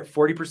Freaker at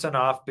 40%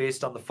 off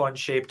based on the fun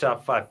shape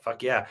top 5.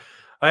 Fuck yeah.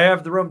 I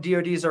have the Roam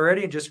DODs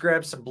already and just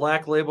grabbed some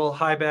Black Label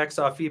high backs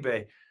off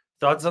eBay.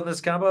 Thoughts on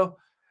this combo?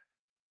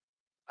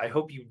 I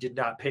hope you did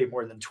not pay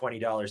more than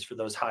 $20 for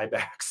those high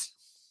backs.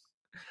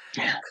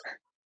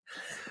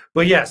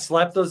 But yeah,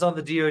 slap those on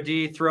the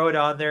DOD, throw it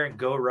on there, and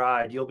go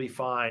ride. You'll be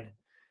fine.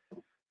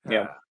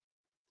 Yeah.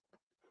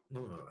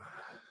 Oh,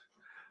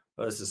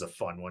 this is a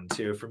fun one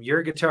too. From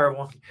Your Guitar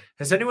One.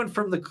 Has anyone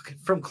from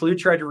Clue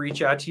tried to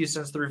reach out to you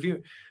since the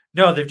review?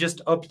 No, they've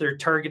just upped their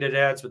targeted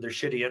ads with their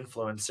shitty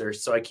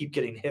influencers. So I keep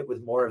getting hit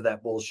with more of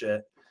that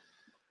bullshit.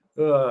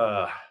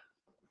 All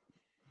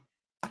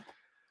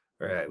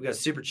right, we got a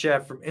super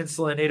chat from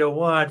Insulin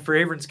 801 for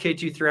Avron's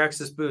K2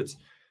 Thraxis boots.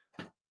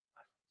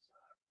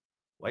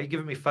 Why are you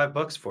giving me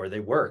 $5 for? They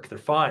work. They're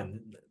fine.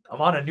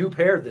 I'm on a new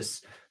pair.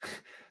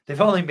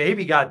 They've only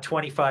maybe got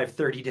 25,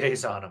 30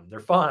 days on them. They're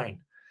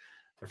fine.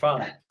 They're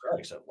fine. Probably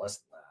except less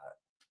than that.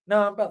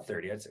 No, about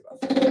 30. I'd say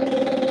about 30.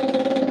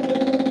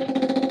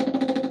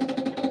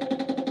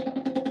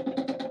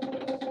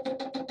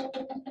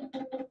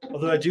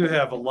 Although I do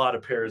have a lot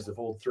of pairs of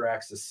old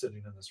Thraxis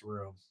sitting in this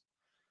room.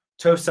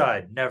 Toe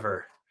side,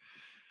 never.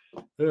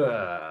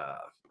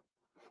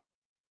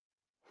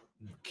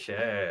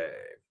 Okay.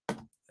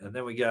 And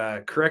then we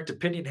got Correct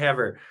Opinion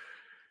Haver.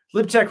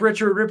 Libtech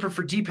Retro Ripper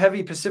for deep,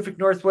 heavy Pacific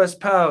Northwest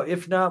POW.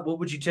 If not, what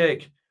would you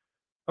take?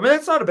 I mean,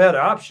 that's not a bad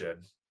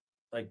option.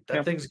 Like,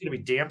 that thing's going to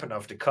be damp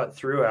enough to cut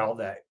through all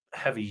that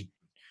heavy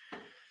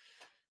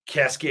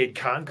Cascade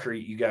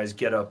concrete you guys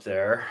get up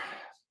there.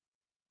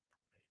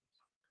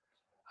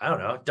 I don't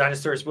know.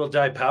 Dinosaurs Will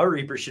Die Power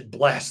Reaper should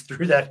blast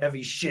through that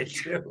heavy shit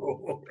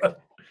too.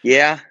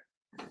 Yeah.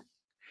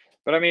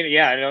 But I mean,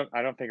 yeah,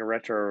 I don't think a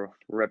Retro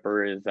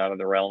Ripper is out of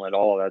the realm at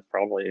all. That's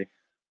probably,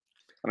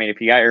 I mean,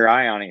 if you got your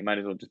eye on it, you might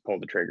as well just pull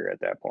the trigger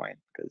at that point.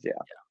 Because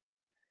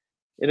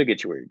it'll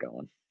get you where you're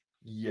going.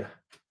 Yeah.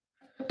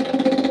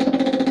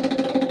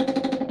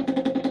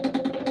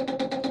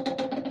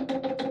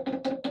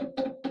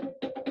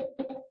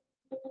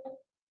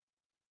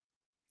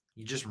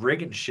 You just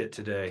rigging shit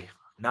today.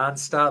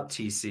 Non-stop,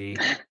 TC.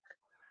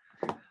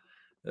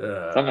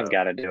 Someone's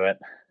got to do it.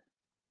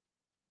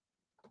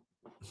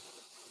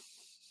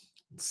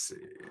 Let's see.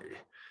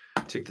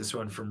 Take this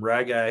one from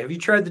Ragai. Have you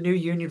tried the new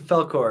Union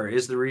Felcor?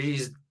 Is the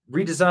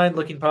redesign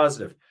looking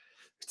positive?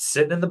 It's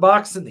sitting in the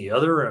box in the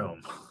other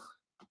room.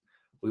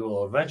 We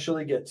will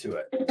eventually get to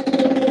it.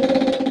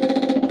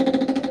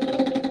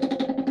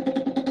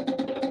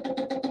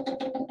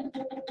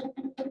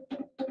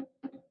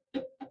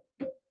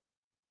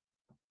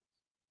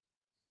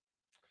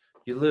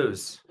 You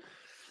lose.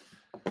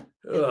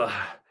 Ugh.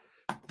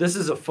 This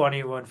is a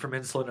funny one from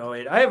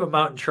Insulinoid. I have a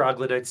mountain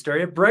troglodyte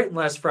story. At Brighton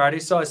last Friday,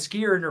 saw a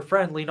skier and her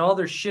friend lean all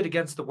their shit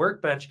against the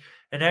workbench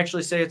and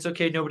actually say it's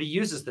okay, nobody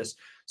uses this.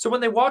 So when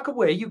they walk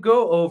away, you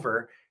go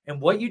over, and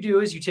what you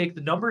do is you take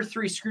the number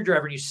 3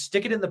 screwdriver and you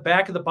stick it in the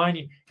back of the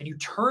binding, and you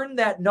turn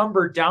that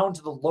number down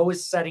to the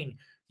lowest setting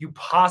you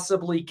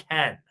possibly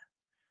can.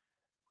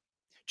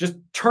 Just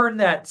turn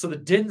that so the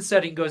DIN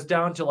setting goes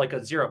down to like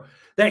a 0.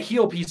 That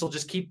heel piece will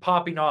just keep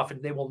popping off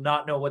and they will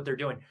not know what they're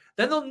doing.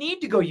 Then they'll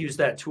need to go use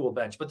that tool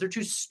bench, but they're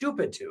too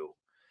stupid to.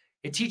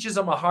 It teaches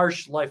them a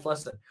harsh life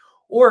lesson.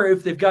 Or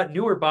if they've got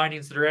newer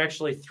bindings that are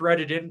actually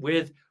threaded in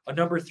with a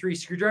number 3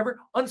 screwdriver,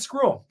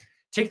 unscrew them.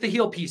 Take the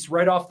heel piece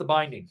right off the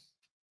binding.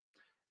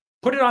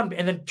 Put it on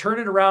and then turn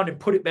it around and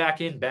put it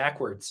back in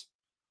backwards.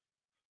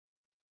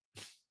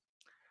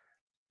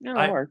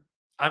 No,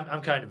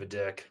 I'm kind of a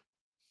dick.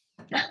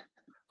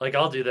 Like,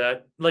 I'll do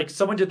that. Like,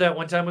 someone did that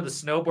one time with a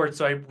snowboard,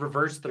 so I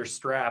reversed their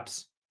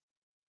straps.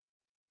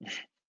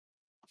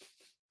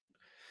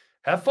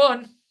 Have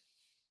fun.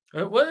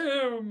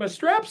 Well, my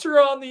straps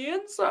are on the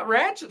inside.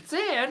 Ratchet's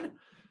in.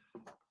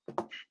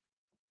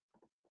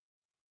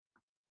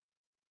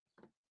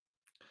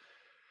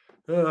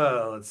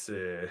 Let's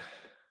see.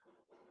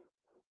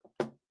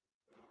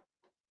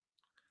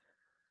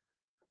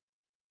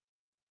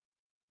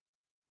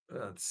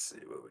 Let's see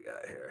what we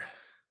got here.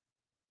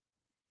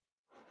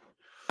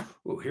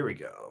 Oh, here we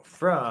go.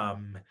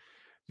 From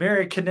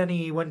Mary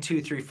Kaneni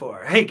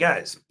 1234. Hey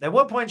guys, at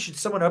what point should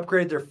someone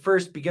upgrade their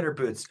first beginner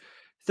boots?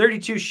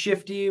 32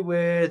 shifty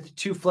with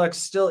 2 flex,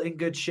 still in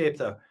good shape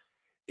though.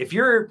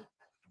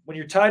 When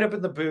you're tied up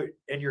in the boot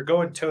and you're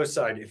going toe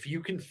side, if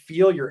you can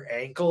feel your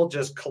ankle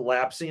just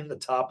collapsing the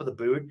top of the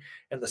boot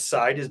and the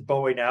side is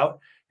bowing out,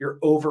 you're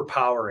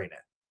overpowering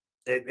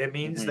it. It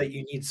means that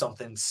you need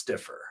something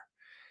stiffer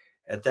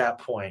at that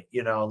point.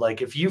 You know,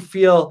 like if you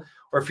feel,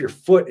 or if your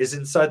foot is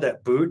inside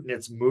that boot and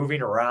it's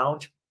moving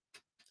around,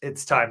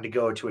 it's time to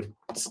go to a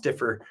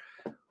stiffer,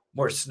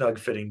 more snug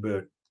fitting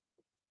boot.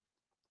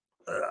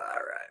 All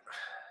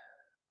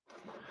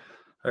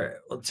right,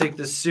 we'll take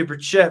this super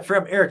chat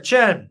from Eric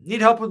Chen.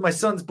 Need help with my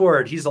son's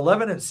board. He's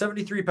 11 and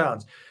 73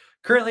 pounds.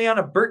 Currently on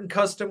a Burton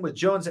Custom with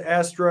Jones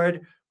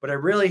Asteroid, but I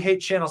really hate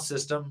channel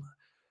system.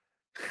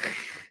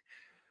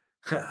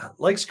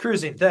 Likes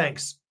cruising,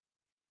 thanks.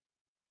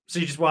 So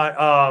you just want,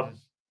 I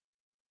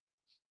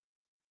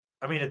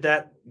mean, at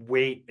that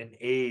weight and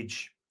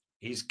age,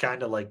 he's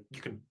kind of like, you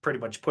can pretty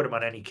much put him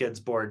on any kid's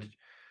board.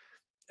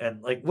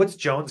 And like, what's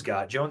Jones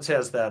got? Jones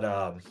has that,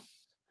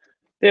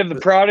 they have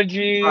the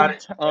Prodigy. Yeah.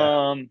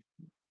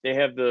 They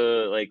have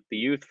the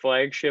youth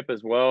flagship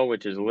as well,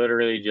 which is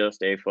literally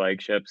just a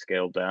flagship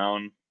scaled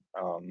down.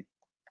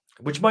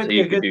 Which might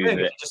be a good thing.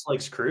 He just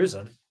likes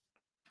cruising.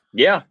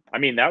 Yeah, I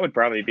mean that would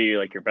probably be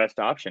like your best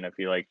option if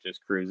you like just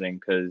cruising,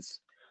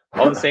 because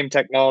all the same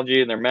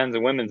technology and their men's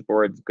and women's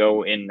boards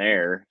go in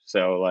there.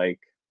 So like,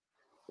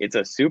 it's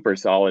a super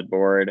solid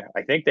board.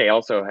 I think they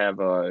also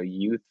have a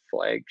youth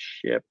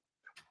flagship.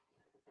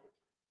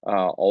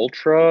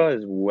 Ultra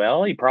as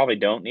well. You probably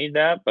don't need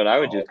that, but I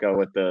would just go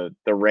with the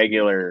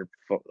regular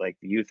like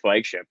the youth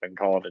flagship and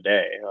call it a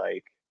day.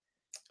 Like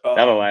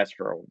that'll last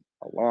for a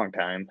long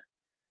time.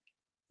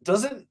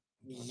 Doesn't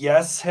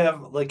Yes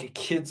have like a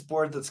kids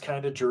board that's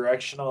kind of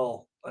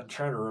directional? I'm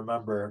trying to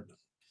remember.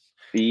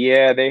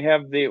 Yeah, they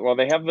have the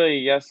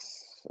Yes,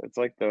 it's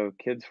like the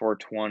Kids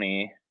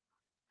 420,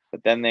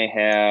 but then they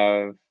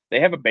have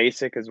a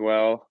basic as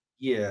well.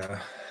 Yeah.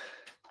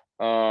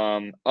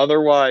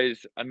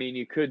 Otherwise, I mean,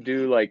 you could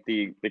do like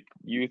the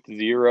Youth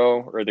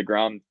Zero or the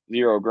Grom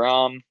 0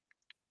 Grom.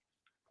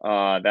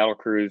 That'll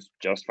cruise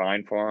just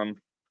fine for them.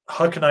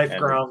 Huck Knife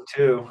Grom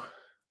too.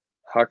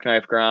 Huck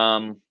Knife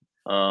Grom.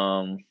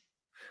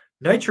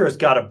 Nitro's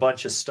got a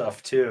bunch of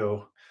stuff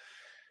too.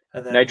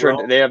 And then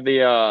Nitro, they have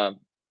the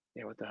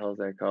what the hell is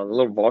that called? The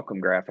little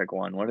Volcom graphic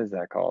one. What is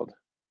that called?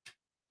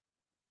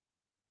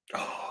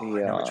 Oh, I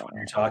know which one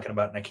you're talking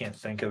about, and I can't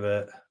think of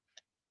it.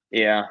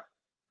 Yeah.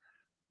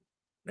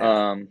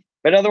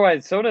 But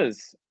otherwise, so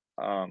does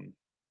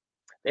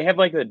they have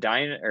like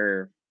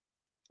the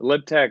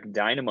Libtech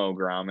Dynamo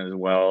Grom as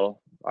well.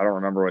 I don't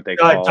remember what they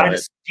call it.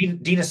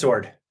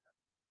 Dinosaur.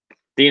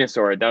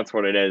 Dinosaur, that's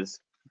what it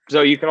is.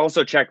 So you can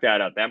also check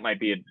that out. That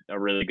might be a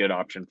really good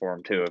option for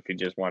them too, if you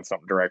just want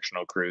something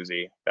directional,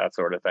 cruisy, that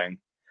sort of thing.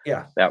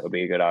 Yeah, that would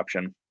be a good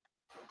option.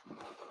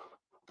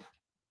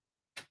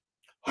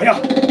 Yeah.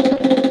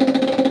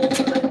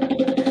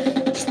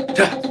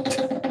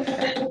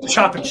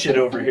 chopping shit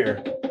over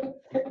here.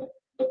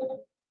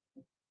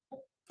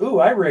 Ooh,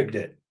 I rigged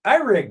it.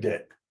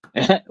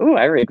 Ooh,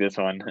 I rigged this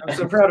one. I'm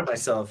so proud of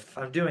myself.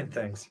 I'm doing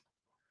things.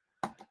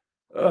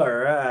 All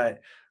right.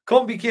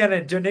 Colton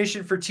Buchanan,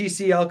 donation for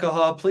TC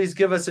alcohol. Please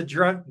give us a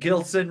drunk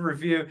Gilson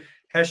review.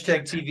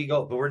 Hashtag TV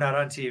Gold. But we're not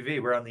on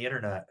TV. We're on the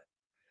internet.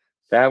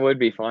 That would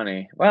be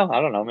funny. Well,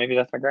 I don't know. Maybe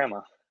that's my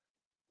grandma.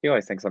 He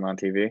always thinks I'm on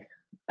TV.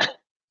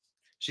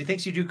 She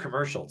thinks you do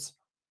commercials.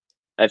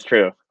 That's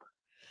true.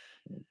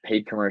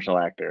 Paid commercial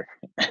actor.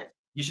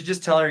 You should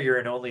just tell her you're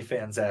an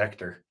OnlyFans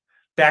actor.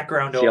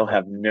 Background She'll only.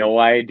 have no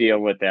idea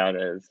what that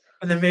is.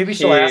 And then maybe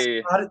she'll ask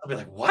about it. I'll be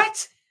like,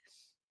 what?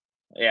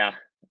 Yeah.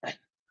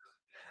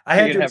 I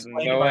had to have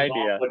explain no to my idea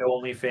mom what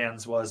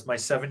OnlyFans was, my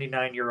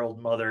 79-year-old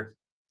mother.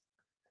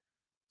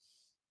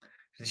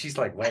 And she's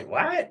like, wait,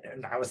 what?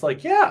 And I was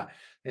like, yeah.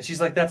 And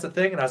she's like, that's a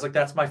thing. And I was like,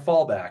 that's my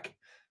fallback.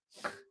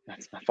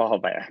 That's my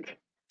fallback.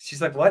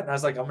 She's like, what? And I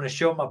was like, I'm going to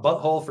show my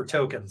butthole for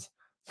tokens.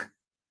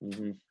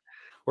 Mm-hmm.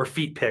 Or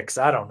feet pics.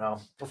 I don't know.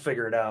 We'll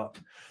figure it out.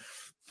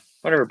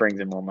 Whatever brings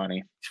in more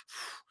money. At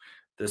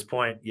this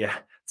point, yeah,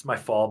 it's my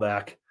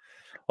fallback.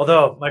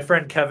 Although my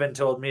friend Kevin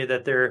told me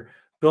that they're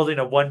building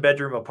a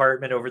 1-bedroom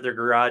apartment over their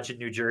garage in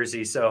New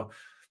Jersey.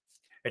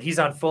 And he's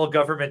on full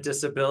government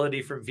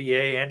disability from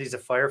VA and he's a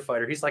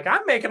firefighter. He's like,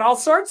 I'm making all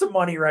sorts of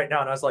money right now.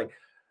 And I was like,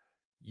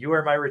 you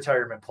are my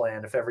retirement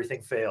plan if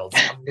everything fails.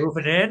 I'm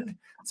moving in.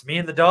 It's me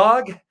and the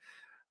dog.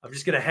 I'm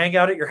just going to hang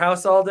out at your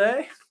house all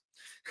day,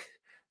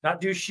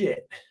 not do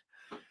shit.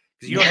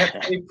 Because you don't have to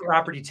pay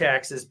property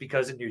taxes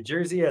because in New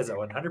Jersey, as a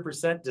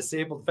 100%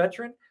 disabled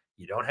veteran,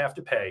 you don't have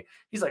to pay.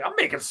 He's like, I'm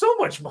making so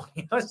much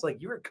money. I was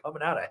like, you were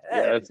coming out ahead.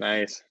 Yeah, that's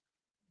nice.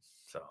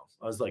 So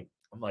I was like,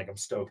 I'm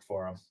stoked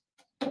for him.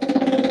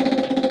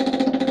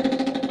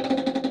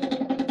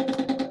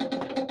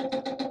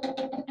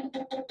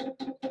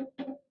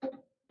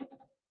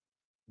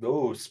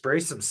 Oh, spray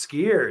some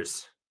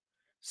skiers.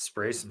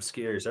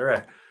 All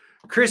right.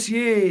 Chris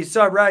Yee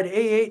saw ride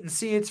A8 and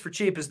C8s for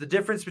cheap. Is the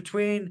difference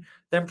between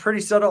them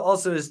pretty subtle?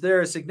 Also, is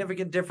there a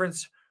significant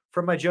difference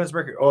from my Jones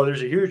Mercury? Oh,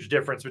 there's a huge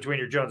difference between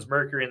your Jones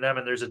Mercury and them,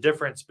 and there's a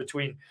difference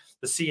between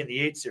the C and the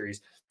 8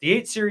 series. The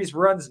 8 series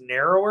runs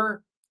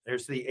narrower.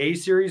 There's the A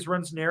series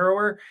runs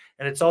narrower,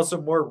 and it's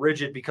also more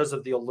rigid because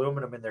of the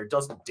aluminum in there. It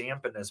doesn't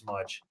dampen as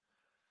much.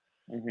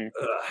 Mm-hmm.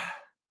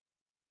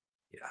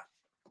 Yeah.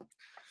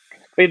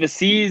 Wait, the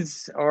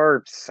C's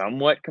are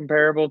somewhat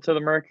comparable to the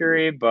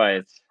Mercury,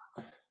 but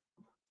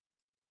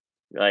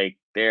like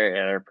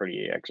they're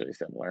pretty actually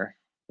similar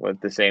with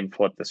the same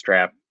flip the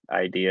strap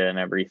idea and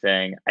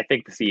everything. I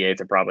think the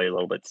C8s are probably a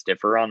little bit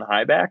stiffer on the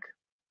high back,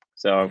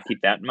 so keep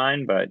that in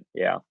mind. But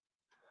yeah,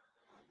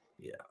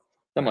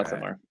 somewhat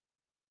similar.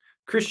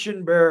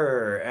 Christian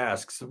Burr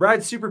asks,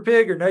 ride Super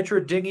Pig or Nitro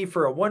Dinghy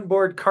for a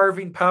one-board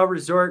carving POW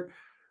resort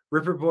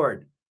ripper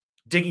board?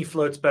 Dinghy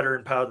floats better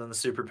in POW than the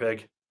Super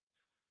Pig.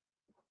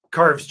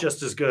 Carves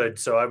just as good,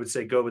 so I would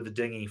say go with the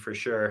Dinghy for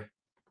sure.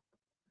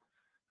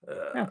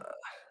 Yeah.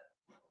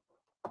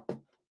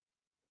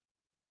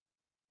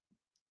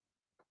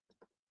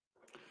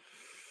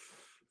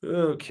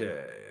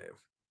 Okay.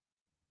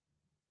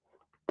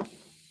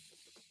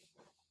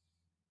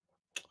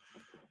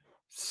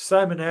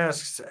 Simon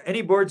asks,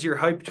 any boards you're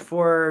hyped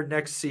for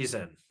next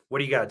season? What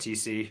do you got,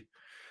 TC?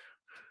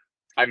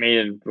 I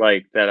mean,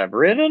 like that I've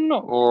ridden,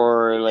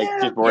 or like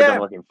just boards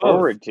I'm looking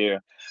forward to.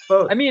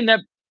 Both. I mean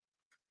that.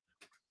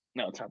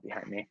 No, it's not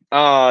behind me.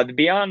 The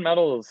Beyond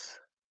Metals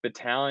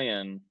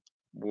Battalion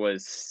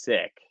was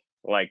sick.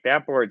 Like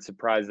that board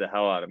surprised the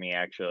hell out of me.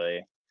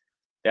 Actually,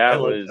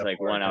 that was like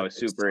one I was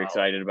super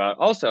excited about.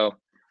 Also,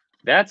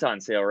 that's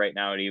on sale right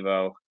now at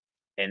Evo,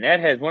 and that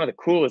has one of the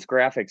coolest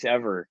graphics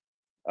ever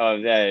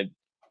of that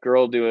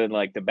girl doing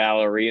like the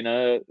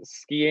ballerina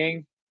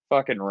skiing.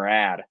 Fucking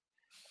rad.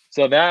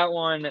 So that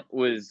one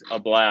was a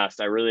blast.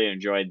 I really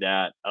enjoyed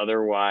that.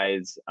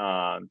 Otherwise,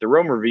 the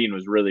Rome Ravine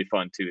was really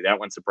fun too. That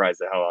one surprised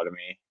the hell out of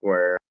me,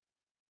 where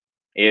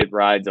it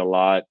rides a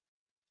lot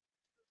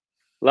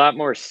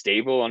more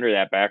stable under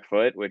that back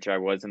foot, which I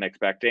wasn't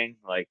expecting.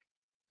 Like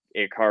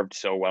it carved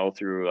so well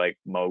through like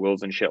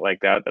moguls and shit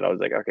like that I was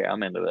like, okay,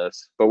 I'm into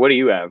this. But what do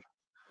you have?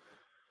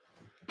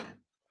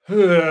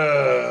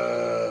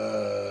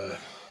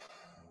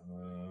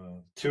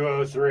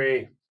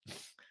 203.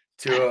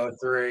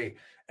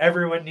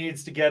 Everyone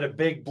needs to get a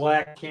big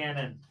black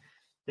cannon.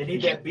 They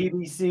need that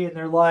BBC in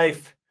their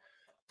life.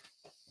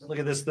 Look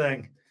at this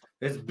thing.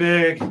 It's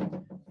big.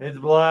 It's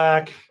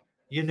black.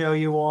 You know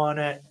you want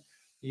it.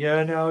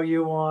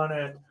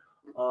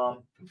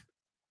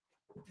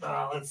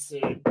 Let's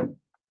see.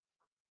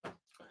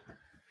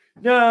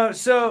 No,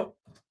 so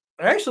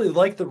I actually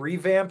like the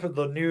revamp of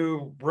the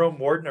new Rome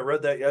Warden. I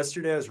rode that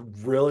yesterday. I was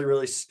really,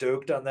 really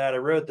stoked on that. I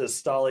rode the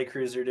Stale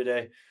Cruiser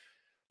today.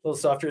 A little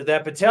softer.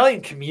 That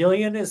Battalion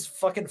Chameleon is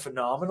fucking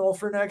phenomenal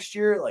for next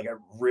year. Like I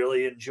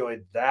really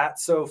enjoyed that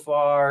so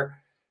far.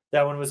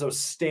 That one was a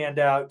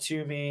standout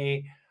to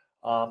me.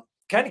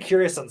 Kind of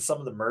curious on some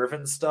of the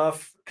Mervyn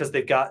stuff because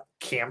they've got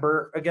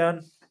camber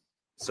again.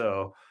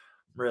 So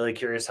really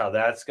curious how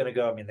that's going to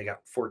go. I mean, they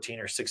got 14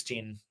 or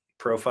 16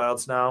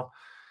 profiles now.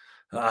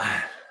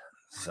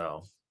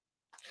 So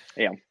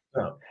yeah.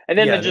 And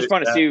then yeah, I just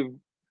want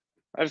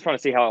to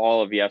see how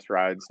all of Yes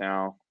rides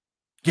now.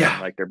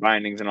 Yeah. Like their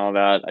bindings and all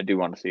that. I do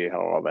want to see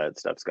how all that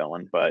stuff's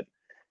going, but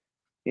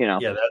yeah,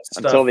 that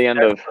stuff until the end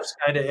of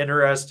kind of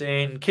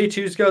interesting.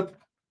 K2's got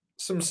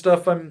some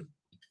stuff I'm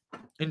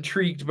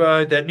intrigued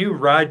by. That new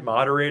ride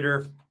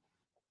moderator,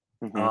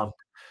 the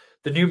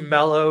new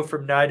Mellow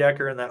from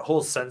Nidecker, and that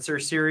whole sensor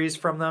series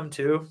from them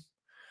too.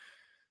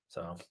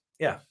 So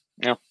yeah.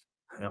 All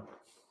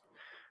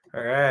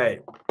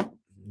right.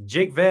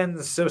 Jake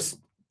Van, so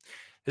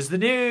is the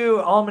new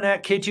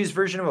Almanac K2's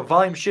version of a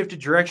volume shifted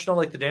directional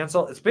like the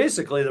Dancehall? It's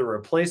basically the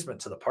replacement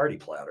to the Party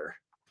Platter.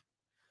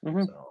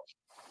 So,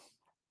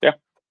 yeah.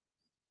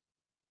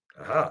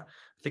 I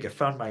think I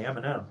found my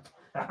M&M.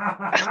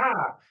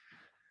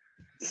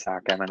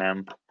 Sock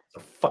M&M. It's a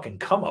fucking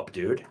come up,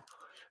 dude.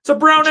 It's a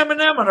brown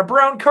M&M on a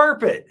brown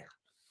carpet.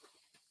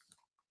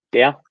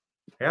 Yeah.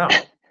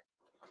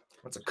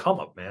 What's a come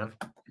up, man?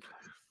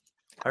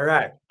 All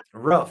right.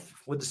 Rough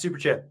with the super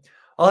chat.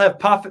 I'll have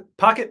Pocket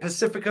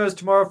Pacificos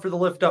tomorrow for the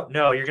lift up.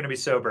 No, you're going to be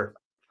sober.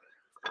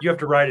 You have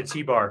to ride a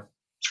T-bar.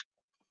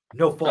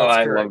 No fault. Oh,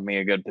 I love me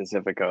a good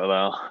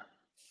Pacifico,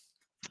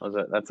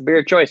 though. That's a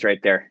beer choice right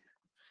there.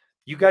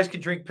 You guys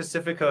can drink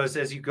Pacificos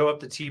as you go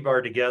up the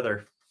T-bar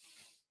together.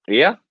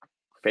 Yeah.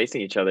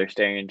 Facing each other,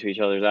 staring into each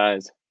other's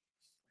eyes.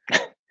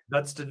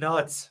 Nuts to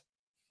nuts.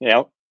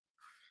 Yep.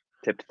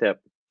 Tip to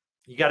tip.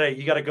 You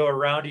gotta go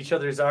around each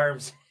other's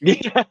arms.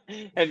 Yeah.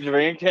 And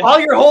drink.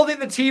 While you're holding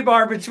the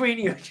T-bar between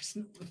you.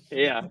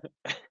 Yeah.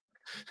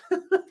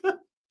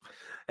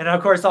 And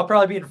of course, I'll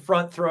probably be in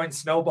front throwing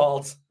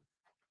snowballs.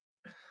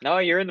 No,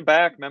 you're in the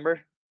back,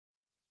 remember?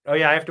 Oh,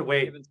 yeah, I have to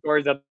wait. Even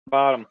scores at the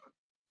bottom.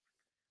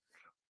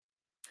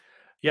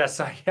 Yes,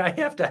 I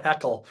have to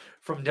heckle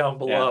from down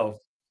below.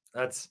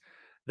 Yeah.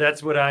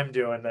 That's what I'm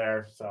doing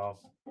there. So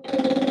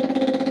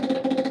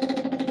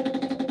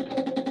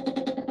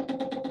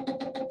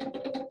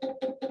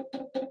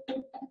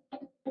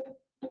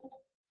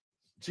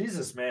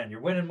Jesus, man, you're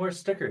winning more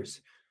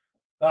stickers.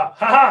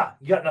 Ha!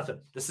 You got nothing.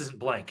 This isn't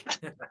blank.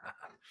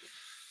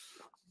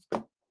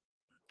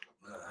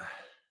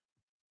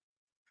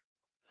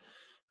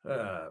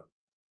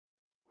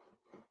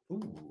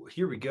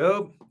 Here we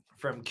go.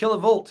 From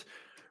Kilovolt.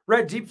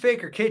 Red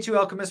Deepfake or K2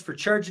 Alchemist for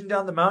charging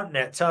down the mountain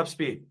at top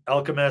speed.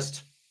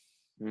 Alchemist.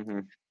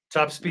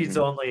 Top speeds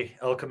only.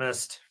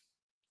 Alchemist.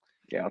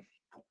 Yeah.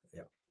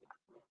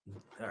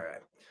 All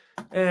right.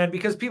 And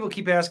because people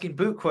keep asking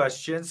boot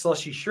questions,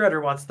 Slushy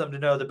Shredder wants them to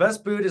know the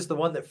best boot is the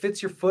one that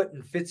fits your foot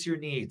and fits your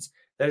needs.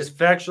 That is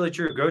factually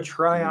true. Go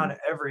try on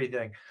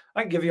everything.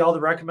 I can give you all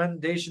the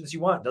recommendations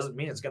you want. Doesn't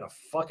mean it's going to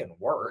fucking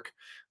work.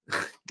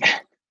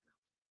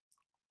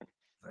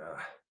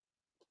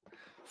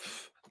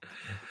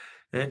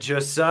 And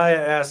Josiah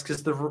asks,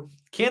 is the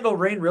Candle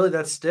Rain really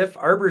that stiff?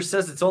 Arbor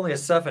says it's only a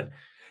 7.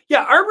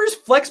 Yeah, Arbor's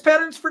flex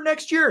patterns for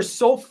next year are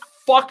so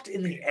fucked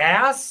in the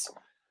ass.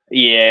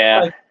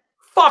 Yeah. Like,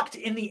 fucked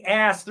in the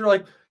ass. They're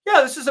like,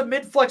 yeah, this is a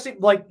mid-flexing.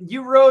 Like,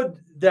 you rode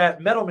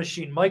that Metal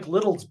Machine, Mike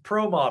Little's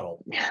pro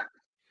model.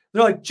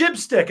 They're like, jib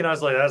stick. And I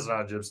was like, that's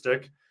not a jib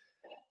stick.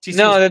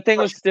 No, the thing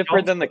was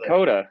stiffer than the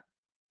Coda.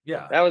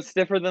 Yeah. That was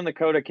stiffer than the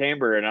Coda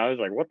Camber. And I was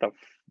like, what the,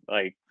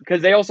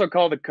 because they also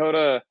call the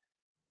Coda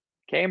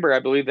Camber, I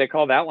believe they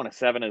call that one a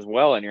 7 as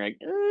well. And you're like,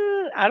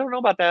 I don't know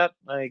about that.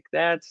 Like,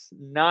 that's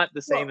not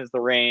the same as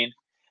the Rain.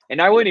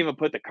 And I wouldn't even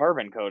put the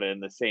Carbon Coda in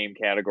the same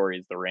category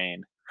as the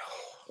Rain.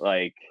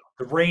 Like,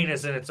 the Rain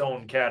is in its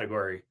own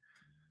category.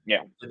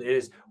 Yeah. It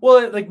is.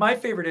 Well, like my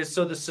favorite is,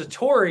 so the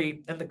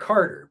Satori and the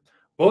Carter,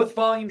 both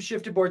volume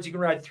shifted boards, you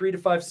can ride 3 to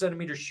 5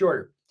 centimeters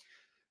shorter.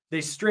 They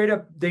say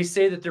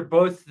that they're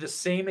both the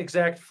same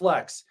exact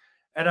flex.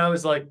 And I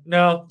was like,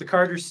 no, the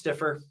Carter's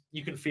stiffer.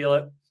 You can feel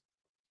it.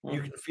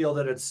 You can feel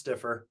that it's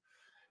stiffer.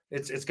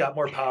 It's got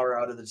more power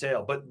out of the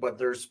tail. But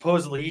they're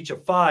supposedly each a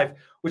 5,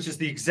 which is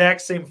the exact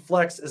same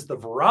flex as the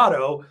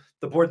Verado,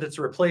 the board that's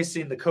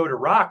replacing the Coda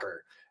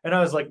Rocker. And I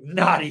was like,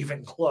 not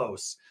even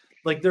close.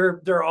 Like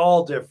they're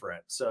all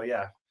different. So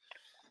yeah.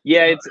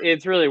 Yeah,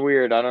 it's really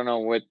weird. I don't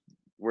know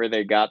where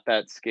they got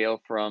that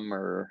scale from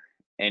or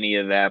any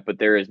of that, but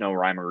there is no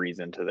rhyme or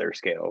reason to their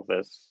scale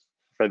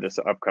for this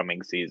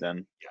upcoming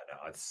season. Yeah,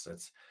 no,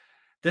 it's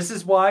this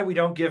is why we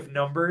don't give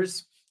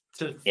numbers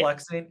to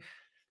flexing.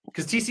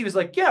 Because TC was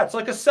like, yeah, it's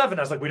like a 7.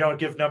 I was like, we don't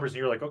give numbers. And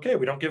you're like, okay,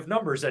 we don't give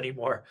numbers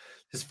anymore.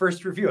 His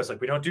first review, I was like,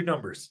 we don't do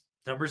numbers.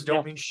 Numbers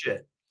don't mean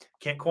shit.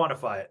 Can't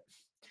quantify it.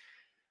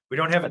 We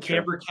don't have a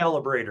camber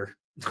calibrator.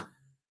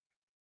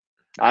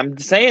 I'm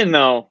saying,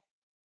 though,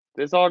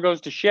 this all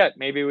goes to shit.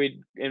 Maybe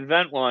we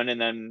invent one and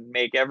then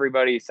make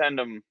everybody send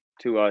them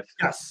to us.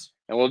 Yes.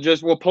 And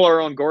we'll pull our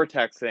own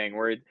Gore-Tex thing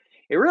where it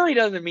really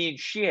doesn't mean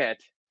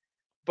shit.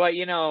 But,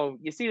 you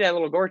see that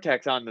little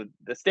Gore-Tex on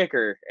the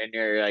sticker and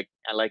you're like,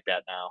 I like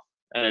that now.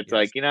 And it's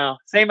like,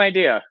 same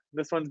idea.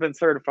 This one's been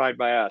certified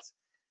by us.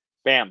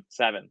 Bam,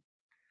 7.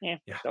 Yeah.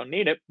 Don't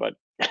need it, but.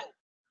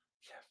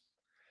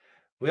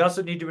 We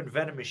also need to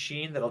invent a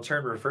machine that'll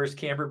turn reverse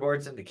camber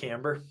boards into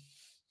camber.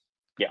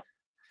 Yeah.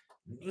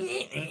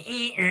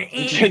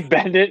 Just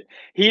bend it,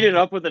 heat it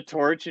up with a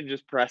torch, and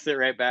just press it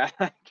right back.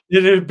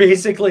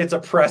 Basically, it's a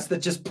press that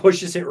just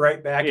pushes it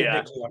right back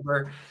into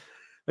camber.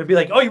 It'd be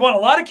like, oh, you want a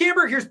lot of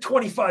camber? Here's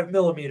 25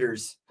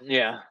 millimeters.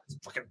 Yeah.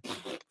 Fucking,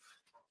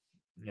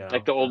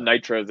 like the old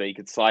nitros that you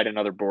could slide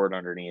another board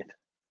underneath.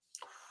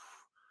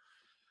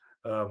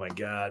 Oh my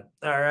God.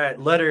 All right.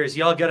 Letters.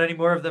 Y'all got any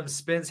more of them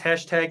spins?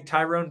 Hashtag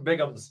Tyrone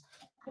Bigums.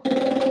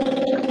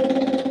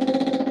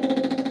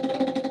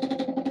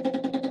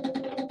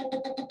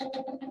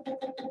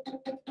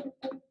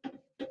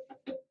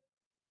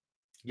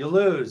 You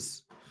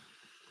lose.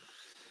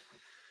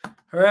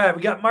 All right,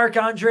 we got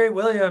Marc-Andre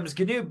Williams,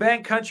 GNU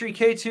Bank Country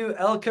K2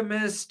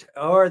 Alchemist,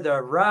 or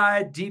the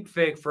Ride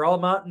Deepfake for all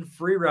mountain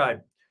free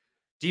ride.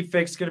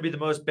 Deepfake's going to be the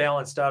most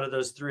balanced out of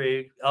those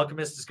three.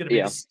 Alchemist is going to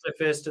be the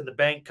stiffest, and the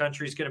Bank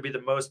Country is going to be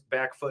the most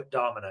back foot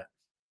dominant.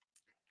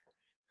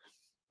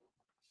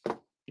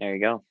 There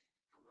you go.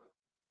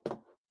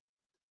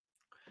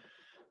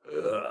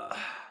 Ugh.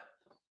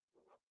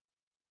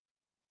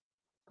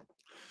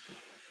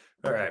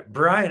 All right.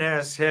 Brian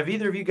asks, have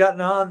either of you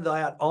gotten on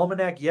that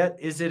almanac yet?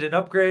 Is it an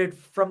upgrade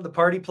from the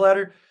party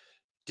platter?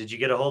 Did you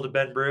get a hold of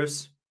Ben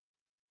Bruce?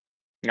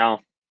 No.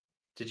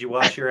 Did you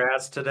wash your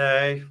ass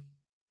today?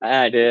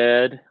 I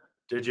did.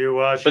 Did you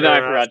wash your ass I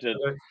forgot to.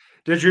 today?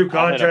 Did you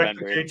contact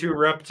the K2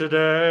 rep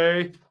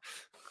today?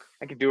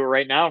 I can do it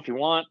right now if you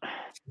want.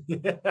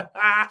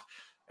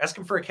 Ask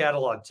him for a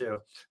catalog too.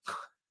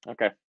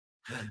 Okay.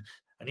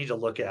 I need to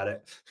look at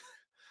it.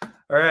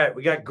 All right.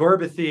 We got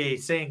Gorbathy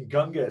saying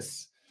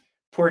Gungus.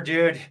 Poor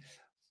dude.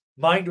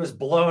 Mind was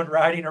blown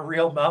riding a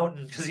real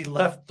mountain because he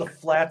left the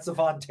flats of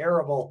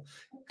Ontario.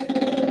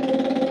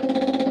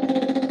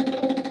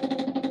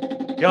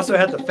 He also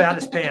had the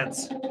fattest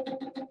pants.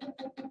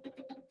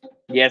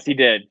 Yes, he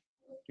did.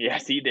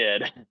 Yes, he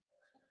did.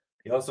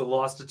 He also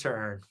lost a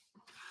turn.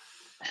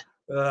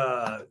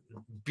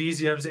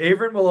 Beziums.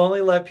 Avron will only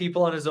let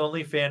people on his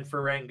OnlyFans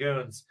for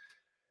Rangoons.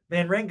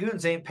 Man,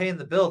 Rangoons ain't paying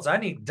the bills. I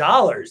need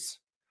dollars.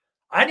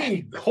 I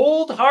need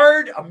cold,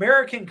 hard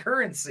American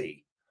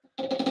currency.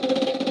 I'll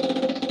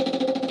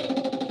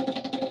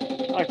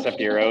accept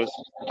euros,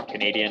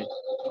 Canadian.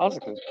 I'll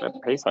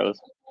accept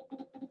pesos.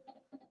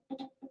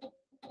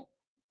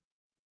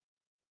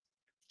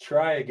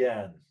 Try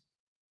again.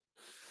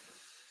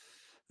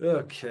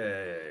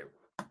 Okay.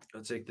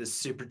 I'll take this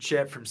super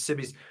chat from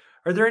Sibby's.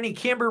 Are there any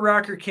camber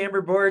rocker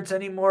camber boards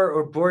anymore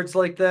or boards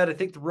like that? I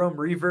think the Rome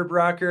Reverb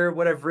rocker,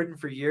 what I've ridden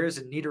for years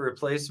and need a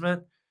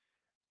replacement.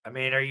 I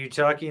mean, are you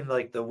talking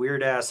like the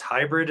weird ass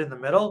hybrid in the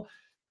middle?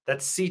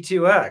 That's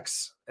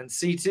C2X and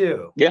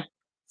C2. Yeah.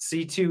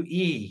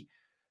 C2E.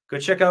 Go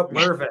check out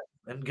Mervin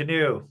and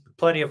GNU.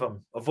 Plenty of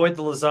them. Avoid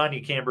the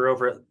lasagna camber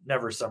over at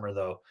Never Summer,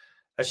 though.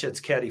 That shit's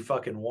catty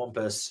fucking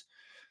wumpus.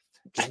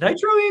 Does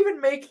Nitro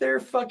even make their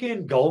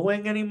fucking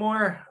Gullwing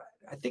anymore?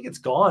 I think it's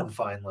gone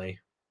finally.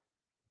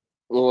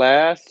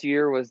 Last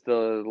year was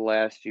the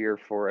last year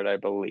for it, I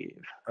believe.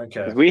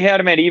 Okay. We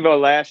had them at Evo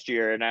last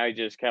year, and I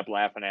just kept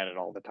laughing at it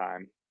all the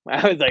time.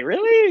 I was like,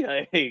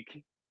 really?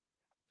 Like,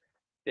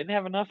 didn't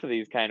have enough of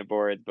these kind of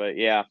boards, but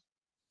yeah,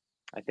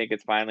 I think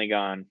it's finally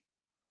gone.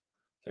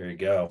 There you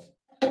go.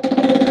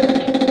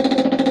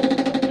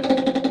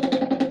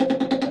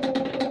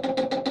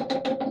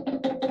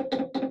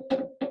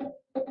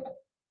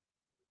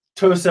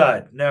 Toe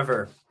side,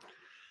 never.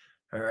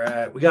 All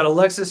right. We got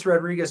Alexis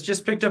Rodriguez.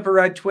 Just picked up a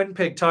ride Twin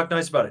Pig. Talk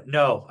nice about it.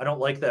 No, I don't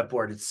like that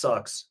board. It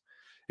sucks.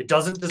 It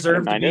doesn't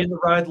deserve to be in the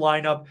ride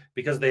lineup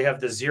because they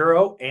have the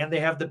zero and they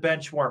have the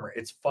bench warmer.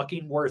 It's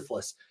fucking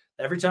worthless.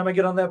 Every time I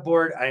get on that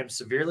board, I am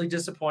severely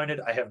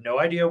disappointed. I have no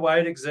idea why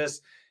it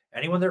exists.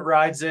 Anyone that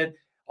rides it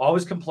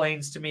always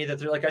complains to me that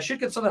they're like, I should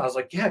get something. I was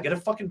like, yeah, get a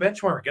fucking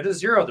bench warmer. Get a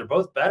zero. They're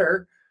both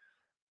better.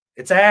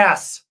 It's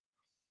ass.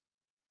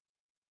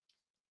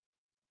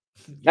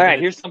 All right,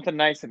 here's something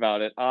nice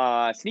about it.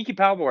 Sneaky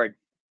pow board.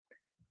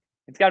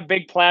 It's got a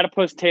big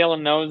platypus tail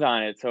and nose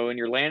on it. So when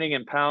you're landing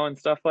in pow and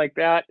stuff like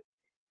that, it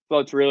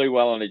floats really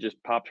well and it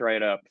just pops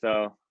right up.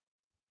 So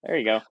there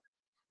you go.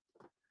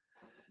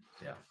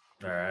 Yeah.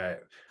 All right.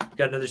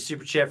 Got another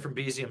super chat from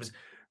Beziums.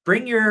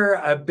 Bring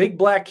your big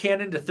black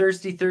cannon to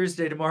Thirsty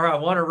Thursday tomorrow. I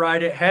want to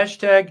ride it.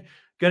 Hashtag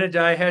gonna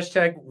die.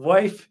 Hashtag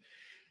wife.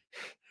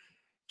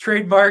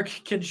 Trademark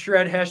can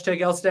shred.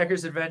 Hashtag L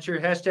Stackers Adventure.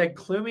 Hashtag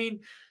cluming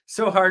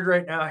so hard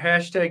right now.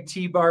 Hashtag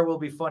T-bar will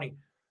be funny.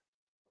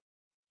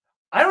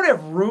 I don't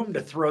have room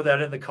to throw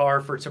that in the car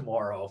for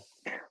tomorrow.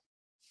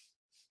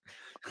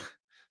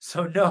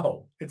 So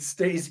no, it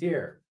stays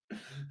here.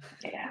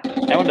 Yeah,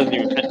 that one doesn't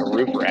even fit the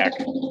roof rack.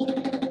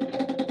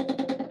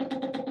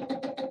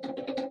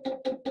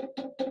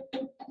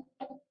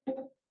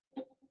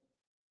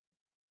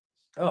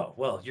 Oh,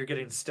 well, you're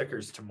getting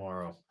stickers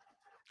tomorrow.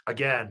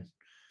 Again.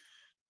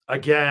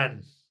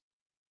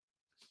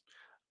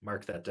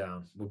 Mark that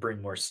down. We'll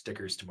bring more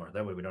stickers tomorrow.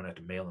 That way we don't have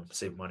to mail them.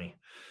 Save money.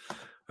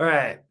 All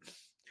right.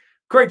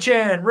 Corey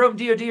Chan, Rome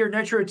DOD or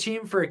Nitro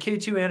team for a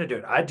K2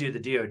 antidote. I'd do the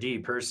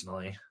DOD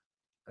personally.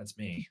 That's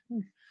me.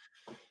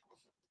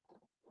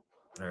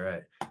 All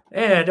right.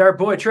 And our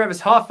boy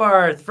Travis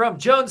Hoffarth from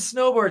Jones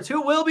Snowboards,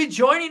 who will be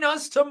joining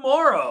us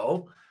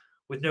tomorrow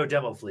with no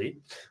demo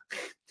fleet.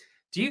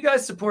 Do you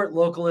guys support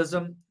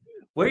localism?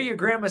 Where your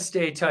grandma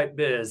stay type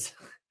biz?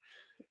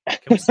 Can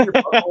we see your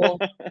butthole?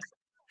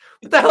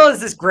 What the hell is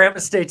this grandma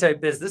stay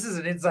type biz? This is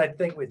an inside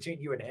thing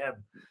between you and him.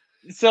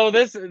 So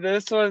this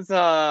was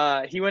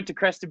he went to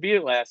Crested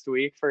Butte last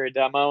week for a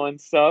demo and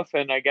stuff,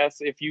 and I guess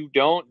if you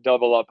don't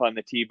double up on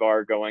the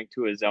T-bar going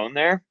to a zone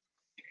there,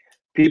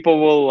 people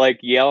will like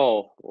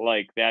yell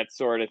like that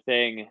sort of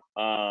thing,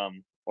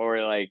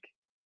 or like,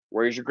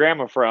 where's your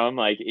grandma from?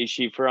 Like, is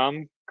she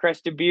from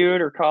Crested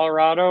Butte or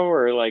Colorado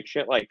or like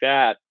shit like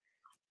that?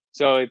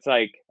 So it's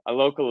like a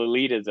local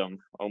elitism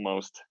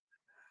almost.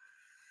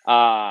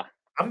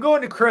 I'm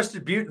going to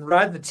Crested Butte and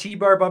riding the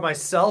T-bar by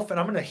myself, and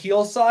I'm going to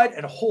heel side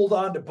and hold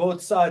on to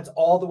both sides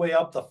all the way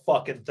up the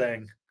fucking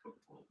thing.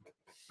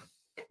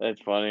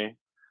 That's funny.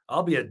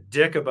 I'll be a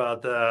dick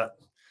about that.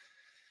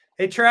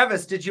 Hey,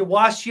 Travis, did you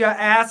wash your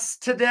ass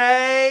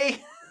today?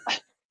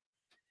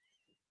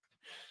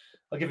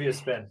 I'll give you a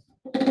spin.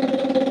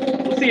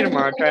 We'll see you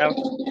tomorrow, Trav.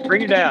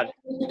 Bring your dad.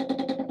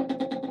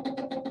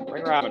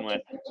 Bring Robin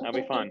with.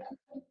 That'll be fun.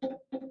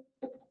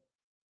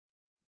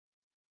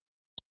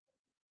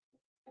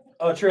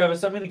 Oh,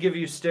 Travis, I'm going to give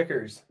you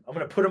stickers. I'm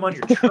going to put them on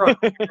your truck.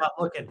 You're not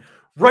looking.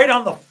 Right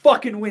on the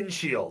fucking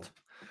windshield.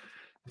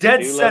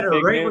 Dead center,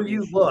 right where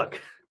you look.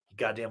 You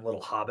goddamn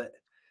little hobbit.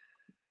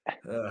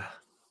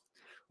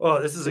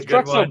 Oh, this is a good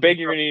one. Truck's so big,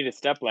 you're going to need a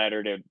step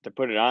ladder to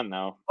put it on,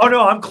 though. Oh,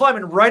 no, I'm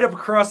climbing right up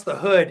across the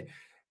hood,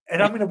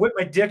 and I'm going to whip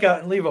my dick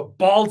out and leave a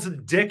balls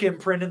and dick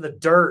imprint in the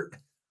dirt.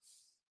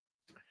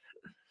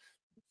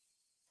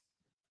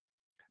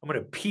 I'm going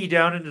to pee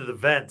down into the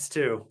vents,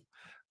 too.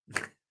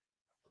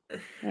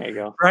 There you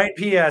go. Brian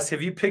P.S.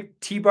 Have you picked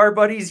T-bar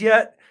buddies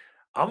yet?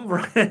 I'm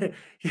running.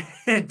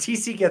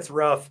 TC gets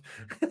rough.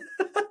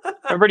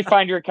 Everybody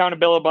find your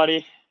accountability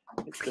buddy.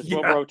 This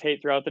will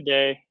rotate throughout the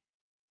day.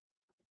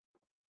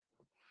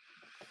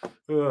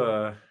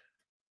 I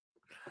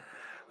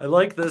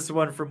like this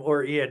one from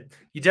Ian.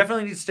 You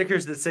definitely need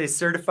stickers that say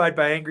certified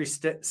by Angry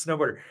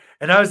Snowboarder.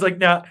 And I was like,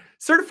 nah,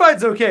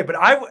 certified's okay. But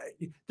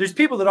there's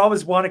people that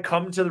always want to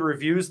come to the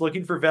reviews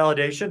looking for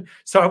validation.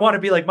 So I want to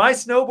be like, my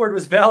snowboard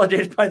was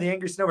validated by the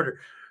Angry Snowboarder.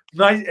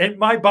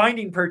 My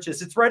binding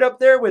purchase, it's right up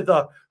there with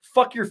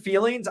fuck your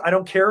feelings. I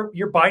don't care.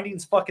 Your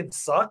bindings fucking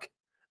suck.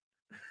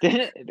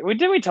 Did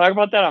we talk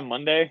about that on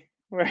Monday?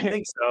 I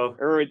think so.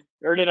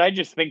 Or did I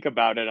just think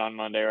about it on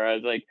Monday where I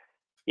was like,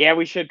 yeah,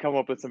 we should come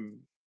up with some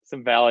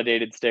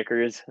validated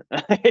stickers.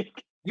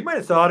 You might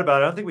have thought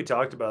about it. I don't think we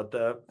talked about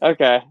that.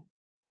 Okay.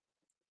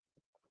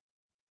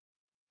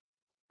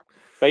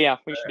 But yeah,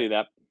 we should do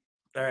that.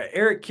 All right.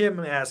 Eric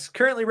Kim asks,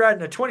 currently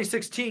riding a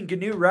 2016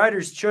 GNU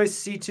Rider's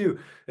Choice C2.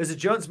 Is a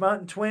Jones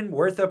Mountain Twin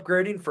worth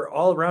upgrading for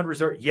all-around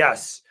resort?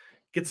 Yes.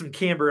 Get some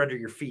camber under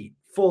your feet.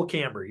 Full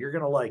camber. You're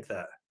going to like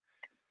that.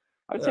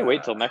 I would say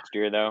wait till next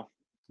year, though,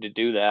 to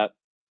do that.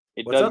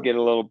 It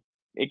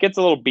gets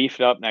a little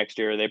beefed up next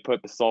year. They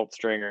put the salt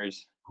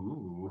stringers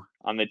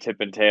on the tip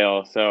and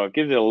tail. So it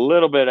gives it a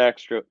little bit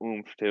extra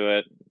oomph to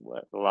it.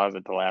 Allows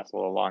it to last a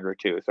little longer,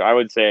 too. So I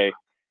would say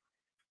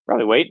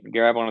probably wait and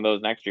grab one of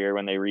those next year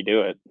when they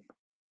redo it.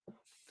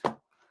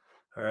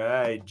 All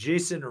right.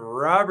 Jason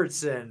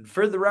Robertson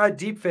for the ride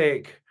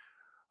deepfake.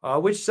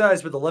 Which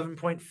size with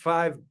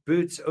 11.5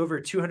 boots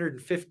over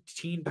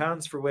 215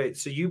 pounds for weight?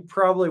 So you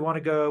probably want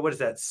to go, what is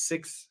that,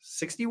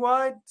 60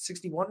 wide,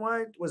 61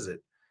 wide? What is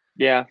it?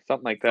 Yeah,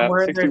 something like that.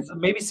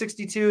 Maybe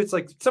 62. It's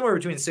like somewhere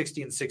between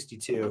 60 and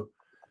 62.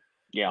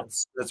 Yeah.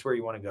 That's where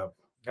you want to go.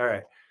 All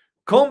right.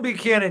 Colton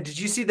Buchanan, did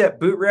you see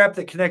that boot wrap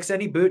that connects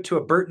any boot to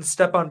a Burton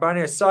step-on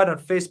binding? I saw it on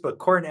Facebook.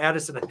 Corin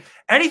Addison.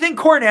 Anything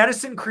Corin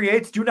Addison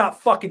creates, do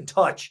not fucking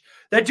touch.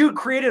 That dude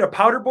created a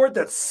powder board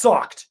that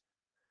sucked.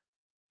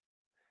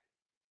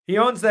 He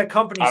owns that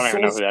company, I don't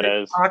even know who that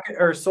is.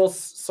 Or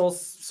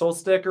Soul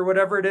Stick or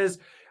whatever it is,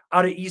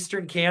 out of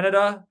Eastern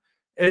Canada.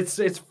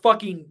 It's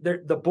fucking.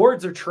 The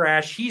boards are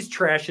trash. He's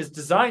trash. His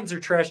designs are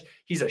trash.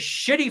 He's a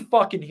shitty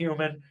fucking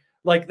human.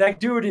 Like, that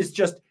dude is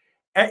just,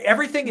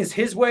 everything is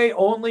his way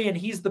only, and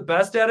he's the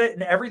best at it.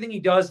 And everything he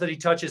does that he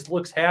touches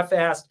looks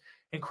half-assed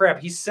and crap.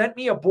 He sent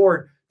me a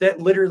board that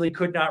literally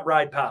could not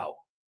ride POW.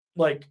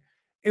 Like,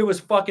 it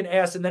was fucking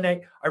ass. And then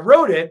I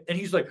wrote it, and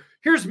he's like,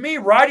 here's me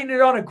riding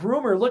it on a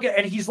groomer. Look at,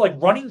 and he's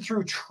like running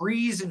through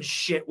trees and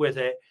shit with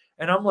it.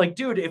 And I'm like,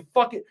 dude,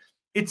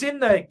 it's in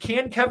the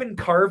Can Kevin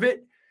Carve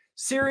It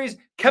series.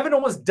 Kevin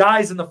almost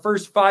dies in the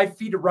first 5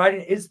 feet of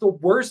riding. It's the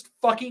worst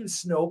fucking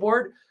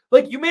snowboard.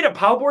 Like, you made a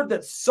POW board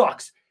that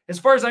sucks. As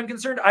far as I'm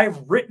concerned,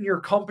 I've written your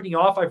company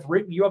off. I've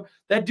written you up.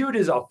 That dude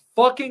is a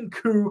fucking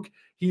kook.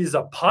 He's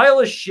a pile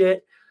of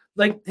shit.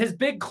 Like, his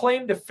big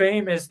claim to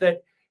fame is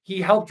that he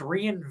helped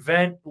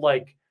reinvent,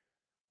 like,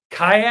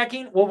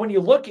 kayaking. Well, when you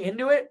look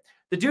into it,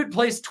 the dude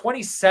placed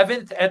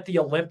 27th at the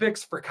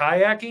Olympics for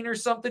kayaking or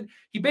something.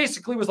 He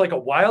basically was like a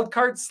wild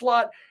card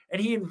slot,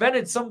 and he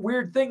invented some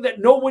weird thing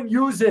that no one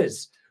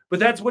uses. But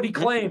that's what he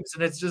claims,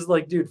 and it's just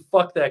like, dude,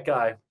 fuck that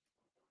guy.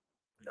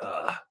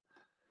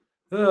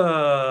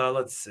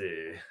 Let's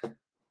see.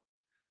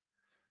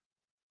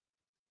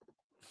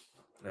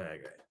 Okay.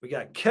 We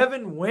got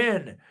Kevin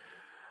Wynn.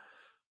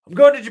 I'm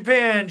going to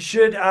Japan.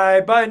 Should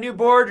I buy a new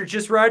board or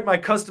just ride my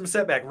custom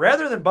setback?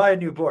 Rather than buy a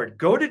new board,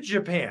 go to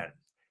Japan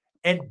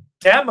and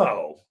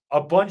demo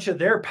a bunch of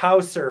their POW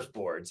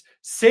surfboards.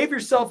 Save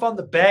yourself on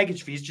the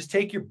baggage fees. Just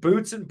take your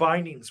boots and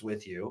bindings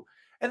with you,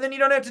 and then you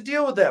don't have to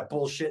deal with that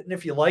bullshit. And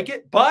if you like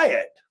it, buy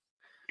it.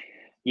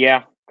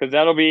 Yeah, because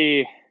that'll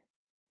be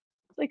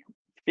like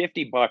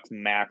 $50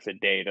 max a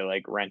day to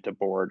like rent a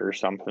board or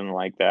something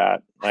like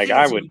that. Like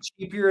I would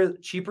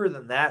cheaper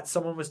than that.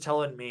 Someone was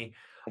telling me.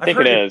 I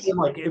think it is.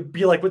 It'd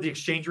be like with the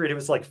exchange rate, it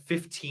was like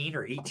 $15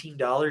 or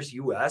 $18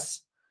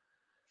 US.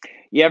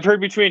 Yeah, I've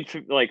heard between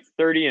like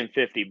 $30 and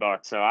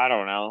 $50. So I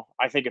don't know.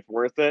 I think it's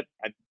worth it.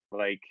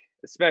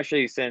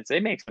 Especially since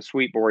they make some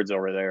sweet boards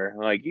over there.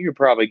 Like you could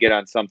probably get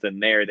on something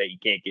there that you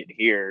can't get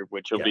here,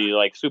 which will be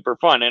like super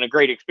fun and a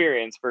great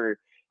experience for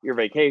your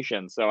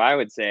vacation. So I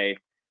would say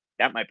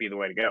that might be the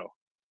way to go.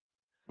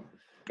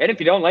 And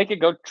if you don't like it,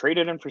 go trade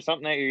it in for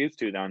something that you're used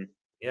to then.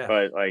 Yeah.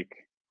 But like,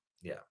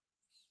 yeah.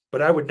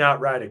 But I would not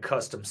ride a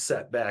custom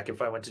setback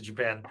if I went to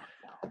Japan.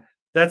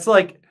 That's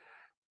like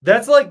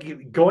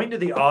going to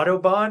the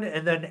Autobahn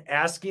and then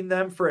asking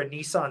them for a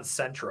Nissan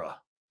Sentra.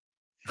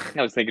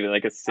 I was thinking of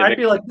like a Civic. I'd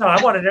be like, no,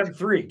 I want an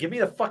M3. Give me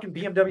the fucking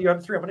BMW M3.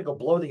 I'm going to go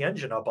blow the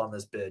engine up on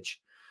this bitch.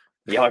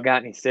 Y'all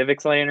got any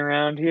Civics laying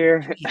around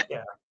here?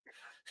 Yeah.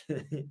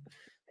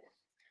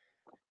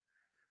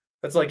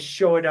 That's like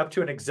showing up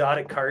to an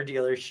exotic car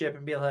dealership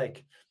and be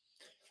like,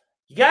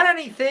 you got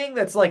anything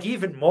that's like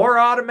even more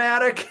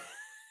automatic?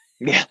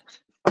 Yeah.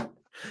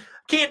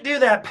 Can't do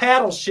that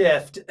paddle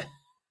shift.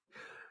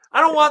 I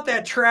don't want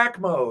that track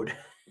mode.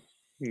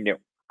 No.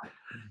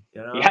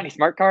 You know? You got any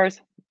smart cars?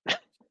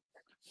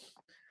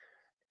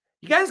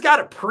 You guys got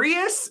a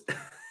Prius?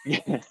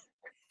 Yeah.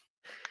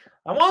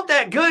 I want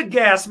that good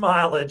gas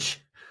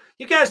mileage.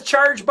 You guys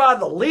charge by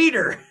the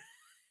liter.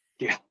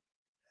 Yeah.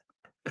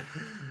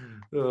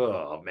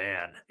 Oh,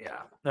 man.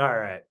 Yeah. All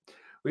right.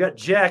 We got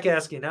Jack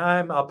asking,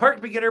 I'm a park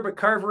beginner, but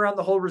carve around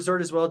the whole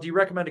resort as well. Do you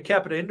recommend a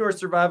Capita Indoor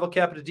Survival,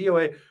 Capita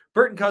DOA,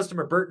 Burton Custom,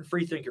 or Burton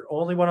Freethinker?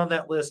 Only one on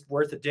that list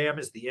worth a damn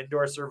is the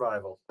Indoor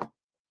Survival.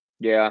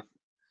 Yeah.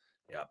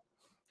 Yep.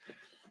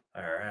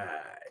 All right.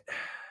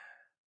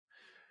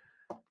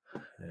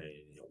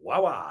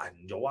 Joaquin.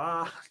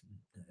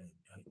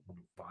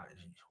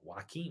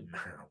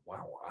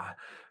 Wow.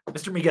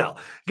 Mr. Miguel.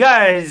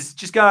 Guys,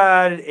 just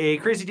got a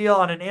crazy deal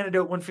on an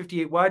Antidote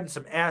 158 wide and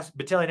some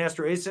Battalion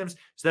Astro ASIMs. Is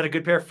that a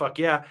good pair? Fuck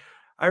yeah.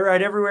 I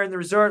ride everywhere in the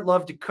resort.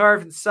 Love to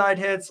carve and side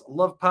heads.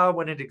 Love POW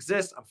when it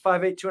exists. I'm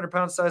 5'8", 200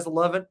 pounds, size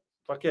 11.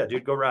 Fuck yeah,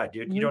 dude. Go ride,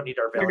 dude. You don't need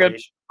our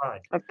validation. Fine.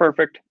 That's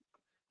perfect.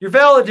 You're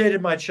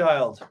validated, my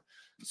child.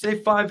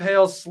 Say 5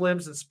 Hails,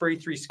 Slims, and spray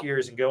 3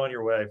 skiers and go on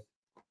your way.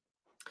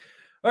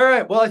 All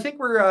right. Well, I think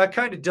we're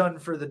kind of done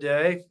for the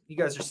day. You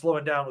guys are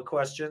slowing down with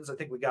questions. I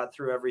think we got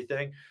through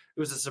everything. It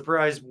was a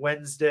surprise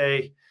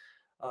Wednesday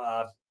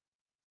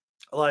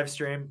live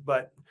stream.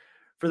 But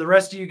for the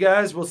rest of you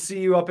guys, we'll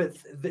see you up at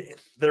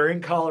that are in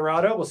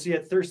Colorado. We'll see you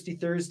at Thirsty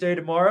Thursday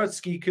tomorrow at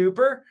Ski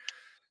Cooper.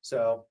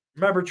 So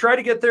remember, try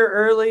to get there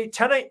early.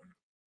 10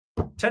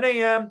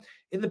 a.m.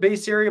 in the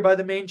base area by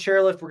the main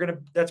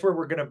chairlift. That's where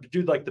we're gonna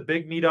do like the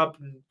big meetup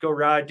and go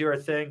ride, do our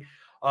thing.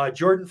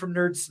 Jordan from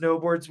Nerd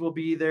Snowboards will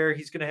be there.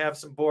 He's going to have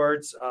some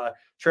boards.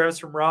 Travis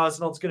from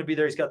Rosnell's going to be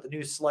there. He's got the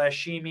new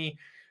Slashimi.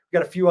 We've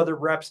got a few other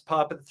reps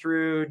popping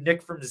through.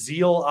 Nick from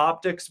Zeal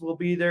Optics will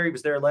be there. He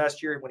was there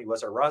last year when he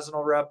was our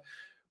Rosnell rep.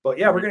 But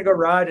yeah, we're going to go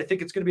ride. I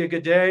think it's going to be a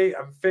good day.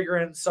 I'm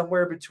figuring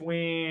somewhere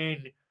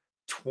between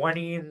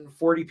 20 and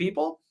 40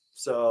 people.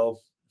 So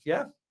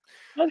yeah.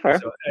 That's fair.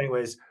 So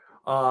anyways,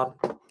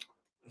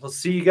 we'll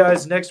see you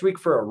guys next week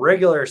for a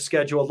regular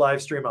scheduled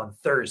live stream on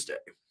Thursday.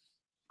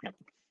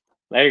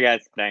 Later,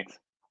 guys. Thanks.